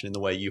expansion in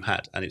the way you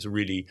had. And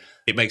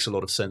it makes a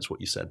lot of sense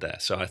what you said there.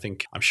 So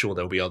I'm sure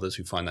there'll be others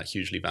who find that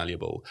hugely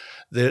valuable.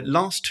 The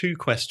last two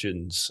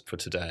questions for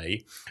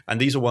today, and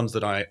these are ones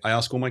that I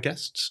ask all my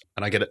guests,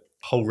 and I get a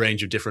whole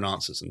range of different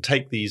answers, and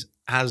take these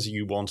as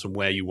you want and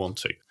where you want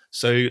to.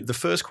 So the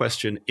first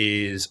question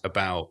is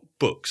about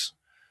books.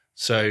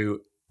 So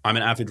I'm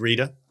an avid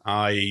reader.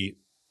 I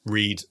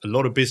read a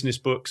lot of business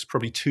books,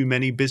 probably too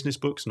many business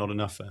books, not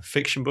enough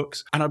fiction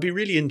books. And I'd be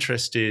really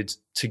interested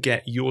to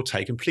get your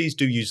take, and please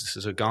do use this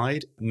as a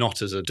guide,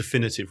 not as a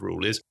definitive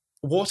rule, is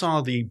what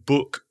are the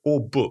book or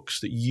books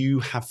that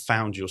you have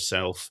found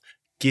yourself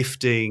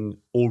gifting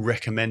or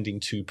recommending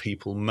to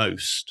people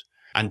most?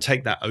 And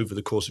take that over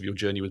the course of your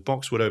journey with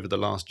Boxwood over the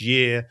last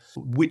year.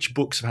 Which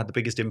books have had the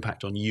biggest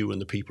impact on you and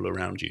the people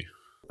around you?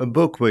 A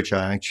book which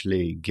I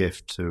actually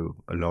gift to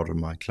a lot of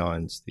my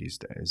clients these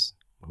days,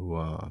 who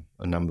are,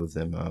 a number of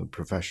them are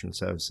professional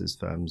services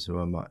firms who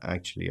I'm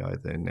actually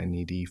either an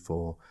NED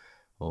for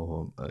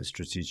or a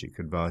strategic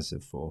advisor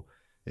for,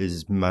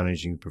 is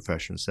Managing a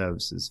Professional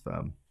Services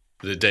Firm.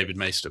 The David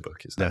Maister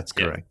book, is that? That's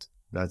correct.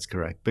 Yeah. That's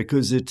correct.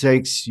 Because it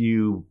takes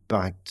you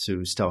back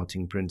to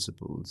starting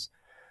principles.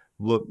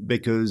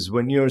 Because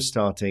when you're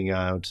starting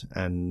out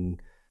and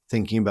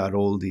thinking about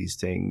all these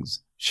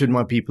things, should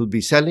my people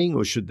be selling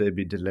or should they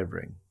be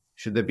delivering?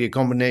 Should there be a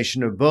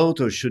combination of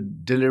both, or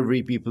should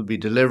delivery people be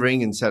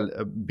delivering and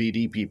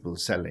BD people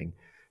selling?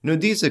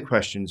 These are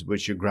questions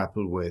which you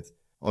grapple with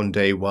on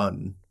day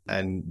 1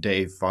 and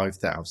day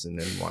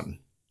 5,001.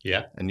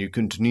 Yeah. And you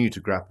continue to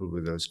grapple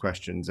with those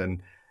questions.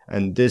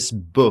 And this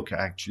book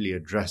actually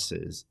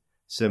addresses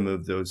some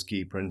of those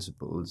key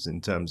principles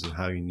in terms of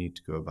how you need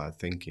to go about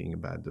thinking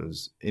about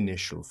those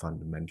initial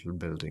fundamental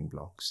building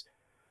blocks.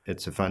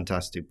 It's a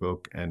fantastic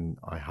book, and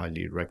I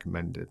highly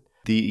recommend it.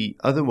 The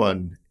other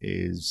one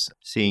is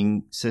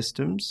Seeing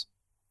Systems.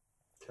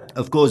 Okay.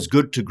 Of course,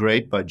 Good to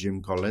Great by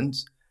Jim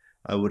Collins.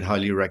 I would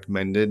highly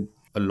recommend it.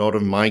 A lot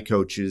of my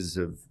coaches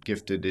have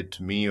gifted it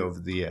to me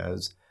over the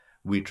years.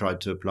 We tried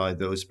to apply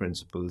those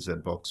principles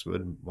at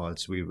Boxwood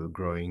whilst we were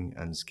growing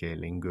and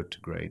scaling Good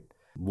to Great.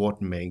 What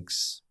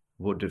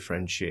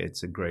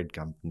differentiates a great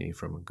company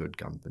from a good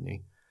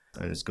company?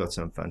 And it's got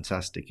some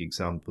fantastic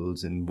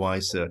examples in why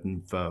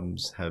certain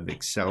firms have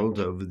excelled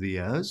over the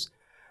years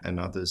and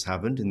others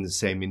haven't in the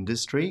same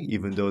industry,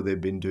 even though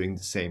they've been doing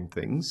the same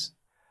things.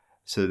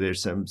 So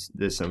there's some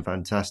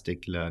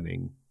fantastic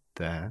learning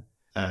there.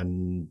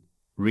 And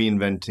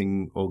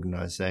Reinventing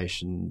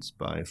Organizations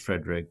by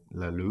Frederic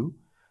Laloux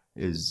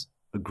is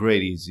a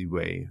great easy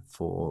way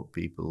for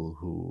people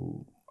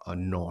who are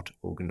not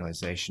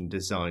organization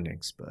design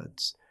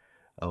experts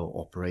or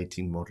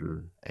operating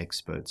model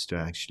experts to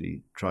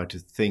actually try to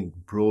think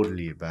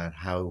broadly about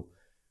how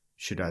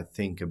should I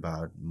think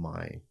about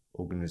my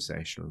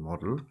organizational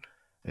model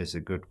is a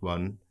good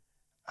one.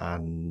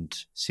 And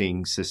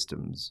Seeing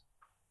Systems,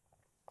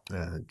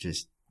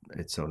 just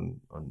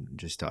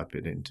type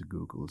it into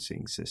Google,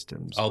 Seeing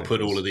Systems. I'll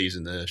put all of these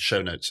in the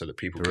show notes so that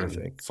people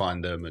can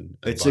find them. And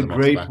it's a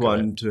great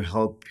one to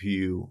help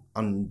you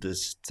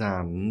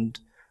understand,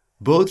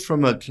 both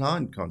from a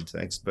client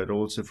context, but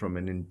also from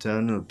an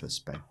internal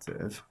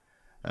perspective,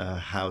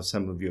 how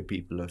some of your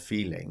people are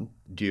feeling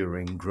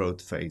during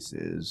growth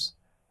phases,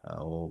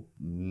 or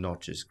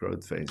not just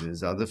growth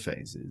phases, other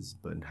phases,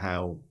 but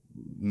how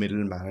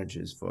middle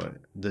managers, for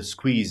the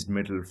squeezed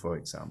middle, for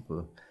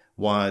example,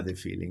 why are they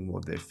feeling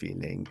what they're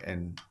feeling,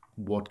 and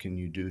what can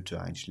you do to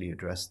actually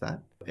address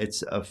that?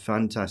 It's a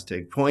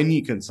fantastic, for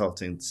any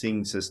consultant,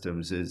 Seeing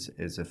Systems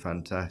is a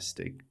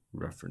fantastic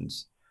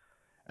reference.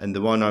 And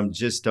the one I'm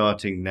just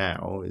starting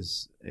now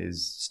is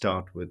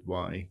Start With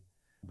Why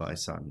by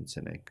Simon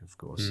Sinek, of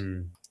course.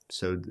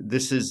 So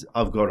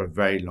I've got a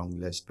very long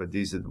list, but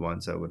these are the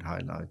ones I would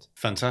highlight.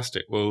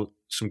 Fantastic. Well,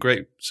 some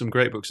great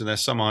books in there.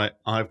 Some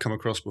I've come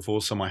across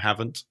before, some I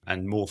haven't,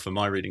 and more for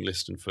my reading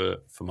list and for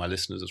my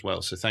listeners as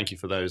well. So thank you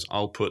for those.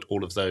 I'll put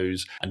all of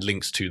those and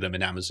links to them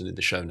in Amazon in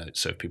the show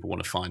notes. So if people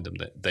want to find them,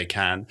 they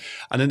can.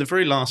 And then the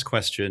very last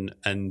question,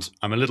 and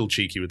I'm a little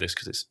cheeky with this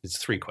because it's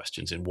 3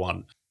 questions in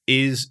one,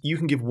 is you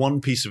can give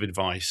one piece of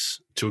advice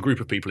to a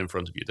group of people in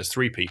front of you. There's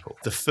 3 people.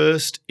 The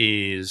first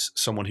is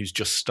someone who's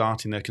just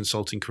starting their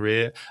consulting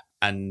career.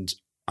 And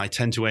I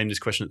tend to aim this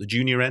question at the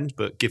junior end,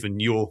 but given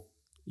your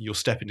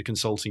step into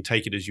consulting,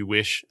 take it as you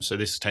wish. So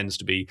this tends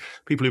to be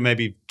people who may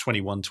be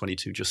 21,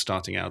 22, just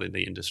starting out in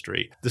the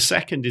industry. The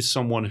second is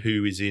someone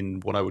who is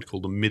in what I would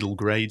call the middle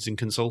grades in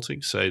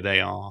consulting. So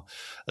they are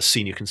a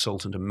senior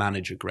consultant, a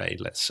manager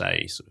grade, let's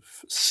say, sort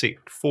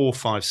of 4,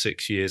 5,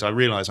 6 years. I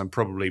realize I'm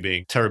probably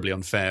being terribly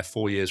unfair.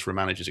 4 years for a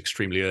manager is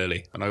extremely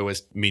early. And I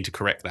always mean to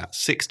correct that.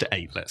 6 to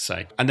 8, let's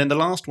say. And then the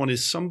last one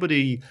is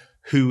somebody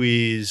who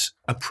is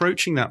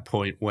approaching that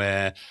point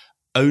where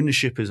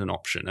ownership is an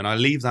option. And I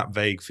leave that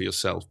vague for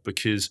yourself,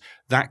 because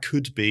that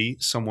could be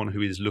someone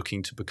who is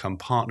looking to become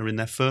partner in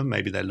their firm.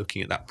 Maybe they're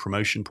looking at that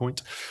promotion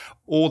point,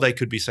 or they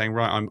could be saying,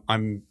 right,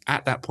 I'm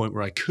at that point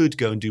where I could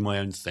go and do my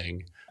own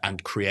thing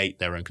and create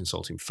their own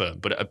consulting firm,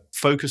 but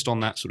focused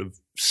on that sort of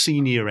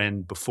senior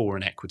end before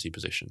an equity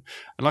position.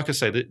 And like I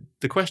say,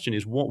 the question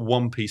is, what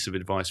one piece of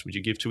advice would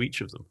you give to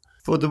each of them?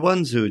 For the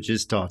ones who are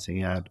just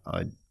starting out,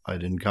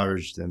 I'd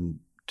encourage them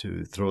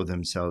to throw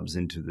themselves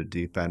into the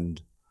deep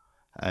end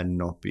and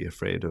not be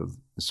afraid of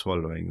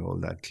swallowing all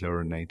that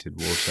chlorinated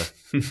water.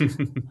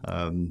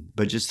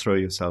 But just throw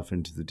yourself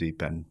into the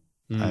deep end.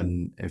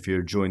 And if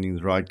you're joining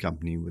the right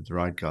company with the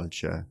right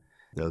culture,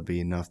 there'll be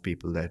enough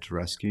people there to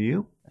rescue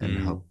you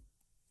and help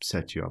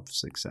set you up for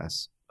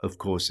success. Of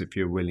course, if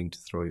you're willing to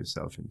throw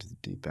yourself into the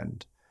deep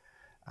end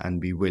and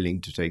be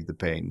willing to take the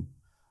pain.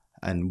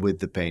 And with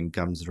the pain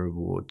comes the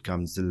reward,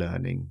 comes the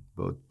learning,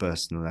 both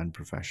personal and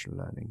professional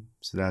learning.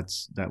 So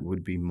that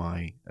would be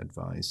my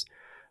advice.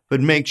 But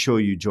make sure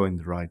you join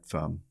the right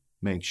firm.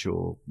 Make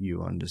sure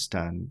you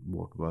understand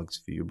what works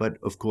for you. But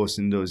of course,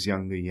 in those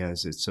younger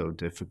years, it's so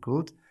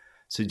difficult.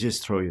 So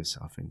just throw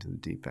yourself into the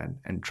deep end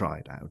and try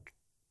it out.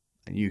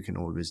 And you can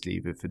always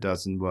leave if it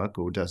doesn't work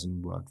or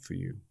doesn't work for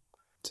you.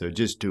 So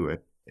just do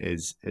it.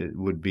 It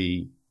would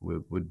be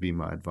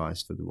my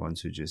advice for the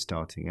ones who are just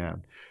starting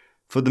out.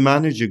 For the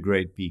manager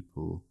grade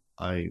people,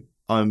 I've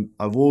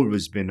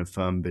always been a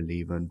firm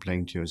believer in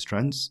playing to your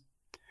strengths.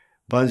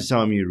 By the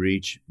time you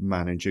reach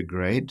manager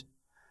grade,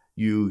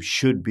 you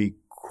should be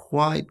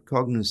quite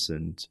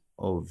cognizant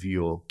of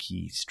your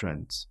key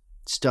strengths,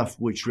 stuff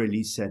which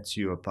really sets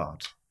you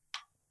apart.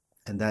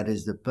 And that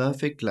is the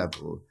perfect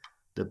level,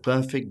 the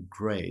perfect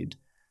grade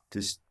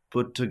to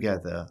put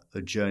together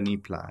a journey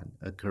plan,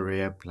 a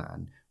career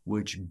plan,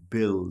 which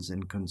builds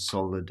and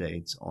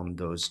consolidates on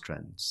those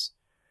strengths.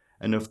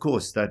 And of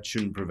course, that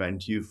shouldn't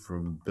prevent you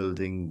from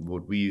building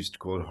what we used to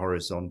call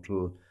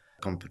horizontal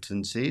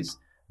competencies,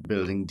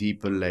 building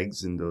deeper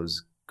legs in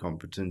those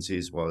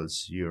competencies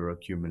whilst you're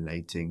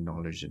accumulating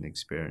knowledge and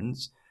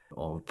experience,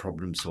 or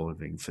problem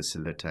solving,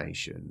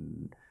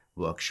 facilitation,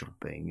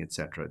 workshopping,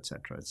 etc.,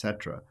 etc.,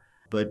 etc.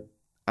 But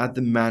at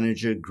the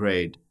manager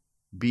grade,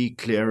 be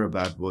clear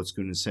about what's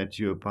going to set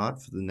you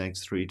apart for the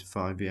next 3 to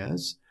 5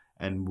 years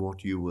and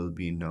what you will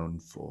be known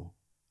for.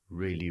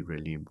 Really,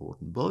 really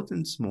important, both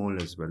in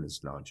small as well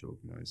as large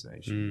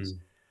organizations.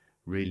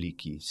 Really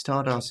key.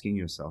 Start asking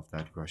yourself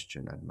that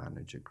question at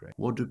manager grade.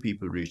 What do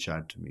people reach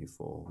out to me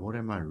for? What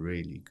am I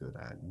really good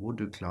at? What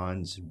do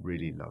clients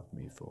really love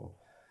me for?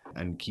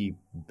 And keep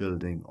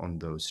building on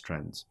those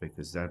strengths,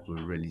 because that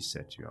will really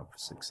set you up for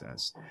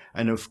success.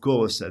 And of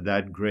course, at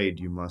that grade,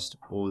 you must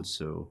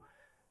also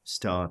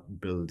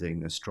start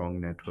building a strong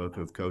network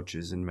of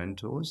coaches and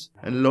mentors.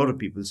 And a lot of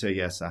people say,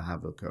 yes, I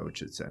have a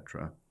coach,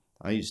 etc.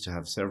 I used to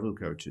have several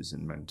coaches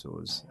and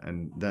mentors,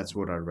 and that's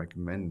what I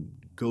recommend.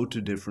 Go to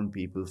different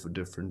people for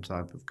different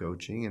type of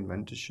coaching and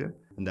mentorship,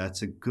 and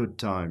that's a good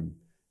time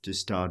to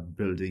start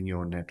building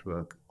your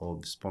network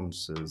of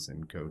sponsors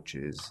and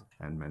coaches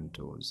and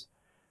mentors.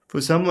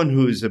 For someone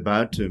who is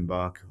about to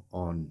embark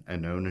on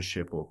an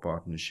ownership or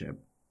partnership,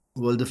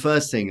 well, the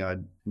first thing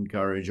I'd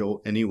encourage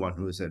anyone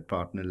who is at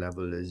partner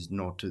level is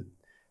not to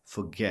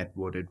forget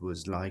what it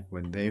was like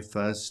when they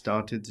first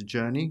started the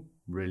journey.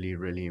 Really,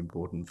 really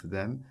important for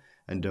them.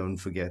 And don't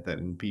forget that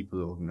in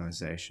people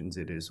organizations,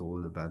 it is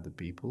all about the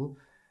people.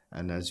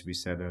 And as we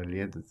said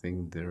earlier, the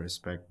thing they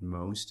respect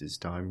most is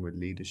time with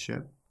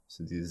leadership.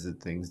 So these are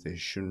things they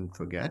shouldn't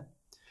forget.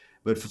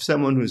 But for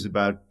someone who's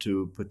about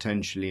to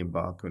potentially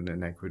embark on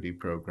an equity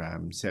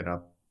program, set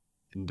up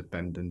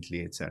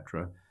independently,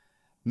 etc.,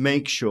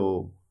 make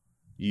sure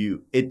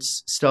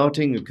it's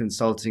starting a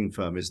consulting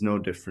firm is no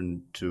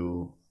different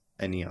to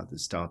any other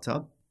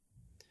startup.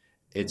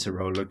 It's a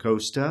roller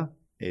coaster.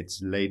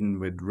 It's laden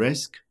with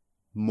risk,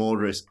 more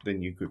risk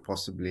than you could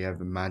possibly have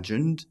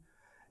imagined.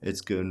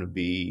 It's going to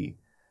be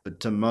a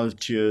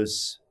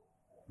tumultuous,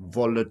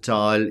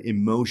 volatile,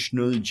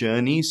 emotional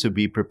journey. So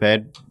be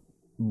prepared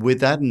with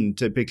that. And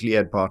typically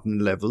at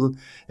partner level,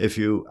 if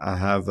you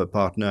have a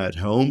partner at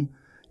home,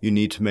 you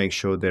need to make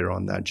sure they're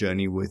on that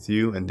journey with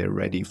you and they're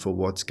ready for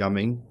what's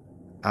coming.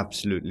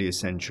 Absolutely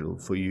essential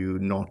for you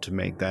not to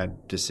make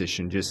that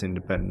decision just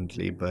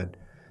independently, but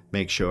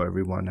make sure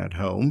everyone at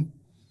home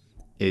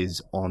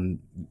is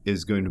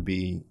going to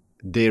be,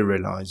 they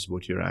realize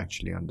what you're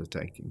actually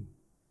undertaking.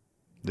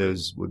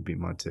 Those would be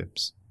my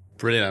tips.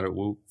 Brilliant, Adil.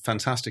 Well,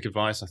 fantastic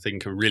advice. I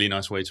think a really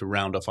nice way to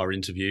round off our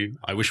interview.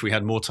 I wish we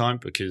had more time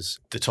because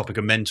the topic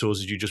of mentors,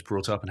 as you just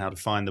brought up, and how to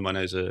find them, I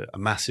know is a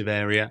massive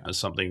area and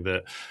something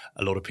that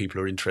a lot of people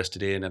are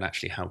interested in, and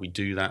actually how we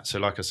do that. So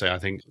like I say, I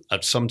think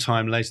at some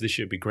time later this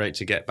year, it'd be great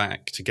to get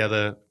back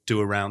together, do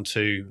a round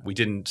two. We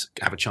didn't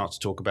have a chance to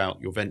talk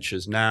about your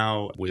ventures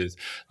now with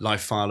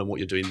LifeFile and what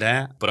you're doing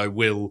there, but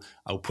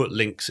I'll put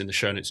links in the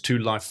show notes to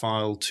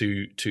LifeFile,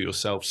 to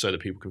yourself, so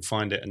that people can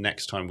find it. And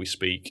next time we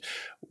speak,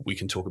 we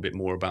can talk a bit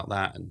more about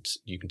that and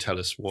you can tell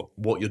us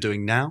what you're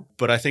doing now.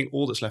 But I think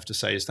all that's left to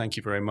say is thank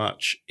you very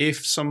much.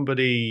 If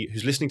somebody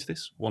who's listening to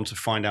this wants to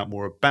find out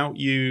more about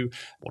you,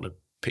 want to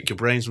pick your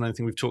brains on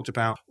anything we've talked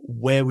about,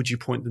 where would you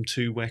point them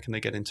to? Where can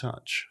they get in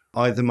touch?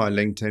 Either my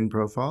LinkedIn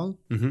profile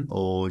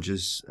or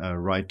just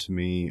write to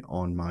me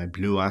on my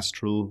Blue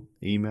Astral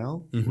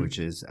email, which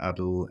is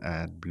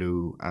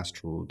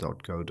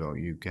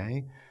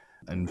adil@blueastral.co.uk.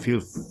 And feel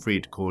free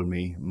to call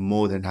me.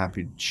 More than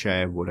happy to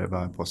share whatever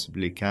I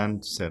possibly can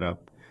to set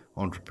up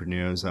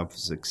entrepreneurs up for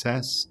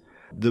success.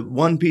 The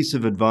one piece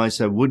of advice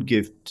I would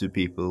give to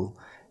people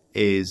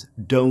is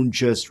don't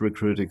just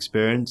recruit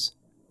experience.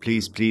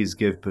 Please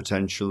give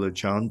potential a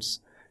chance,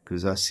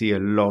 because I see a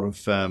lot of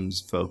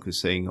firms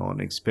focusing on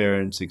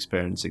experience.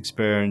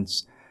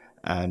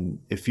 And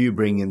if you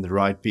bring in the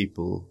right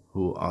people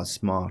who are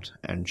smart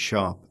and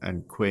sharp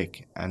and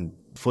quick and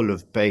full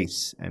of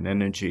pace and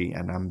energy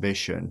and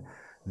ambition,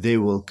 they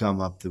will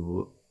come up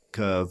the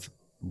curve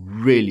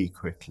really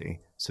quickly.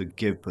 So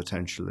give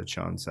potential a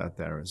chance out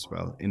there as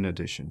well, in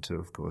addition to,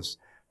 of course,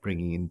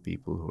 bringing in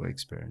people who are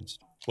experienced.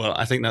 Well,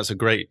 I think that's a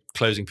great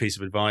closing piece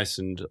of advice,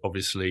 and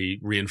obviously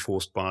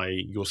reinforced by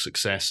your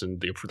success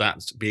and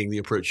that being the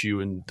approach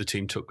you and the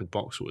team took with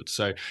Boxwood.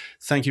 So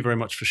thank you very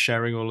much for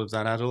sharing all of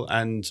that, Adil.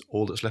 And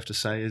all that's left to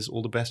say is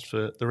all the best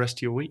for the rest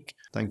of your week.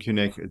 Thank you,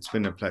 Nick. It's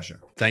been a pleasure.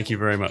 Thank you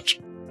very much.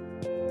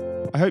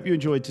 I hope you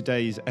enjoyed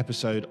today's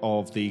episode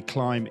of the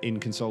Climb in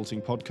Consulting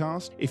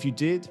podcast. If you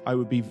did, I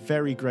would be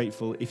very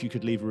grateful if you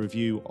could leave a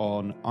review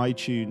on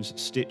iTunes,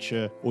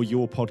 Stitcher, or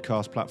your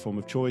podcast platform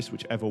of choice,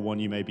 whichever one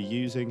you may be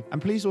using.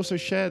 And please also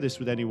share this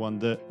with anyone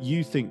that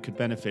you think could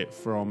benefit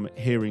from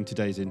hearing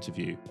today's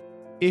interview.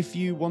 If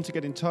you want to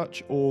get in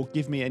touch or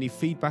give me any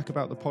feedback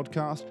about the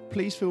podcast,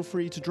 please feel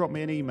free to drop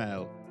me an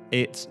email.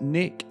 It's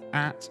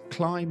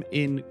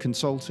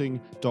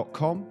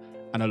nick@climbinconsulting.com,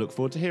 and I look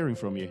forward to hearing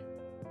from you.